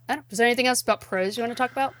 Is there anything else about pros you want to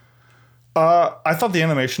talk about? I thought the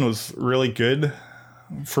animation was really good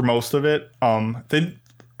for most of it. They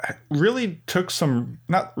really took some,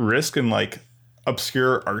 not risk in like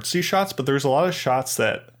obscure artsy shots, but there's a lot of shots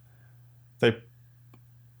that they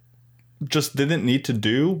just didn't need to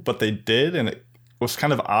do, but they did, and it was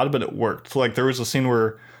kind of odd, but it worked. So, like, there was a scene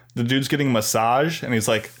where the dude's getting a massage, and he's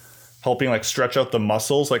like helping like stretch out the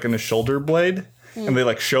muscles like in his shoulder blade, and they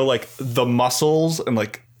like show like the muscles and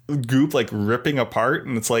like goop like ripping apart,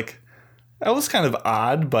 and it's like, that was kind of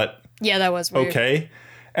odd, but that was weird. Okay.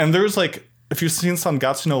 And there's like, if you've seen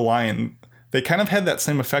Sangatsu no Lion, they kind of had that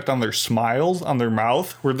same effect on their smiles, on their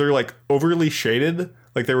mouth, where they're like overly shaded,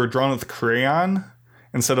 like they were drawn with crayon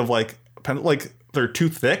instead of like they're too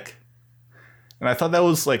thick. And I thought that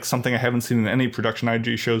was like something I haven't seen in any production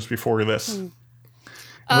IG shows before this.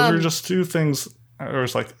 Those are just two things I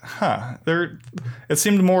was like, it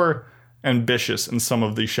seemed more ambitious in some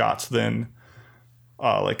of these shots than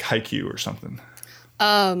like Haikyuu or something.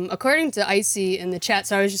 According to Icy in the chat,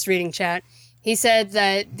 so I was just reading chat, he said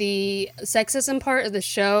that the sexism part of the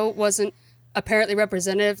show wasn't apparently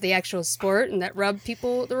representative of the actual sport and that rubbed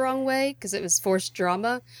people the wrong way because it was forced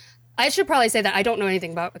drama. I should probably say that I don't know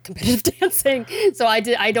anything about competitive dancing, so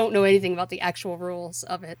I don't know anything about the actual rules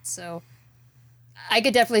of it. So I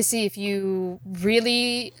could definitely see if you're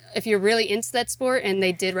really into that sport and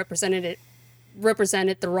they did represent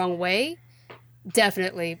it the wrong way.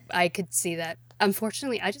 Definitely, I could see that.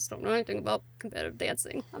 Unfortunately, I just don't know anything about competitive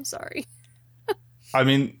dancing. I'm sorry. I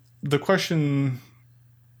mean, the question,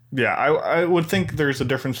 yeah, I would think there's a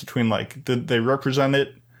difference between like, did they represent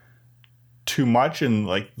it too much in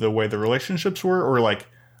like the way the relationships were, or like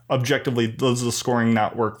objectively does the scoring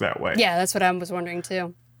not work that way? Yeah, that's what I was wondering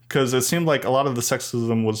too. Because it seemed like a lot of the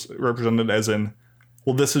sexism was represented as in,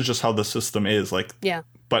 well, this is just how the system is. Like, yeah.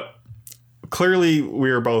 But clearly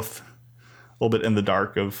we were both a little bit in the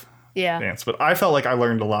dark of dance. But I felt like I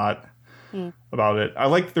learned a lot about it.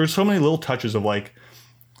 There's so many little touches of like,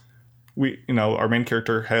 our main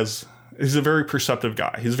character he's a very perceptive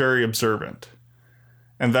guy. He's very observant.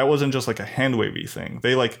 And that wasn't just like a hand wavy thing.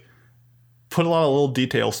 They like put a lot of little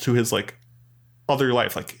details to his like other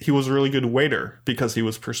life. Like he was a really good waiter because he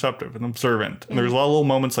was perceptive and observant. And there's a lot of little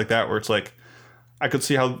moments like that where it's like, I could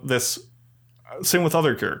see how this, same with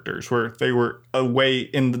other characters where they were away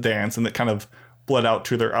in the dance and that kind of bled out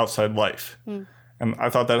to their outside life. And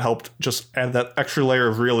I thought that helped just add that extra layer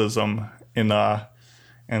of realism in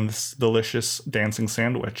this delicious dancing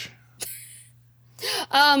sandwich.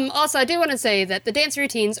 Also, I do want to say that the dance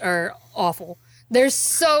routines are awful.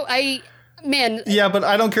 Yeah, but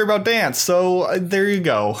I don't care about dance, so there you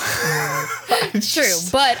go. True,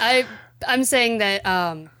 but I'm saying that,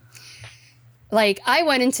 I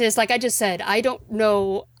went into this, like I just said, I don't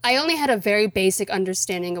know, I only had a very basic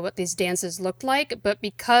understanding of what these dances looked like, but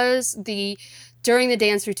because during the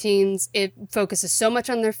dance routines, it focuses so much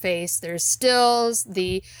on their face, there's stills,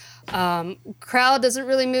 the crowd doesn't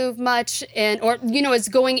really move much, it's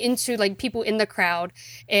going into like people in the crowd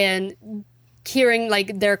and hearing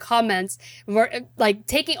like their comments, like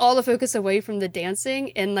taking all the focus away from the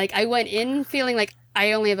dancing. And like I went in feeling like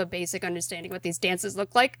I only have a basic understanding what these dances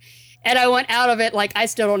look like, and I went out of it like I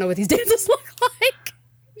still don't know what these dances look like.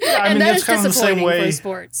 Yeah, I mean, that's kind of the same way for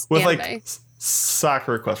sports with anime. Like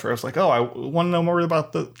soccer requests where I was like, I want to know more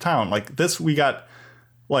about the town. Like this, we got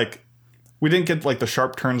like, we didn't get like the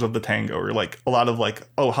sharp turns of the tango or like a lot of like,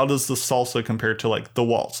 how does the salsa compare to like the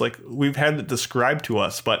waltz? Like we've had it described to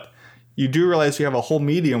us, but you do realize you have a whole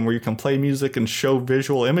medium where you can play music and show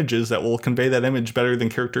visual images that will convey that image better than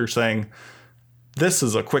characters saying, this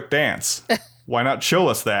is a quick dance. Why not show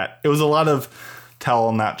us that? It was a lot of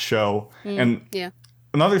tell, not show. And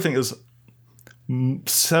another thing is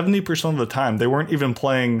 70% of the time, they weren't even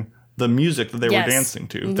playing the music that they were dancing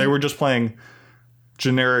to. They were just playing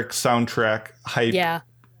generic soundtrack hype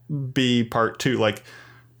B part 2. Like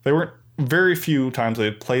they weren't, very few times they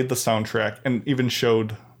had played the soundtrack and even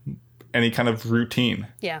showed any kind of routine.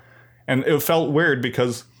 Yeah. And it felt weird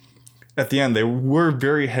because at the end, they were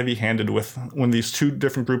very heavy-handed with when these two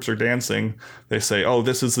different groups are dancing. They say,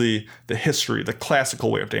 this is the history, the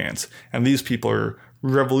classical way of dance. And these people are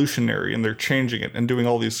revolutionary and they're changing it and doing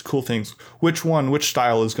all these cool things. Which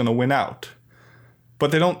style is going to win out?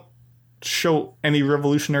 But they don't show any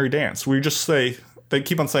revolutionary dance. We just say, they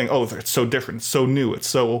keep on saying, it's so different, it's so new, it's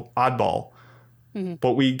so oddball.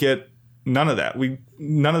 But we get none of that.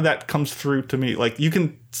 None of that comes through to me. Like, you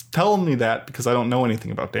can tell me that because I don't know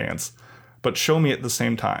anything about dance, but show me at the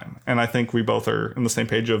same time. And I think we both are on the same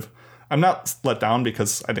page of, I'm not let down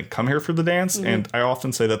because I didn't come here for the dance. And I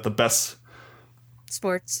often say that the best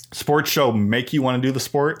sports show make you want to do the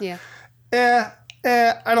sport. Yeah.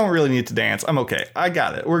 I don't really need to dance. I'm okay. I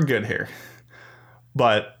got it. We're good here.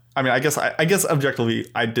 But I mean, I guess objectively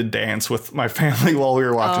I did dance with my family while we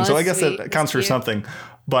were watching. So I guess that counts for something.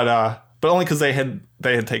 But only because they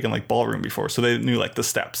had taken like ballroom before, so they knew like the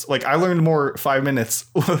steps. Like I learned more 5 minutes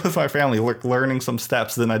with my family, learning some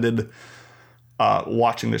steps than I did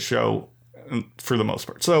watching the show for the most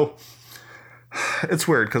part. So it's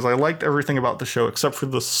weird because I liked everything about the show except for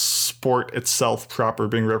the sport itself proper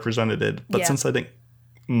being represented. But since I didn't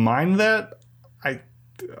mind that,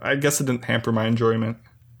 I guess it didn't hamper my enjoyment.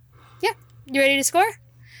 Yeah. You ready to score?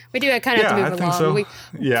 We do kind of have to move along.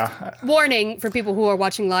 So. Warning for people who are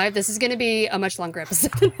watching live, this is going to be a much longer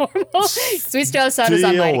episode than normal. So we still have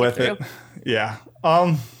Sato-san deal with it. Yeah.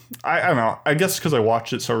 I don't know. I guess because I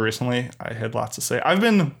watched it so recently, I had lots to say. I've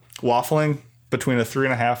been waffling between a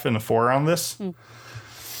 3.5 and a 4 on this.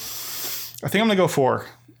 I think I'm going to go 4.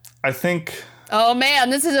 I think... Oh, man,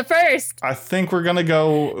 this is a first. I think we're going to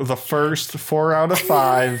go the first 4 out of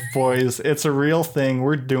 5, boys. It's a real thing.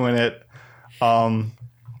 We're doing it.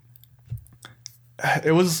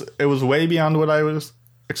 It was way beyond what I was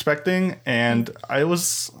expecting, and I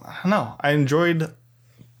don't know. I enjoyed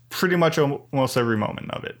pretty much almost every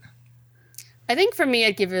moment of it. I think for me,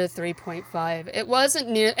 I'd give it a 3.5. It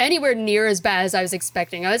wasn't anywhere near as bad as I was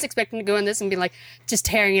expecting. I was expecting to go in this and be like just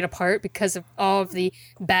tearing it apart because of all of the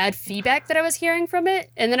bad feedback that I was hearing from it.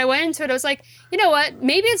 And then I went into it, I was like, you know what?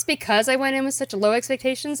 Maybe it's because I went in with such low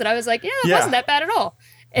expectations that I was like, it wasn't that bad at all.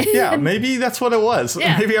 Yeah, maybe that's what it was.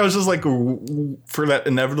 Yeah. Maybe I was just like for that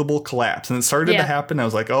inevitable collapse. And it started to happen. I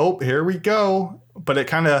was like, oh, here we go. But it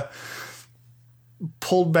kind of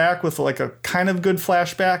pulled back with like a kind of good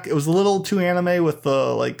flashback. It was a little too anime with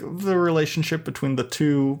the relationship between the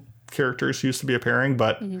two characters who used to be a pairing,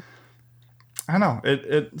 but I don't know.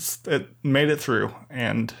 It made it through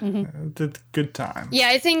and it did good time. Yeah,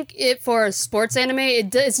 I think for a sports anime,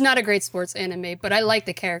 it's not a great sports anime, but I like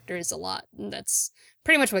the characters a lot. And that's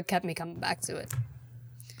pretty much what kept me coming back to it.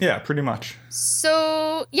 Yeah, pretty much.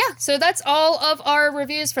 So that's all of our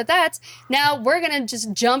reviews for that. Now we're going to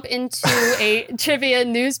just jump into a trivia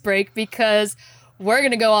news break because we're going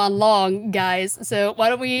to go on long, guys. So why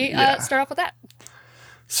don't we start off with that?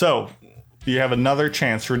 So you have another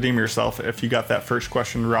chance to redeem yourself if you got that first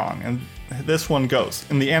question wrong. And this one goes.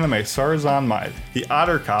 In the anime Sarazanmai, the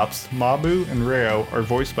Otter Cops, Mabu and Reo, are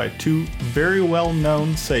voiced by 2 very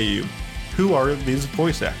well-known seiyuu. Who are these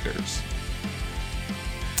voice actors?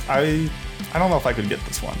 I don't know if I could get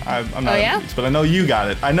this one. I'm not at least, but I know you got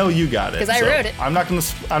it. Because I wrote it. I'm not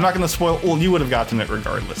gonna spoil. Well, you would have gotten it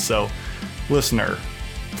regardless. So, listener,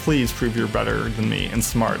 please prove you're better than me and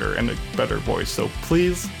smarter and a better voice. So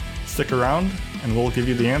please stick around, and we'll give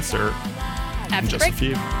you the answer in just a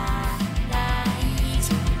few.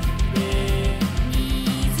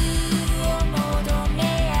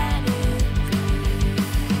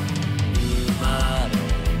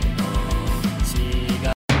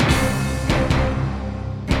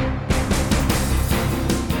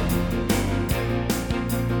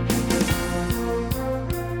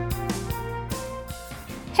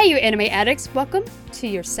 Hey, you anime addicts, welcome to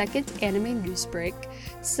your second anime news break.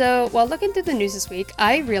 So, while looking through the news this week,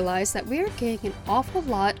 I realized that we are getting an awful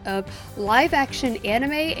lot of live-action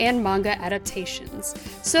anime and manga adaptations.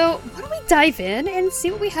 So, why don't we dive in and see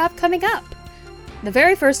what we have coming up? The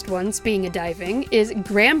very first one, speaking of diving, is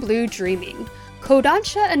Grand Blue Dreaming.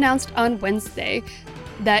 Kodansha announced on Wednesday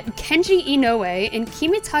that Kenji Inoue and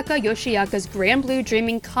Kimitaka Yoshiaka's Grand Blue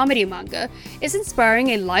Dreaming comedy manga is inspiring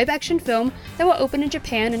a live-action film that will open in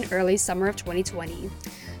Japan in early summer of 2020.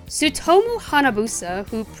 Tsutomu Hanabusa,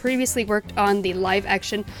 who previously worked on the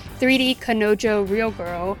live-action 3D Kanojo Real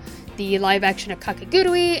Girl, the live-action of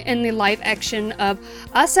Kakegurui, and the live-action of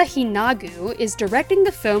Asahinagu, is directing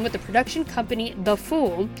the film with the production company The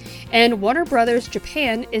Fool, and Warner Brothers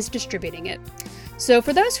Japan is distributing it. So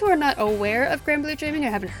for those who are not aware of Grand Blue Dreaming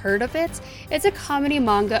or haven't heard of it, it's a comedy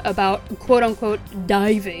manga about quote-unquote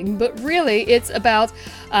diving, but really it's about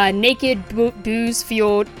naked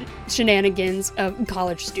booze-fueled shenanigans of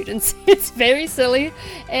college students. It's very silly,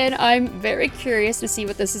 and I'm very curious to see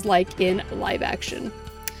what this is like in live action.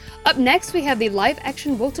 Up next, we have the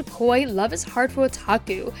live-action Wotakoi Love is Hard for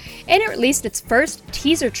Otaku, and it released its first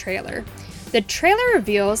teaser trailer. The trailer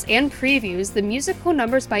reveals and previews the musical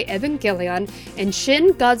numbers by Evangelion and Shin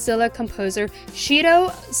Godzilla composer Shiro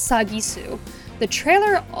Sagisu. The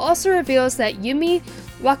trailer also reveals that Yumi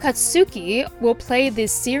Wakatsuki will play the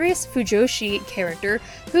serious Fujoshi character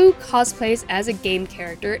who cosplays as a game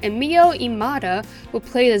character, and Mio Imada will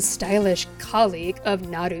play the stylish colleague of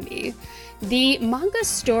Narumi. The manga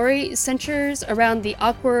story centers around the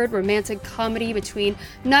awkward romantic comedy between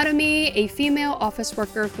Narumi, a female office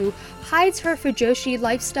worker who hides her Fujoshi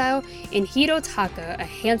lifestyle, and Hirotaka, a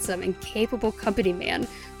handsome and capable company man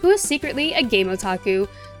who is secretly a game otaku.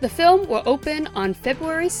 The film will open on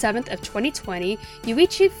February 7th of 2020.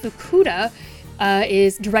 Yuichi Fukuda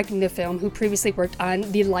is directing the film, who previously worked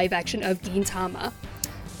on the live action of Gintama.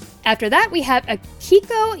 After that, we have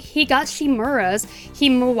Akiko Higashimura's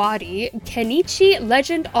Himawari Kenichi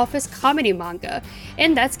Legend Office comedy manga,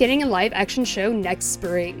 and that's getting a live-action show next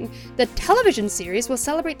spring. The television series will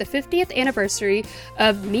celebrate the 50th anniversary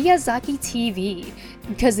of Miyazaki TV,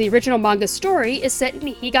 because the original manga story is set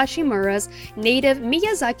in Higashimura's native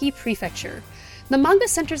Miyazaki prefecture. The manga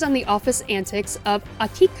centers on the office antics of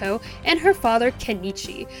Akiko and her father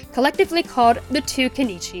Kenichi, collectively called the two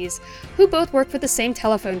Kenichis, who both work for the same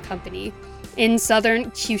telephone company in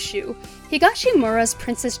southern Kyushu. Higashimura's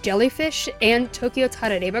Princess Jellyfish and Tokyo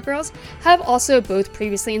Tarareba Girls have also both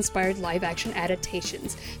previously inspired live-action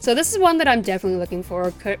adaptations. So this is one that I'm definitely looking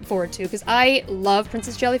forward to, because I love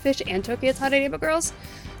Princess Jellyfish and Tokyo Tarareba Girls,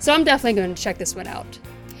 so I'm definitely going to check this one out.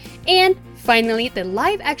 And finally, the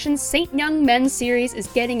live-action Saint Young Men series is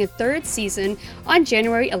getting a third season on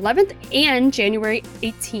January 11th and January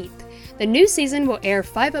 18th. The new season will air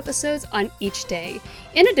 5 episodes on each day.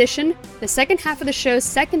 In addition, the second half of the show's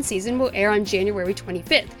second season will air on January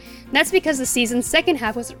 25th. That's because the season's second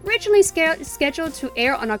half was originally scheduled to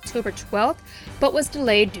air on October 12th, but was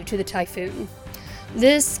delayed due to the typhoon.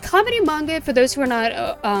 This comedy manga, for those who are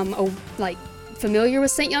not familiar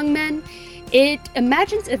with Saint Young Men, it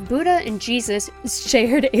imagines if Buddha and Jesus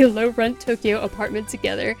shared a low-rent Tokyo apartment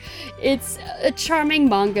together. It's a charming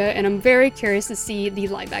manga, and I'm very curious to see the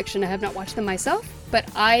live action. I have not watched them myself, but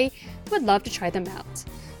I would love to try them out.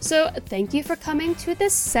 So thank you for coming to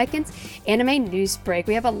this second anime news break.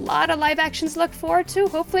 We have a lot of live actions to look forward to.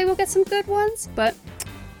 Hopefully we'll get some good ones, but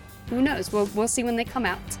who knows? We'll see when they come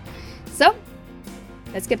out. So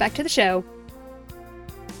let's get back to the show.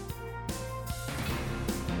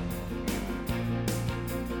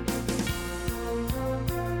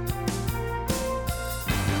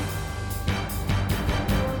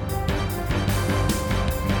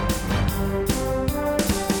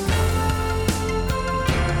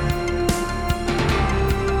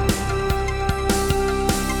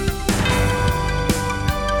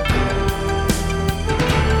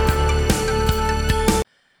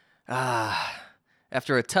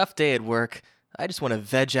 After a tough day at work, I just want to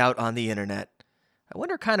veg out on the internet. I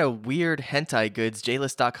wonder what kind of weird hentai goods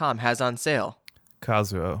JList.com has on sale.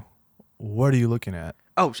 Kazuo, what are you looking at?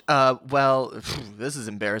 Oh, well, this is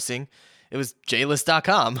embarrassing. It was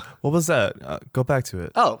JList.com. What was that? Go back to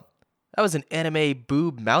it. Oh, that was an anime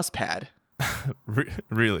boob mouse pad.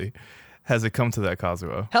 Really? Has it come to that,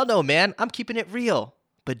 Kazuo? Hell no, man. I'm keeping it real.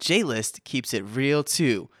 But JList keeps it real,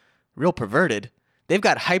 too. Real perverted. They've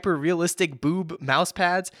got hyper-realistic boob mouse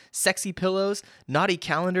pads, sexy pillows, naughty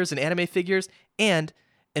calendars and anime figures, and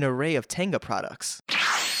an array of Tenga products.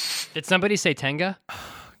 Did somebody say Tenga?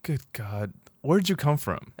 Good God. Where'd you come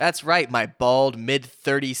from? That's right, my bald,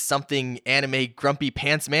 mid-30-something anime grumpy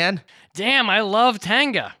pants man. Damn, I love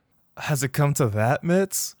Tenga. Has it come to that,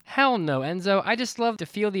 Mitz? Hell no, Enzo. I just love to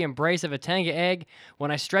feel the embrace of a Tenga egg when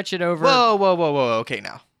I stretch it over... Whoa. Okay,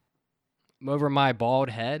 now. Over my bald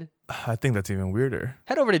head? I think that's even weirder.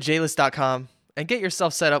 Head over to JList.com and get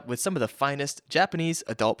yourself set up with some of the finest Japanese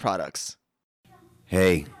adult products.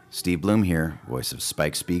 Hey, Steve Bloom here, voice of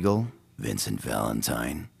Spike Spiegel, Vincent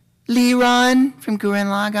Valentine, Leron from Gurren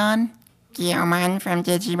Lagann, Guillerman from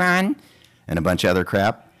Digimon, and a bunch of other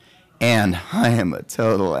crap. And I am a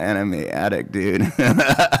total anime addict, dude.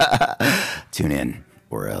 Tune in,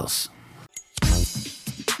 or else.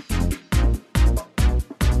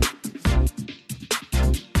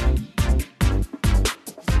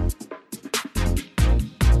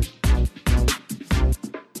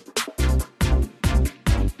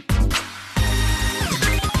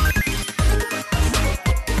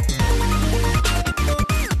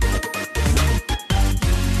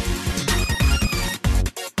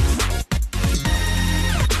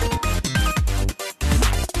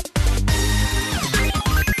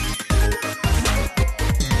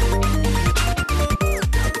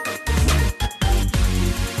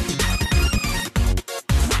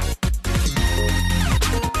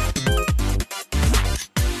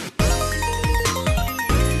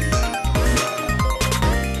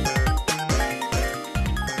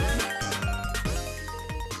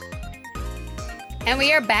 And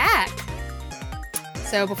we are back.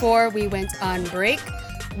 So before we went on break,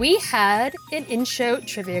 we had an in-show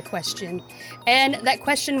trivia question. And that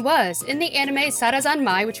question was, in the anime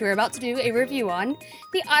Sarazanmai, which we're about to do a review on,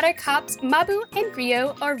 the otter cops Mabu and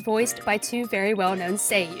Ryo are voiced by two very well-known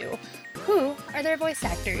seiyuu. Who are their voice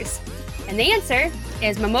actors? And the answer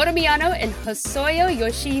is Mamoru Miyano and Hosoyo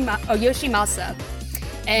Yoshimasa.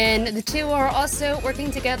 And the two are also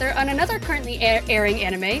working together on another currently airing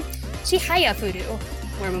anime, Chihaya Furu,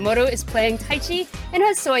 where Mamoru is playing Taichi and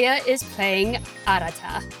Hosoya is playing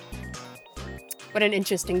Arata. What an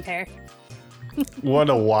interesting pair. What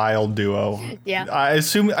a wild duo. Yeah. I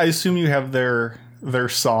assume you have their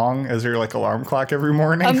song as your like alarm clock every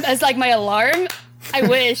morning. As like my alarm. I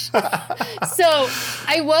wish. So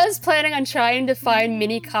I was planning on trying to find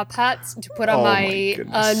mini cup hats to put on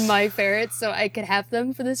my ferrets so I could have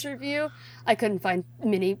them for this review. I couldn't find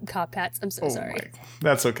mini cop hats. I'm so sorry.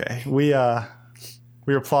 That's okay. We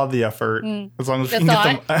applaud the effort as long as we can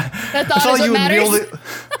thought. get them. The thought is what matters.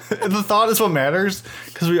 The thought is what matters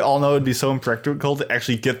because we all know it'd be so impractical to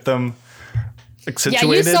actually get them situated.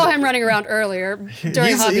 Yeah, you saw him running around earlier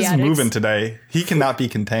during Hobby He's Addicts. moving today. He cannot be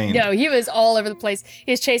contained. No, he was all over the place.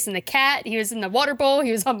 He was chasing the cat. He was in the water bowl.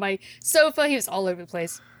 He was on my sofa. He was all over the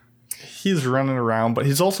place. He's running around, but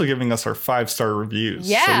he's also giving us our 5-star reviews.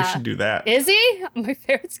 Yeah. So we should do that. Is he? My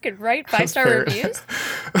ferrets could write 5-star reviews?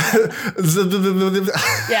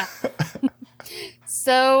 Yeah.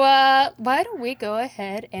 So why don't we go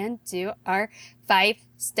ahead and do our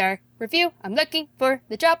 5-star review? I'm looking for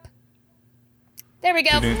the drop. There we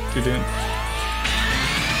go.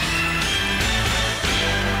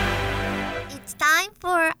 It's time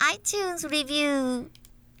for iTunes review.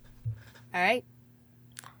 All right.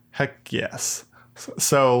 Heck yes.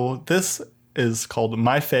 So this is called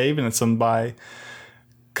My Fave, and it's done by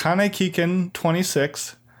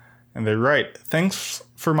Kanekiken26. And they write, thanks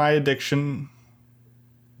for my addiction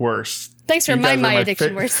worse. Thanks for my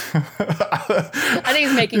addiction worse. I think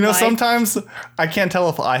he's making sometimes I can't tell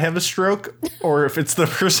if I have a stroke or if it's the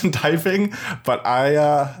person typing, but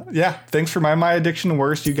thanks for my addiction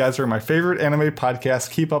worse. You guys are my favorite anime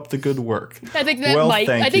podcast. Keep up the good work. I think that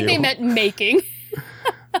I think they meant making.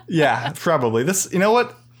 Yeah, probably. This, you know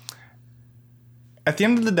what? At the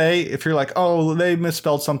end of the day, if you're like, oh, they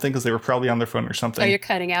misspelled something because they were probably on their phone or something. Oh, you're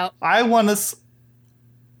cutting out. I want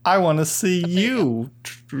to see you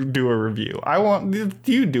do a review. I want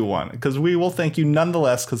you do one because we will thank you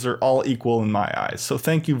nonetheless because they're all equal in my eyes. So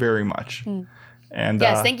thank you very much. And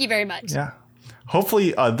yes, thank you very much. Yeah.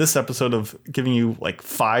 Hopefully this episode of giving you like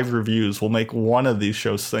 5 reviews will make one of these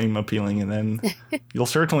shows seem appealing, and then you'll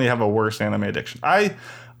certainly have a worse anime addiction.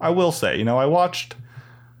 I will say, I watched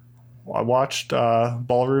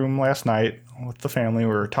Ballroom last night with the family.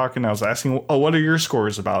 We were talking. I was asking, what are your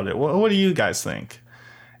scores about it? What do you guys think?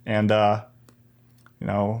 And my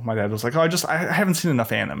dad was like, I haven't seen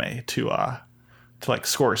enough anime to like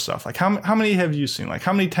score stuff. Like how many have you seen? Like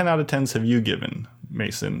how many 10 out of 10s have you given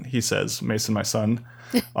Mason? He says, Mason, my son.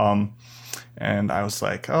 And I was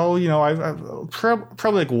like, I've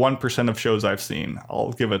probably like 1% of shows I've seen,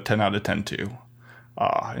 I'll give a 10 out of 10 to.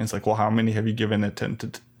 And he's like, well, how many have you given a 10 to?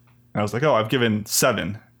 And I was like, I've given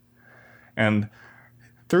 7. And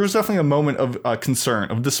there was definitely a moment of concern,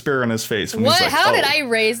 of despair on his face. What? Like, how did I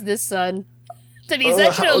raise this son to be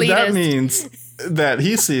such an elitist? That means that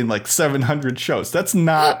he's seen like 700 shows. That's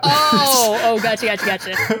not. Gotcha.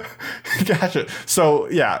 Gotcha. So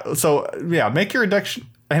make your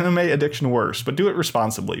anime addiction worse, but do it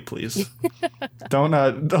responsibly, please.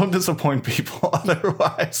 Don't disappoint people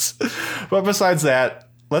otherwise. But besides that,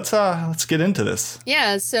 let's get into this.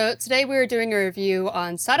 Yeah, so today we were doing a review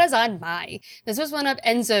on Sarazan Mai. This was one of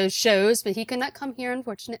Enzo's shows, but he could not come here,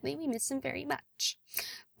 unfortunately. We miss him very much.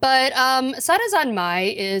 But Sarazan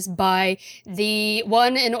Mai is by the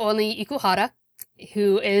one and only Ikuhara,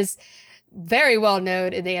 who is very well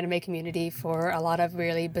known in the anime community for a lot of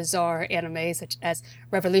really bizarre anime, such as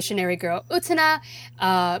Revolutionary Girl Utena,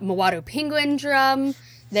 Mawaru Penguin Drum.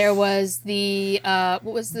 There was the,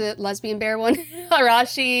 what was the lesbian bear one?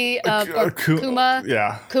 Arashi, or Kuma.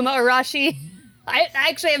 Yeah. Kuma Arashi. I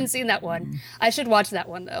actually haven't seen that one. I should watch that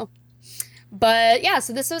one, though. But yeah,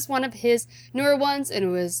 so this was one of his newer ones, and it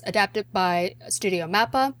was adapted by Studio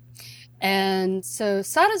Mappa. And so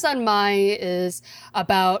Sarazan Mai is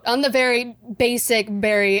about, on the very basic,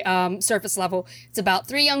 very surface level, it's about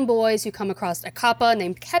 3 young boys who come across a kappa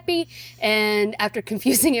named Kepi, and after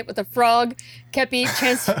confusing it with a frog, Kepi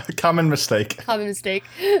Common mistake.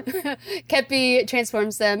 Kepi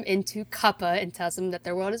transforms them into kappa and tells them that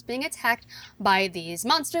their world is being attacked by these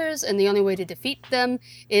monsters, and the only way to defeat them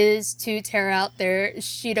is to tear out their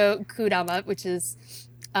Shiro Kurama, which is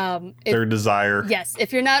their desire. Yes,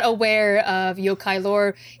 if you're not aware of yokai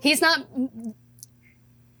lore, he's not.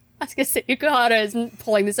 I was gonna say Ikuhara isn't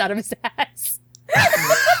pulling this out of his ass.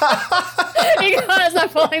 Ikuhara's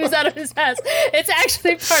not pulling this out of his ass. It's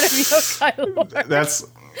actually part of yokai lore. That's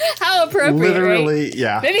how appropriate. Literally, right?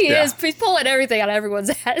 yeah. Maybe he is. He's pulling everything out of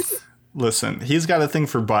everyone's ass. Listen, he's got a thing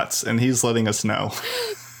for butts, and he's letting us know.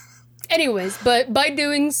 Anyways, but by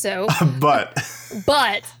doing so, but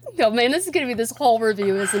oh man, this is gonna be this whole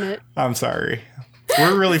review, isn't it? I'm sorry,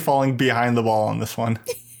 we're really falling behind the ball on this one.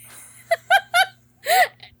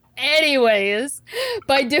 Anyways,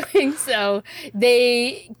 by doing so,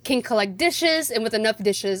 they can collect dishes, and with enough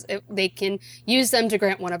dishes, they can use them to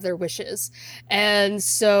grant one of their wishes. And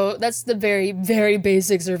so that's the very, very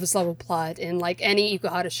basic surface level plot. In like any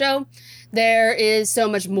Ikuhara show, there is so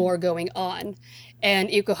much more going on. And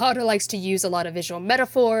Ikuhara likes to use a lot of visual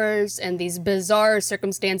metaphors and these bizarre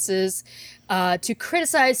circumstances to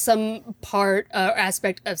criticize some part or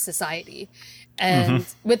aspect of society. And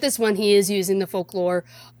with this one, he is using the folklore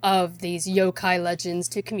of these yokai legends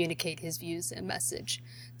to communicate his views and message.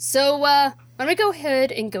 So why don't we go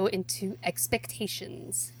ahead and go into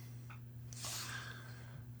expectations?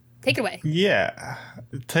 Take it away. Yeah,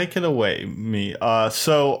 take it away, me.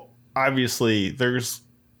 So obviously there's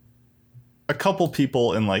a couple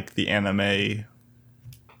people in like the anime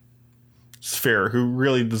sphere who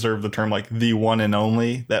really deserve the term like the one and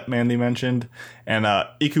only that Mandy mentioned, and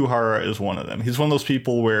Ikuhara is one of them. He's one of those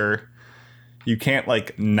people where you can't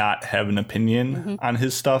like not have an opinion on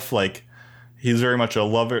his stuff. Like he's very much a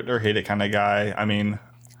love it or hate it kind of guy. I mean,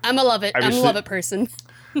 I'm a love it person.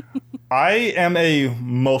 I am a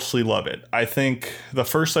mostly love it. I think the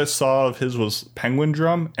first I saw of his was Penguin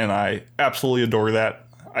Drum, and I absolutely adore that.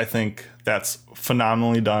 I think that's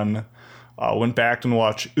phenomenally done. Went back and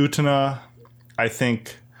watched Utena. I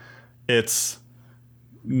think it's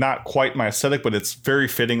not quite my aesthetic, but it's very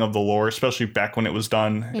fitting of the lore, especially back when it was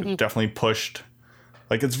done. It definitely pushed.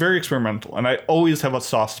 Like, it's very experimental, and I always have a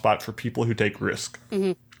soft spot for people who take risk.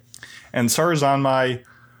 And Sarazanmai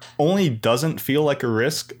only doesn't feel like a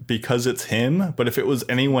risk because it's him, but if it was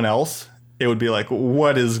anyone else, it would be like,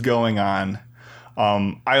 what is going on?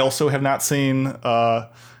 I also have not seen Yurikuma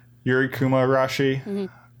Arashi.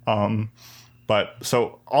 But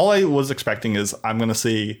so all I was expecting is I'm going to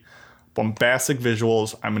see bombastic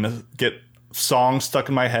visuals. I'm going to get songs stuck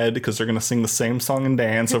in my head because they're going to sing the same song and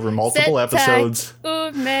dance over multiple episodes.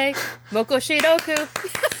 Ume, Moko Shiroku.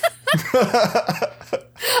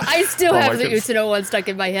 I still have the Utano one stuck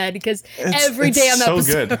in my head because every day I'm so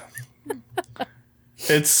episode.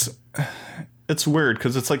 Good. It's weird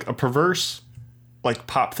because it's like a perverse like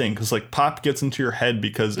pop thing, because like pop gets into your head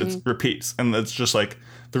because it repeats, and it's just like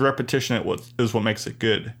the repetition is what makes it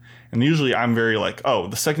good. And usually I'm very like, oh,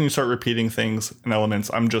 the second you start repeating things and elements,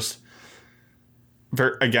 I'm just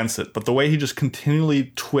very against it. But the way he just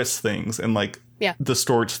continually twists things and like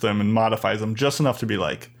distorts them and modifies them just enough to be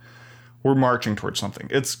like, we're marching towards something.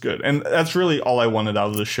 It's good. And that's really all I wanted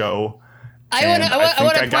out of the show. I want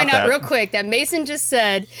to point out real quick that Mason just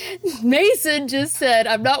said,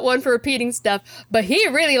 I'm not one for repeating stuff, but he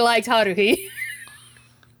really liked Haruhi.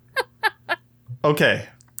 Okay.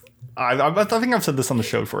 I think I've said this on the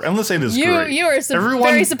show before. Endless 8 is great. You are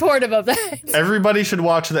very supportive of that. Everybody should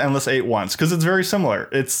watch the Endless 8 once, because it's very similar.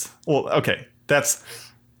 That's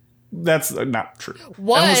not true.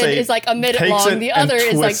 One is like a minute long, the other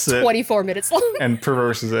is like 24 minutes long. And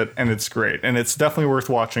perverses it, and it's great. And it's definitely worth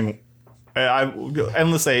watching.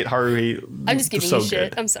 Endless 8, Haruhi. I'm just giving you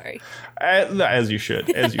shit. Good. I'm sorry. As you should.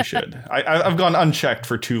 I've gone unchecked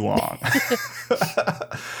for too long.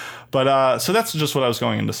 But so that's just what I was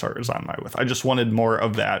going into Sarazanmai with. I just wanted more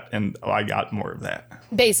of that, and I got more of that.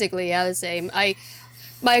 Basically, yeah, the same.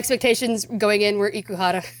 My expectations going in were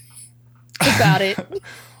Ikuhara. About it.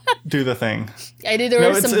 Do the thing. I knew there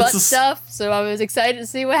was some butt stuff, so I was excited to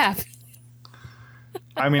see what happened.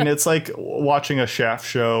 I mean, it's like watching a Shaft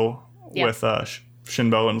show with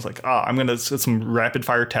Shinbo, and it's like, I'm going to get some rapid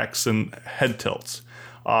fire texts and head tilts.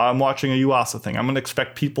 I'm watching a Yuasa thing. I'm going to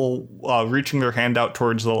expect people reaching their hand out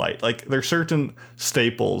towards the light. Like, there's certain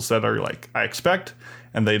staples that are like, I expect,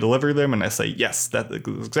 and they deliver them, and I say, yes, that's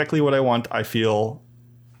exactly what I want. I feel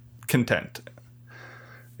content.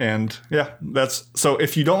 And yeah, so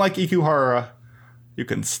if you don't like Ikuhara, you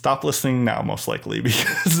can stop listening now, most likely,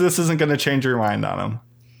 because this isn't going to change your mind on him.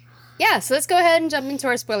 Yeah, so let's go ahead and jump into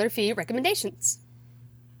our spoiler-free recommendations.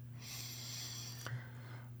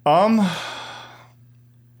 I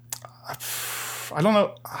don't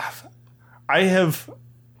know.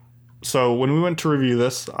 So when we went to review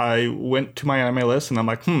this, I went to my anime list and I'm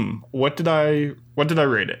like, what did I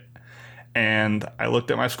rate it? And I looked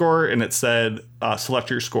at my score and it said, select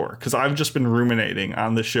your score. Cause I've just been ruminating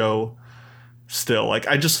on the show still. Like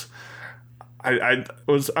I didn't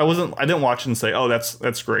watch it and say, oh,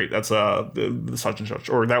 that's great. That's the such and such,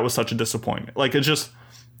 or that was such a disappointment. Like it's just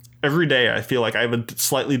every day I feel like I have a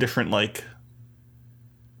slightly different, like,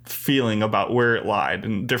 feeling about where it lied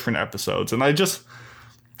in different episodes. And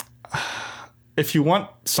if you want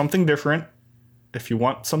something different, if you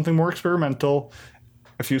want something more experimental,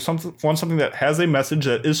 if you want something that has a message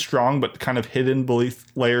that is strong but kind of hidden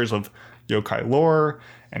beneath layers of yokai lore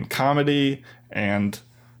and comedy and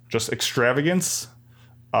just extravagance,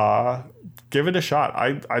 give it a shot.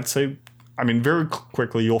 I'd say, I mean, very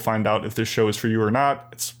quickly you'll find out if this show is for you or not.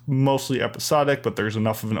 It's mostly episodic, but there's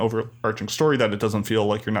enough of an overarching story that it doesn't feel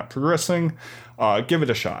like you're not progressing. Give it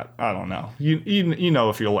a shot. I don't know. You know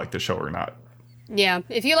if you'll like the show or not. Yeah,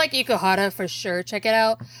 if you like Ikuhara, for sure, check it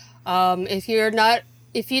out.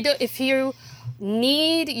 If you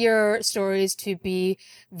need your stories to be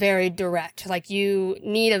very direct, like you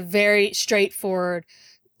need a very straightforward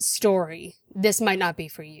story, this might not be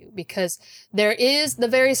for you, because there is the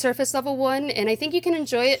very surface level one, and I think you can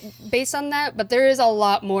enjoy it based on that, but there is a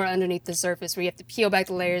lot more underneath the surface where you have to peel back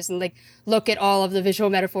the layers and like look at all of the visual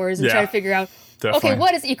metaphors and try to figure out, okay,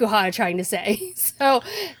 what is Ikuhara trying to say? So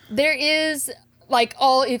there is, like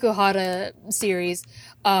all Ikuhara series,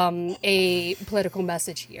 a political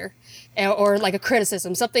message here, or like a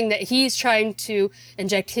criticism, something that he's trying to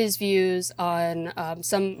inject his views on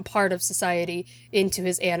some part of society into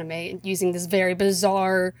his anime, using this very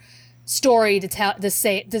bizarre story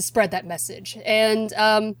to spread that message. And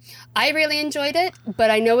I really enjoyed it,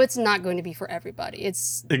 but I know it's not going to be for everybody.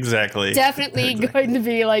 It's definitely going to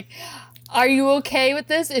be like, are you okay with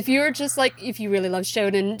this? If you're just like, if you really love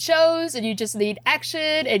shonen shows and you just need action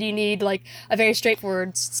and you need like a very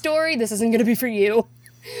straightforward story, this isn't going to be for you.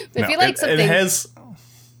 But if you like something,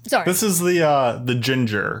 sorry, this is the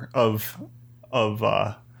ginger of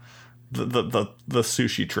the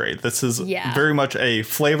sushi trade. This is very much a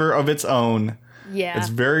flavor of its own. Yeah, it's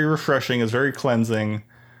very refreshing. It's very cleansing.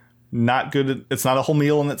 Not good. It's not a whole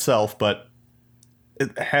meal in itself, but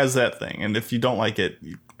it has that thing. And if you don't like it,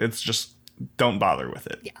 it's just, don't bother with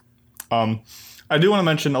it. Yeah. I do want to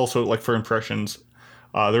mention also, like, for impressions,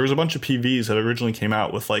 there was a bunch of PVs that originally came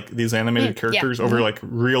out with like these animated characters over like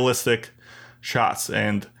realistic shots,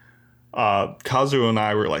 and Kazuo and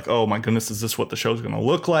I were like, oh my goodness, is this what the show's going to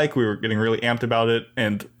look like? We were getting really amped about it,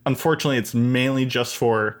 and unfortunately it's mainly just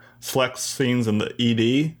for select scenes in the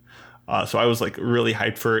ED, so I was like really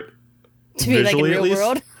hyped for it to be like in real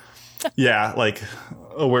world. Yeah, like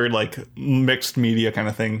a weird like mixed media kind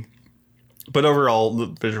of thing. But overall, the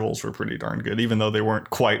visuals were pretty darn good, even though they weren't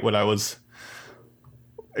quite what I was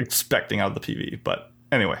expecting out of the PV. But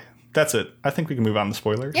anyway, that's it. I think we can move on to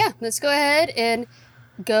spoilers. Yeah, let's go ahead and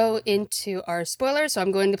go into our spoilers. So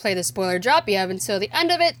I'm going to play the spoiler drop. You have until the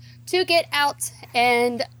end of it to get out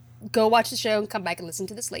and go watch the show and come back and listen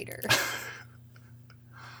to this later.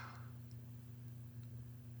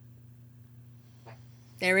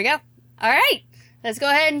 There we go. All right. Let's go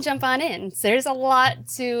ahead and jump on in. So there's a lot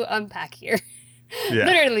to unpack here. Yeah,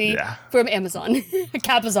 literally from Amazon.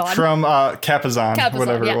 Capazon. From Capazon,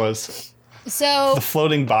 whatever it was. So the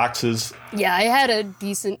floating boxes. Yeah, I had a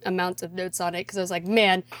decent amount of notes on it because I was like,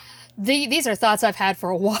 man, these are thoughts I've had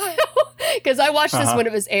for a while. Because I watched this when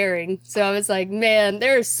it was airing. So I was like, man,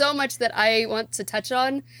 there is so much that I want to touch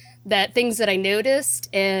on, that things that I noticed,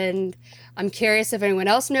 and I'm curious if anyone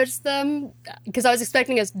else noticed them, because I was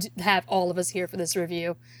expecting us to have all of us here for this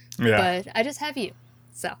review. Yeah. But I just have you.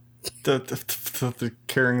 So.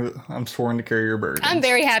 I'm sworn to carry your burden. I'm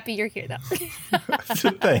very happy you're here, though.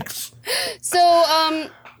 Thanks. So,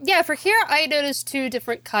 for here, I noticed two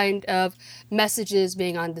different kind of messages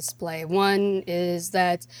being on display. One is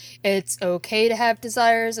that it's okay to have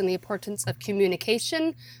desires and the importance of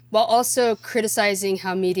communication, while also criticizing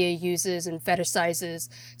how media uses and fetishizes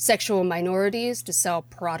sexual minorities to sell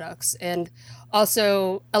products. And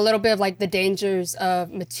also a little bit of like the dangers of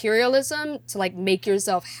materialism to like make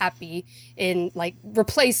yourself happy in like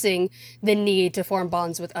replacing the need to form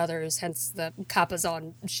bonds with others, hence the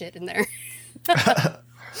Capazon shit in there.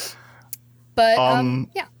 But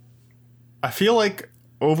yeah, I feel like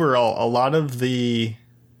overall a lot of the,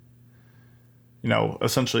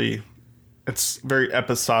 essentially it's very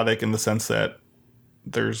episodic in the sense that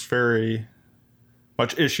there's very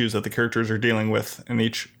much issues that the characters are dealing with in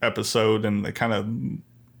each episode, and they kind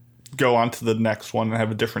of go on to the next one and have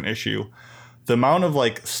a different issue. The amount of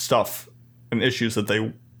like stuff and issues that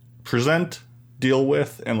they present, deal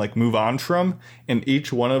with, and like move on from in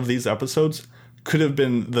each one of these episodes could have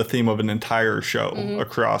been the theme of an entire show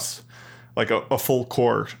across like a full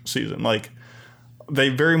core season. Like, they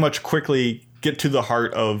very much quickly get to the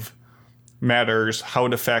heart of matters, how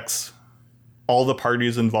it affects all the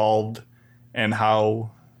parties involved, and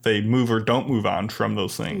how they move or don't move on from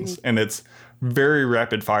those things. And it's very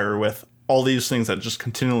rapid fire with all these things that just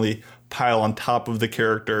continually pile on top of the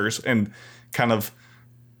characters, and kind of,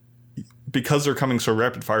 because they're coming so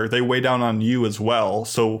rapid fire, they weigh down on you as well.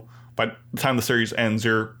 So by the time the series ends,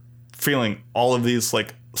 you're feeling all of these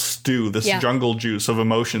like stew, this jungle juice of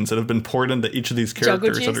emotions that have been poured into each of these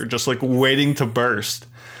characters that are just like waiting to burst.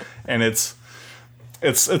 And it's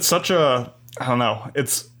it's such a, I don't know,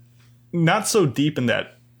 it's not so deep in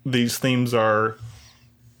that these themes are,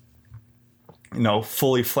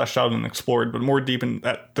 fully fleshed out and explored, but more deep in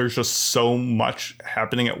that there's just so much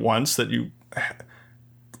happening at once that you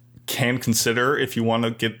can consider if you want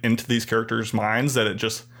to get into these characters' minds, that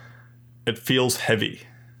it feels heavy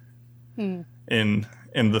in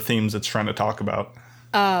the themes it's trying to talk about.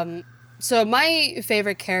 So my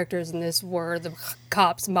favorite characters in this were the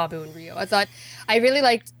cops, Mabu and Rio. I really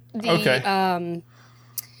liked the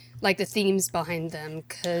the themes behind them,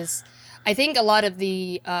 because I think a lot of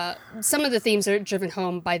the some of the themes are driven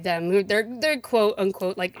home by them. They're quote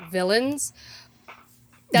unquote like villains.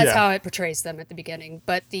 That's how it portrays them at the beginning.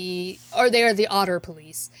 But they are the otter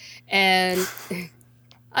police, and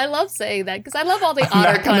I love saying that because I love all the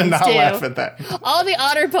otter puns too. Laugh at that. All the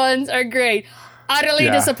otter puns are great. Utterly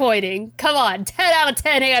disappointing. Come on, 10 out of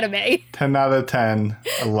 10 anime. 10 out of 10.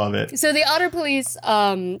 I love it. So the otter police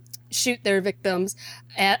shoot their victims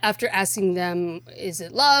after asking them, is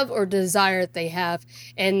it love or desire that they have?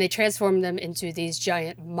 And they transform them into these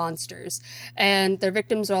giant monsters. And their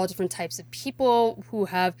victims are all different types of people who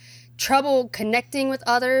have trouble connecting with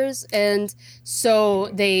others, and so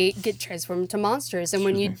they get transformed into monsters. And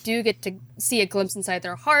when you do get to see a glimpse inside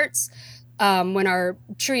their hearts, when our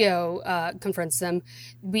trio confronts them,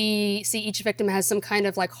 we see each victim has some kind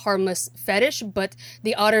of like harmless fetish, but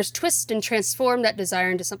the otters twist and transform that desire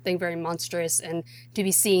into something very monstrous and to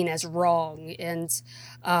be seen as wrong. And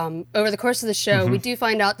over the course of the show, we do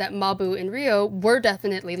find out that Mabu and Rio were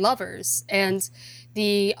definitely lovers, and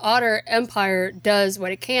the Otter Empire does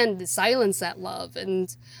what it can to silence that love.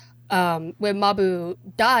 And when Mabu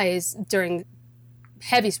dies during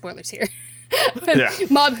heavy spoilers here.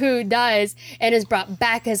 Mabu dies and is brought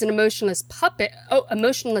back as an emotionless puppet,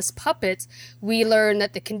 we learn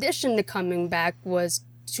that the condition to coming back was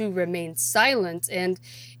to remain silent. And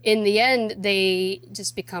in the end, they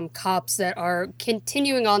just become cops that are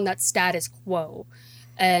continuing on that status quo.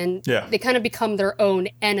 And they kind of become their own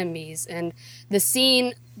enemies. And the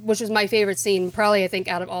scene, which was my favorite scene, probably I think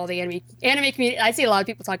out of all the anime community, I see a lot of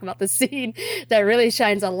people talk about the scene that really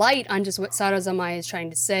shines a light on just what Sarozamai is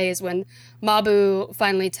trying to say, is when Mabu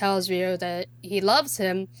finally tells Rio that he loves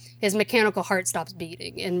him, his mechanical heart stops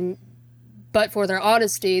beating. But for their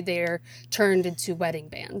honesty, they're turned into wedding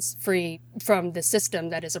bands, free from the system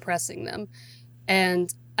that is oppressing them.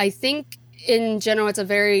 And I think in general, it's a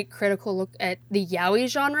very critical look at the yaoi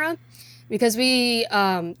genre, because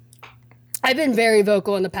I've been very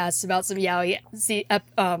vocal in the past about some yaoi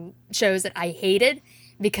shows that I hated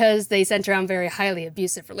because they center around very highly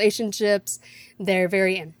abusive relationships. They're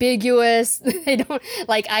very ambiguous. They don't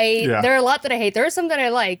there are a lot that I hate. There are some that I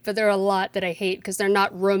like, but there are a lot that I hate because they're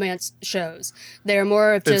not romance shows. They're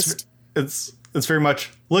more of just... It's very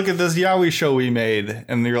much, look at this yaoi show we made,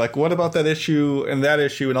 and you're like, what about that issue and that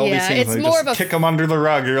issue and all these things? It's and more just of a kick them under the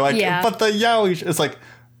rug. You're like, but the yaoi, it's like,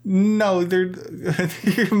 no,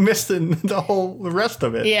 you're missing the rest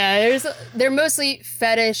of it. Yeah, they're mostly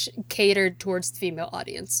fetish catered towards the female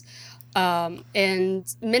audience.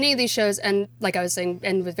 And many of these shows end, like I was saying,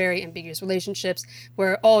 end with very ambiguous relationships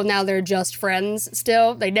where, now they're just friends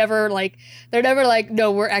still. They're never like,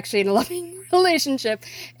 no, we're actually in a loving relationship.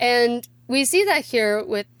 And we see that here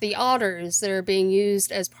with the otters that are being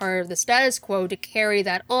used as part of the status quo to carry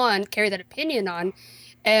that opinion on.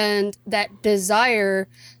 And that desire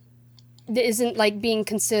isn't like being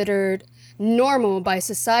considered normal by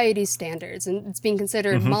society standards, and it's being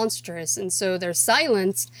considered monstrous. And so they're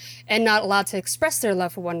silenced and not allowed to express their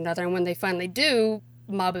love for one another. And when they finally do,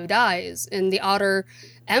 Mabu dies, and the Otter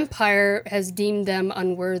Empire has deemed them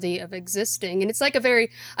unworthy of existing. And it's like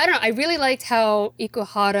I really liked how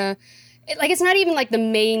Ikuhara, it's not even like the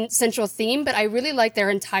main central theme, but I really liked their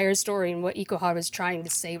entire story and what Ikuhara was trying to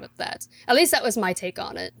say with that. At least that was my take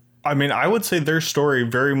on it. I mean, I would say their story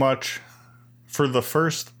very much, for the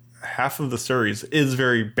first half of the series, is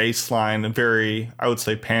very baseline and very, I would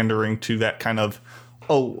say, pandering to that kind of,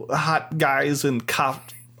 hot guys and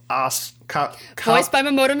cop voiced by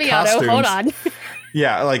Mamoto Miyato. Costumes. Hold on.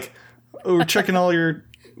 Yeah, like, we're checking all your...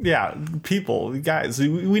 Yeah, people, guys,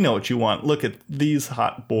 we know what you want. Look at these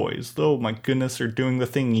hot boys. Oh my goodness, they're doing the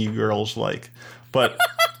thing you girls like. But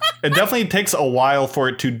it definitely takes a while for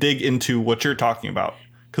it to dig into what you're talking about.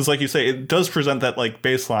 Because like you say, it does present that like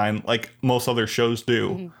baseline like most other shows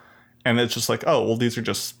do. And it's just like, these are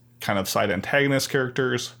just kind of side antagonist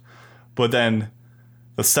characters. But then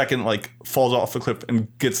the second like falls off the cliff and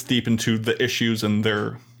gets deep into the issues and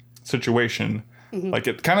their situation, like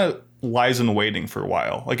it kind of lies in waiting for a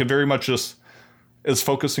while. Like it very much just is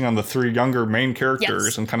focusing on the three younger main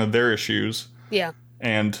characters and kind of their issues. Yeah.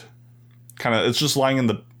 And kind of, it's just lying in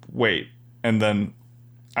the wait. And then,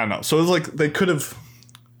 I don't know. So it's like they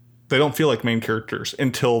don't feel like main characters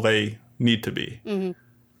until they need to be. Mm-hmm.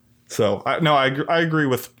 So I agree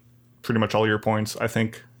with pretty much all your points. I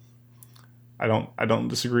think I don't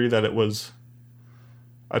disagree that it was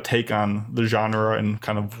a take on the genre and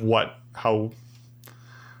kind of how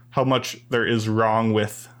much there is wrong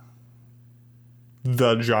with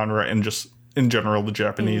the genre and just in general the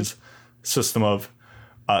Japanese system of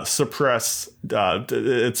suppress,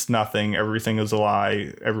 it's nothing, everything is a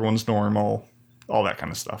lie, everyone's normal, all that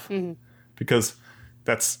kind of stuff. Because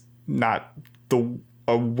that's not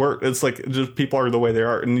a word. It's like just people are the way they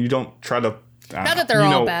are, and you don't try to. Not that they're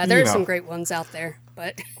all bad. There's some great ones out there,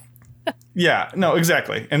 but. Yeah. No.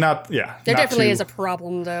 Exactly. And not. Yeah. There definitely is a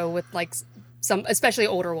problem though with like some, especially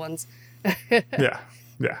older ones. Yeah.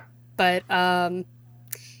 But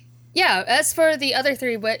yeah. As for the other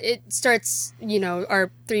three, but it starts.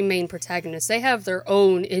 Our three main protagonists. They have their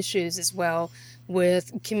own issues as well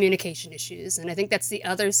with communication issues, and I think that's the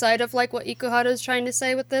other side of like what Ikuhara is trying to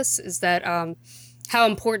say with this is that how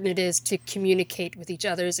important it is to communicate with each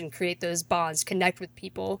others and create those bonds, connect with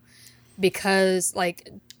people, because like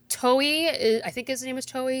Toei, I think his name is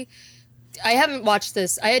Toei. I haven't watched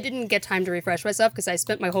this. I didn't get time to refresh myself because I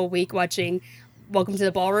spent my whole week watching Welcome to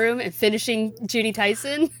the Ballroom and finishing Juni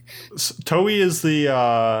Tyson. Toei is the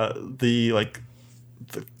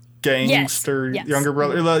gangster younger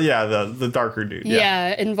brother. The darker dude.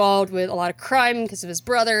 Yeah, involved with a lot of crime because of his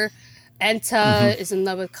brother. Enta is in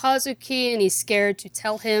love with Kazuki, and he's scared to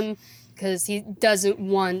tell him because he doesn't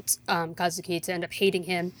want Kazuki to end up hating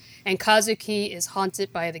him. And Kazuki is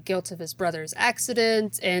haunted by the guilt of his brother's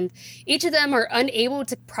accident, and each of them are unable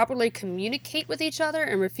to properly communicate with each other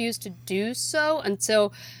and refuse to do so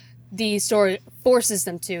until the story forces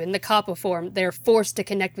them to. In the Kappa form, they're forced to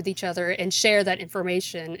connect with each other and share that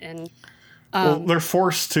information. And they're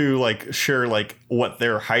forced to like share like what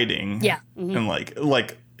they're hiding. Yeah, and like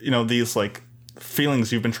these like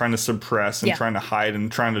feelings you've been trying to suppress and trying to hide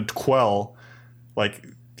and trying to quell, like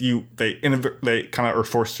they kind of are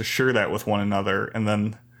forced to share that with one another and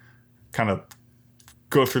then kind of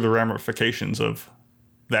go through the ramifications of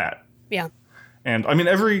that. Yeah. And I mean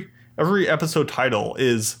every episode title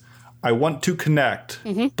is I want to connect,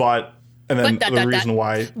 but and then the reason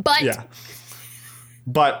why. But yeah.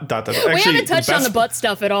 But Actually, we haven't touched on the butt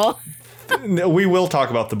stuff at all. We will talk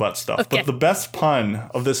about the butt stuff, but the best pun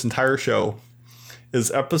of this entire show is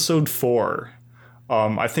episode 4.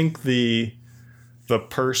 I think the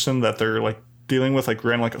person that they're like dealing with like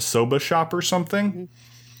ran like a soba shop or something,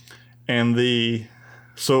 and the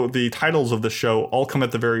titles of the show all come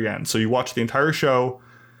at the very end. So you watch the entire show.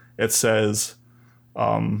 It says,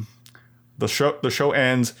 the show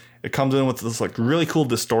ends. It comes in with this like really cool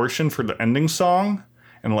distortion for the ending song,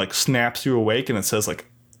 and like snaps you awake, and it says like.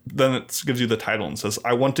 Then it gives you the title and says,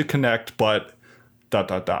 I want to connect, but ...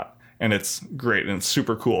 And it's great and it's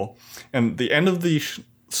super cool. And the end of the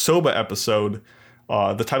Soba episode,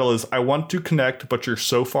 the title is, I want to connect, but you're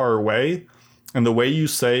so far away. And the way you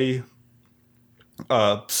say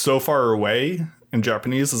so far away in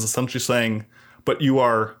Japanese is essentially saying, but you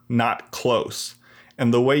are not close.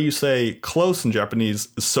 And the way you say close in Japanese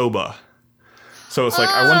is soba. So it's like,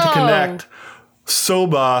 I want to connect,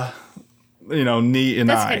 soba... ni and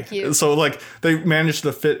That's I. kind of cute. So like they managed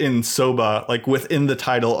to fit in soba like within the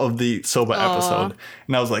title of the soba episode,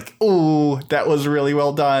 and I was like, "Ooh, that was really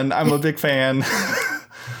well done. I'm a big fan."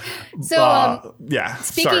 So yeah,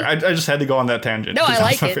 sorry, I just had to go on that tangent. No, I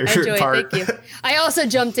like it. I enjoy it. Thank you. I also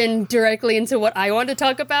jumped in directly into what I wanted to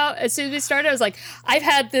talk about as soon as we started. I was like, I've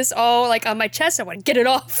had this all like on my chest. I want to get it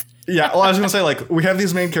off. Yeah, well, I was gonna say like we have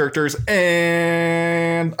these main characters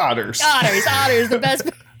and otters. Otters, the best.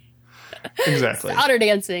 Exactly. Otter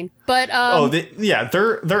dancing. But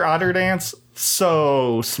their otter dance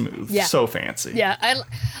so smooth, so fancy. Yeah,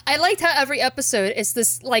 I liked how every episode is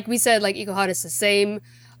this, like we said, like Ikuhara, it's the same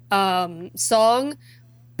song,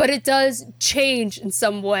 but it does change in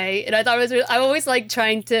some way. And I thought it was I always like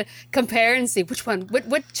trying to compare and see which one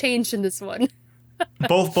what changed in this one.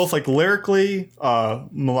 both like lyrically,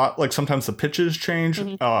 like sometimes the pitches change.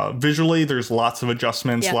 Visually, there's lots of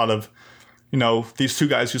adjustments, a lot of these two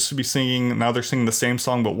guys used to be singing, now they're singing the same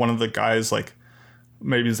song, but one of the guys like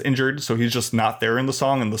maybe is injured, so he's just not there in the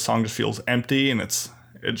song, and the song just feels empty, and it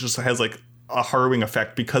just has like a harrowing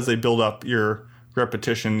effect because they build up your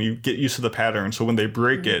repetition. You get used to the pattern, so when they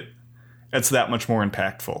break it, it's that much more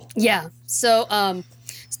impactful. Yeah. So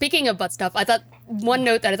speaking of butt stuff, I thought one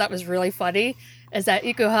note that I thought was really funny is that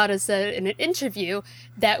Ikuhara said in an interview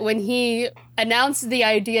that when he announced the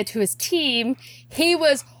idea to his team, he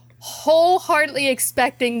was wholeheartedly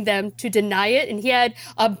expecting them to deny it, and he had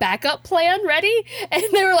a backup plan ready, and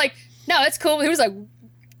they were like, no, it's cool. He was like,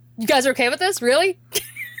 you guys are okay with this? Really?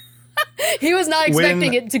 He was not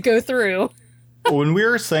expecting it to go through. When we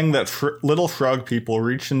were saying that little frog people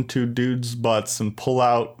reach into dudes' butts and pull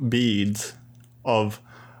out beads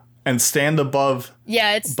and stand above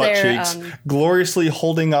it's butt their, cheeks, gloriously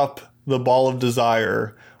holding up the ball of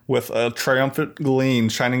desire with a triumphant gleam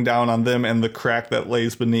shining down on them and the crack that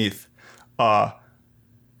lays beneath. I'm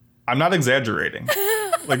not exaggerating.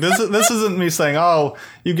 Like this isn't me saying, oh,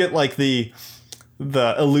 you get like the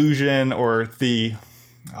illusion or the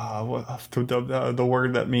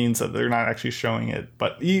word that means that they're not actually showing it,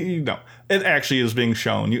 but you know, it actually is being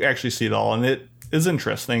shown. You actually see it all, and it is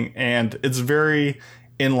interesting, and it's very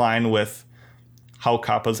in line with how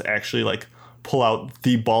kappas actually like pull out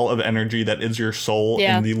the ball of energy that is your soul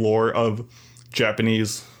in the lore of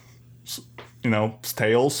Japanese, you know,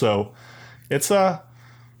 tales. So it's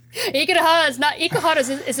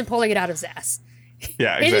Ikuhara isn't pulling it out of his ass.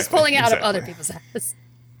 Yeah, exactly. He's just pulling it out of other people's ass.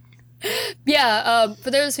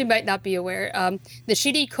 For those who might not be aware, the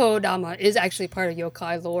Shiri Kodama is actually part of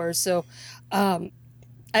yokai lore. So, I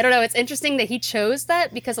don't know. It's interesting that he chose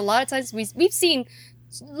that because a lot of times we've seen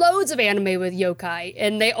loads of anime with yokai,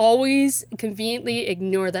 and they always conveniently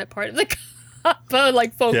ignore that part of the kappa,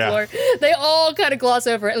 like folklore. Yeah. They all kind of gloss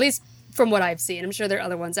over it, at least from what I've seen. I'm sure there are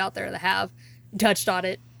other ones out there that have touched on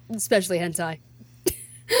it, especially hentai.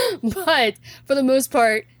 But for the most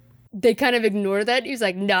part, they kind of ignore that. He's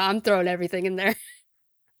like, no, I'm throwing everything in there.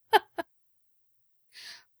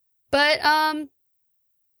 But,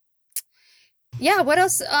 what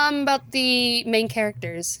else about the main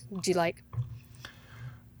characters would you like?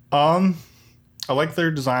 I like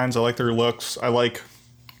their designs. I like their looks.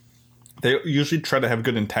 They usually try to have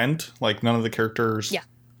good intent. Like, none of the characters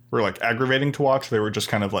were, like, aggravating to watch. They were just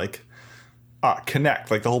kind of, like,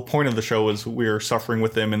 connect. Like, the whole point of the show is we're suffering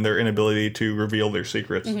with them and their inability to reveal their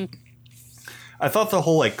secrets. Mm-hmm. I thought the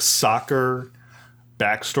whole, like, soccer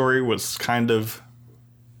backstory was kind of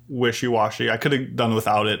wishy-washy. I could have done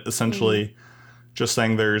without it, essentially. Just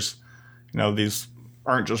saying there's, you know, these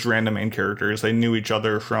aren't just random main characters. They knew each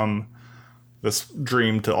other from this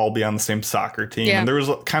dream to all be on the same soccer team. Yeah. And there was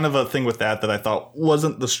kind of a thing with that I thought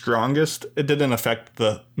wasn't the strongest. It didn't affect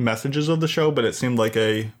the messages of the show, but it seemed like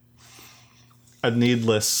a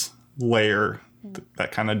needless layer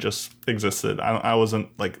that kind of just existed. I wasn't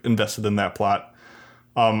like invested in that plot.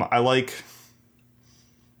 You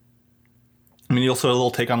also had a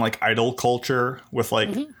little take on like idol culture with like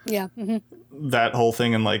that whole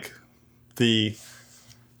thing and like the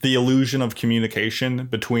illusion of communication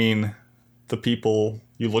between the people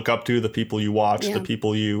you look up to, the people you watch, the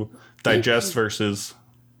people you digest versus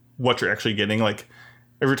what you're actually getting. Like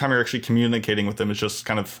every time you're actually communicating with them, it's just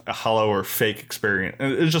kind of a hollow or fake experience.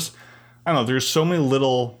 And it's just, I don't know, there's so many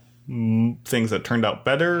little things that turned out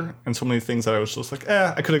better and so many things that I was just like,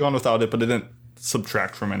 I could have gone without it, but it didn't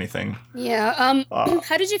subtract from anything. Yeah.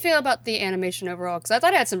 How did you feel about the animation overall? Because I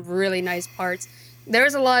thought it had some really nice parts. There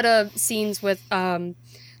was a lot of scenes with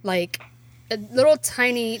like little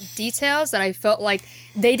tiny details that I felt like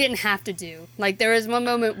they didn't have to do. Like there was one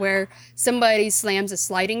moment where somebody slams a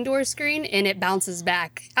sliding door screen and it bounces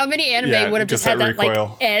back. How many anime would have just had that like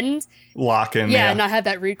end lock in? Yeah, not have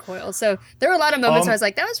that recoil. So there were a lot of moments where I was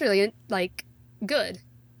like, that was really like good.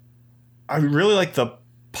 I really like the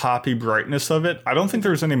poppy brightness of it. I don't think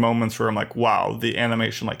there's any moments where I'm like, wow, the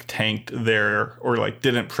animation like tanked there or like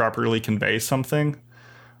didn't properly convey something.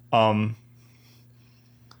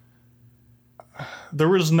 There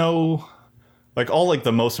was no like all like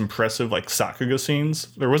the most impressive like Sakuga scenes.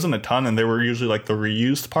 There wasn't a ton, and they were usually like the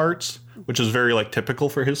reused parts, which is very like typical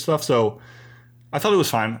for his stuff. So I thought it was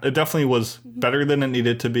fine. It definitely was better than it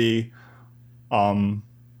needed to be, and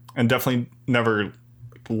definitely never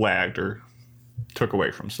lagged or took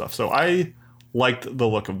away from stuff. So I liked the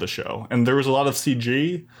look of the show, and there was a lot of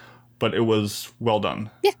CG, but it was well done.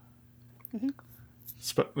 Yeah. The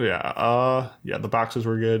boxes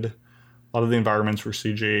were good. A lot of the environments were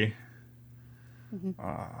CG.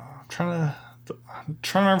 I'm trying to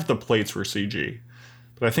remember if the plates were CG,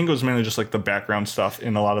 but I think it was mainly just like the background stuff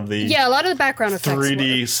in a lot of the a lot of the background effects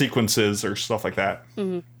 3D sequences or stuff like that.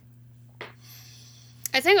 Mm-hmm.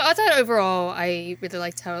 I thought overall I really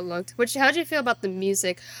liked how it looked. How did you feel about the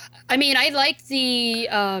music? I mean, I liked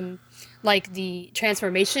the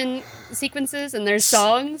transformation sequences and their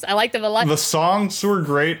songs. I liked them a lot. The songs were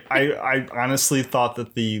great. I honestly thought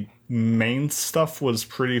that the main stuff was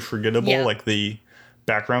pretty forgettable. Like the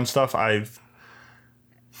background stuff. I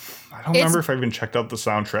don't remember if I even checked out the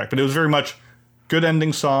soundtrack, but it was very much good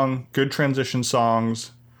ending song, good transition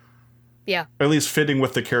songs, Yeah. At least fitting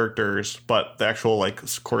with the characters, but the actual like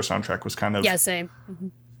core soundtrack was kind of same.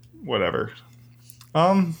 Whatever.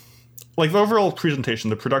 Like the overall presentation,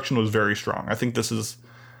 the production was very strong. I think this is.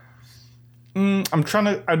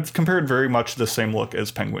 I'd compare it very much to the same look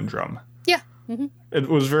as Penguin Drum. Yeah. It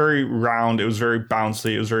was very round. It was very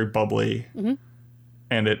bouncy. It was very bubbly,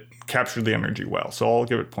 and it captured the energy well. So I'll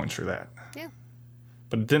give it points for that. Yeah.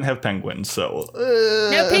 But it didn't have penguins, so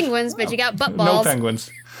no penguins, but you got butt balls. No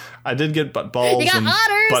penguins. I did get butt balls. You got and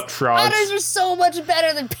otters. Butt frogs. Otters are so much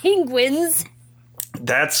better than penguins.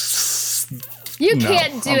 You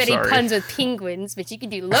can't do any puns with penguins, but you can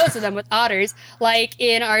do loads of them with otters. Like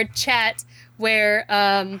in our chat where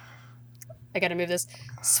I gotta move this.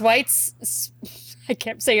 Swites, I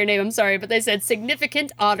can't say your name, I'm sorry, but they said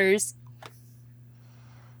significant otters.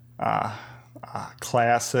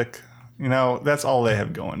 Classic. You know, that's all they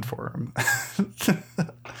have going for them.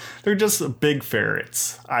 They're just big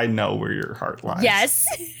ferrets. I know where your heart lies. Yes.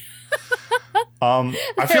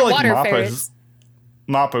 I feel like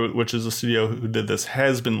Mappa, which is a studio who did this,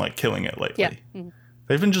 has been like killing it lately. Yeah. Mm-hmm.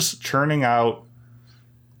 They've been just churning out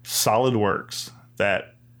solid works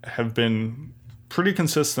that have been pretty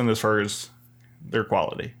consistent as far as their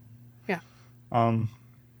quality. Yeah. I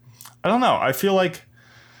don't know. I feel like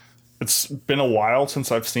it's been a while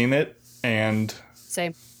since I've seen it, and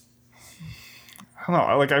same. I don't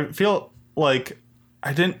know. Like I feel like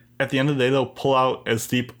I didn't, at the end of the day, though, pull out as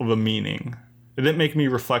deep of a meaning. It didn't make me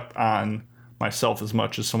reflect on myself as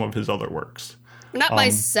much as some of his other works. Not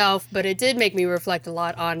myself, but it did make me reflect a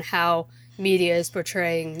lot on how media is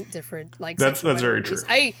portraying different like. That's very true.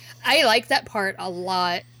 I like that part a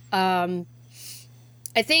lot.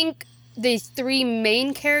 I think the three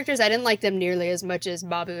main characters, I didn't like them nearly as much as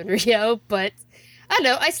Babu and Rio, but I don't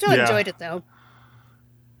know, I still enjoyed it though.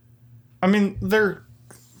 I mean, they're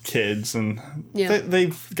kids, and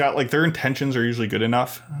they've got like their intentions are usually good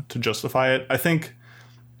enough to justify it. I think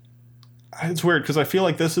it's weird because I feel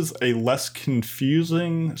like this is a less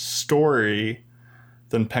confusing story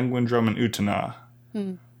than Penguin Drum and Utena.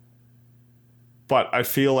 But I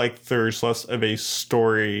feel like there's less of a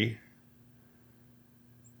story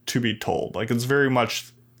to be told. Like it's very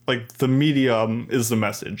much like the medium is the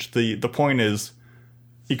message. The point is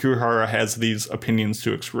Ikuhara has these opinions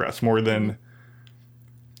to express more than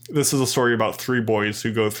this is a story about three boys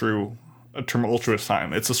who go through a tumultuous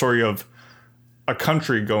time. It's a story of a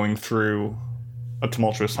country going through a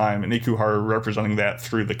tumultuous time and Ikuhara representing that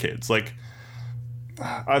through the kids. Like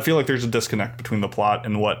I feel like there's a disconnect between the plot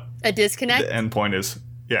and what a disconnect the end point is.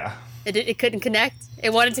 Yeah. It couldn't connect.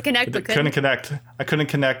 It wanted to connect, but couldn't connect. I couldn't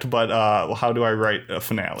connect, but how do I write a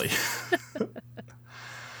finale?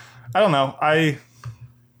 I don't know.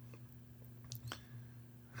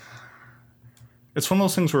 It's one of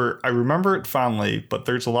those things where I remember it fondly, but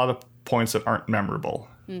there's a lot of points that aren't memorable.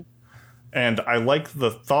 And I like the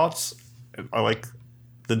thoughts. I like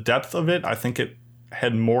the depth of it. I think it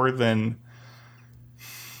had more than...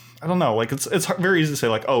 I don't know. Like it's very easy to say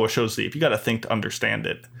like, oh, a show's deep. You got to think to understand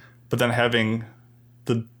it. But then having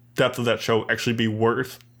the depth of that show actually be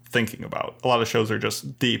worth thinking about. A lot of shows are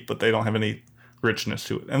just deep, but they don't have any richness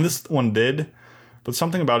to it. And this one did, but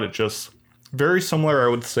something about it just very similar, I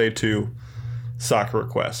would say, to Sakura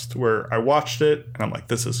Quest, where I watched it and I'm like,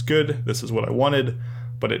 this is good. This is what I wanted,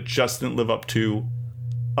 but it just didn't live up to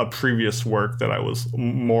a previous work that I was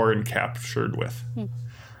more encaptured with.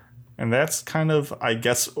 And that's kind of, I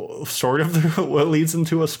guess, sort of what leads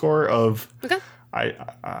into a score of... Okay. I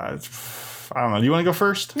don't know. Do you want to go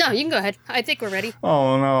first? No, you can go ahead. I think we're ready.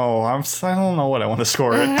 Oh, no. I don't know what I want to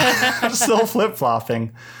score it. I'm still flip-flopping.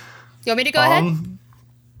 You want me to go ahead?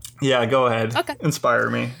 Yeah, go ahead. Okay. Inspire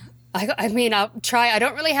me. I mean, I'll try. I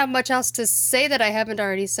don't really have much else to say that I haven't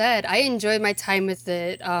already said. I enjoyed my time with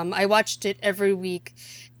it. I watched it every week,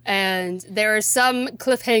 and there are some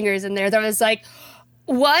cliffhangers in there that was like,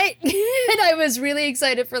 what? And I was really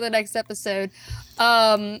excited for the next episode.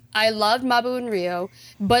 I loved Mabu and Rio,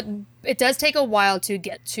 but it does take a while to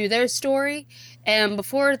get to their story. And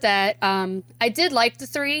before that, I did like the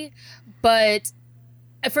three, but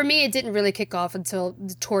for me, it didn't really kick off until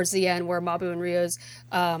towards the end where Mabu and Rio's,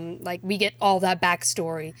 we get all that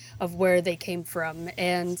backstory of where they came from.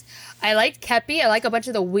 And I liked Kepi. I like a bunch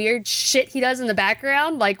of the weird shit he does in the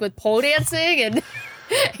background, like with pole dancing, and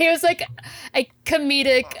he was like a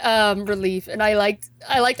comedic relief. And I liked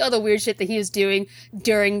all the weird shit that he was doing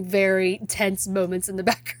during very tense moments in the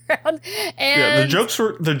background. And yeah,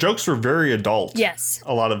 the jokes were very adult. Yes.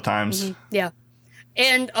 A lot of times. Mm-hmm. Yeah.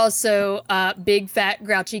 And also, big fat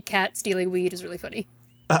grouchy cat stealing weed is really funny.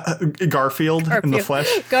 Garfield in the flesh.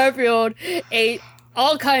 Garfield ate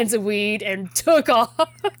all kinds of weed and took off.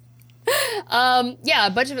 Yeah, a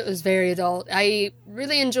bunch of it was very adult. I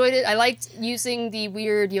really enjoyed it. I liked using the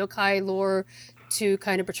weird yokai lore to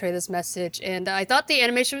kind of portray this message, and I thought the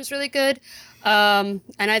animation was really good. And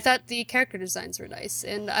I thought the character designs were nice.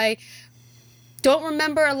 And I don't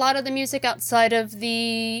remember a lot of the music outside of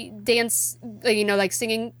the dance, like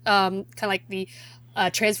singing, kind of like the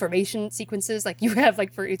transformation sequences like you have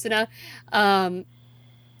like for Utena.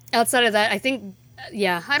 Outside of that, I think,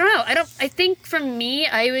 I don't know. I think for me,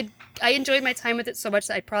 I enjoyed my time with it so much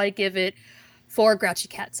that I'd probably give it 4 grouchy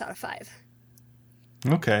cats out of 5.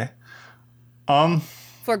 Okay.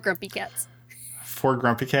 4 grumpy cats. 4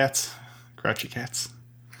 grumpy cats? Grouchy cats.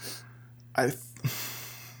 I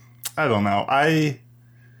don't know.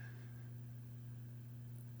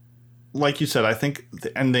 Like you said, I think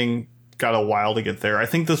the ending got a while to get there. I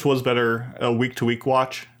think this was better a week-to-week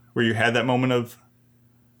watch where you had that moment of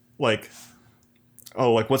like,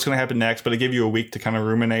 oh, like what's going to happen next? But it gave you a week to kind of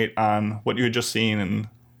ruminate on what you had just seen and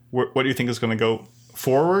what do you think is going to go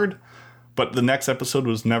forward. But the next episode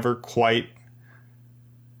was never quite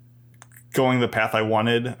going the path I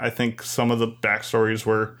wanted. I think some of the backstories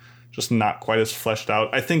were just not quite as fleshed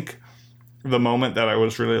out. I think the moment that I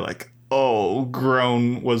was really like, oh,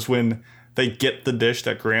 grown was when they get the dish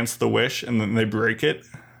that grants the wish and then they break it.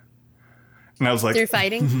 And I was like... Through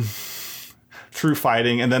fighting? Through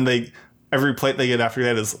fighting. And then every plate they get after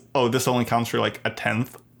that is, oh, this only counts for like a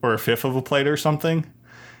 10th or a 5th of a plate or something.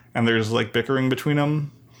 And there's like bickering between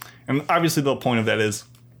them. And obviously the point of that is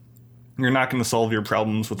you're not going to solve your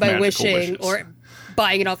problems with by magical wishing wishes. Or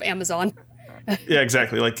buying it off Amazon. Yeah,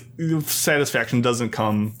 exactly. Like satisfaction doesn't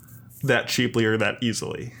come that cheaply or that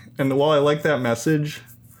easily. And while I like that message,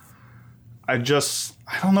 I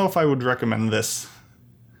don't know if I would recommend this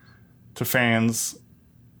to fans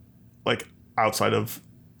like outside of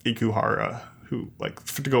Ikuhara who like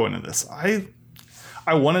to go into this. I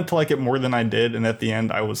wanted to like it more than I did, and at the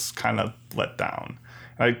end I was kind of let down.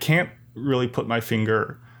 I can't really put my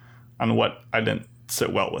finger on what I didn't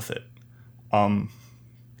sit well with it.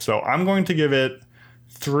 So I'm going to give it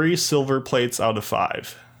 3 silver plates out of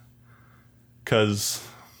 5. Because,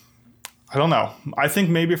 I don't know. I think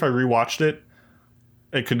maybe if I rewatched it,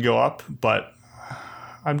 it could go up. But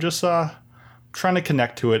I'm just trying to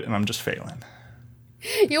connect to it, and I'm just failing.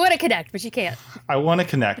 You want to connect, but you can't. I want to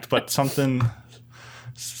connect, but something...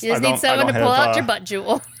 You just need someone to pull out your butt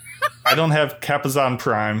jewel. I don't have Capazon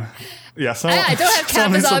Prime. Yeah, I don't have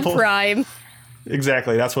Capazon Prime.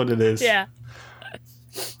 Exactly, that's what it is. Yeah.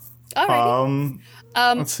 Alrighty.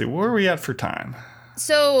 Let's see, where are we at for time?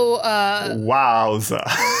 So, wowza.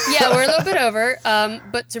 Yeah, we're a little bit over.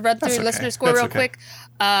 But to run through listener score real quick,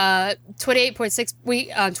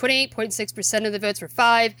 28.6% of the votes were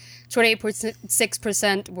 5,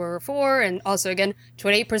 28.6% were 4, and also again,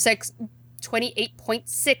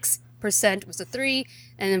 28.6% was a 3,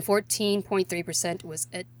 and then 14.3% was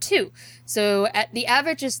a 2. So the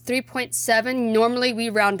average is 3.7. Normally we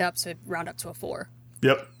round up, so round up to a 4.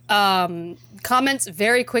 Yep. Comments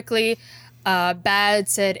very quickly. Bad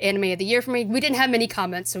said anime of the year for me. We didn't have many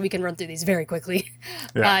comments, so we can run through these very quickly.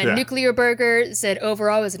 Nuclear Burger said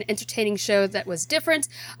overall it was an entertaining show that was different.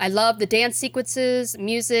 I loved the dance sequences,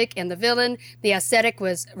 music, and the villain. The aesthetic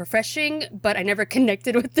was refreshing, but I never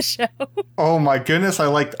connected with the show. Oh my goodness,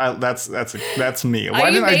 that's me. Why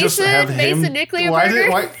didn't I just have him? Nuclear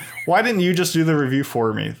Burger? Why didn't you just do the review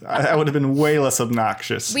for me? I would have been way less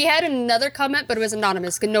obnoxious. We had another comment, but it was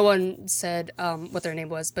anonymous because no one said what their name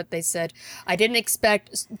was, but they said, I didn't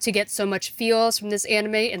expect to get so much feels from this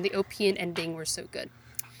anime, and the OP and ending were so good.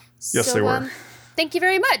 Yes, they were. Thank you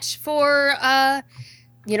very much for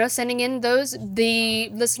sending in those.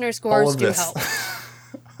 The listener scores do help.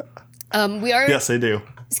 We are yes, they do.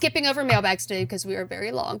 Skipping over mailbags today because we are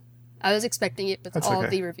very long. I was expecting it with all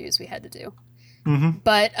of the reviews we had to do. Mm-hmm.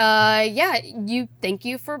 But thank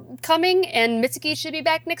you for coming, and Mitsuki should be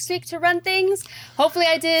back next week to run things. Hopefully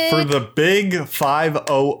I did. For the big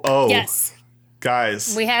 500. Yes.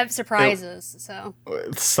 Guys. We have surprises, so.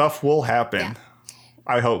 Stuff will happen. Yeah.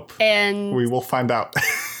 I hope. And we will find out.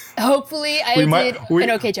 Hopefully I did an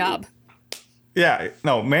okay job. Yeah,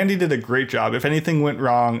 no, Mandy did a great job. If anything went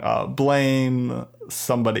wrong, blame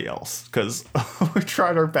somebody else, because we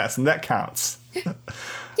tried our best, and that counts.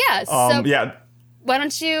 Yeah, so why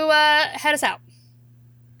don't you head us out?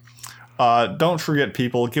 Don't forget,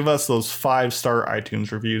 people, give us those 5-star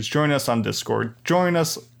iTunes reviews. Join us on Discord. Join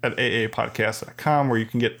us at aapodcast.com, where you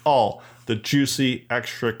can get all the juicy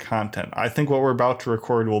extra content. I think what we're about to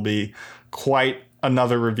record will be quite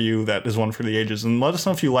another review that is one for the ages. And let us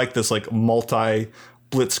know if you like this like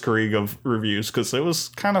multi-blitzkrieg of reviews, because it was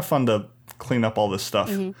kind of fun to clean up all this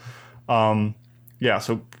stuff. Mm-hmm. yeah,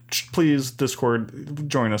 so please, Discord,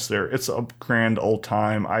 join us there. It's a grand old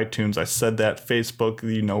time. iTunes, I said that. Facebook,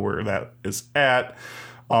 you know where that is at.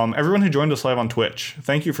 Everyone who joined us live on Twitch,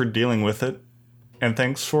 thank you for dealing with it. And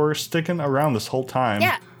thanks for sticking around this whole time.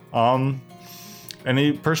 Yeah.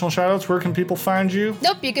 Any personal shout-outs? Where can people find you?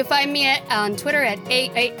 Nope, you can find me on Twitter at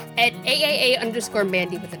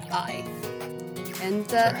AAA_Mandy with an I. And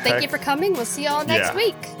thank you for coming. We'll see y'all next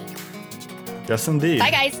week. Yes, indeed.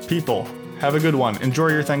 Bye, guys. People, have a good one. Enjoy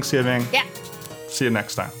your Thanksgiving. Yeah. See you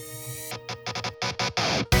next time.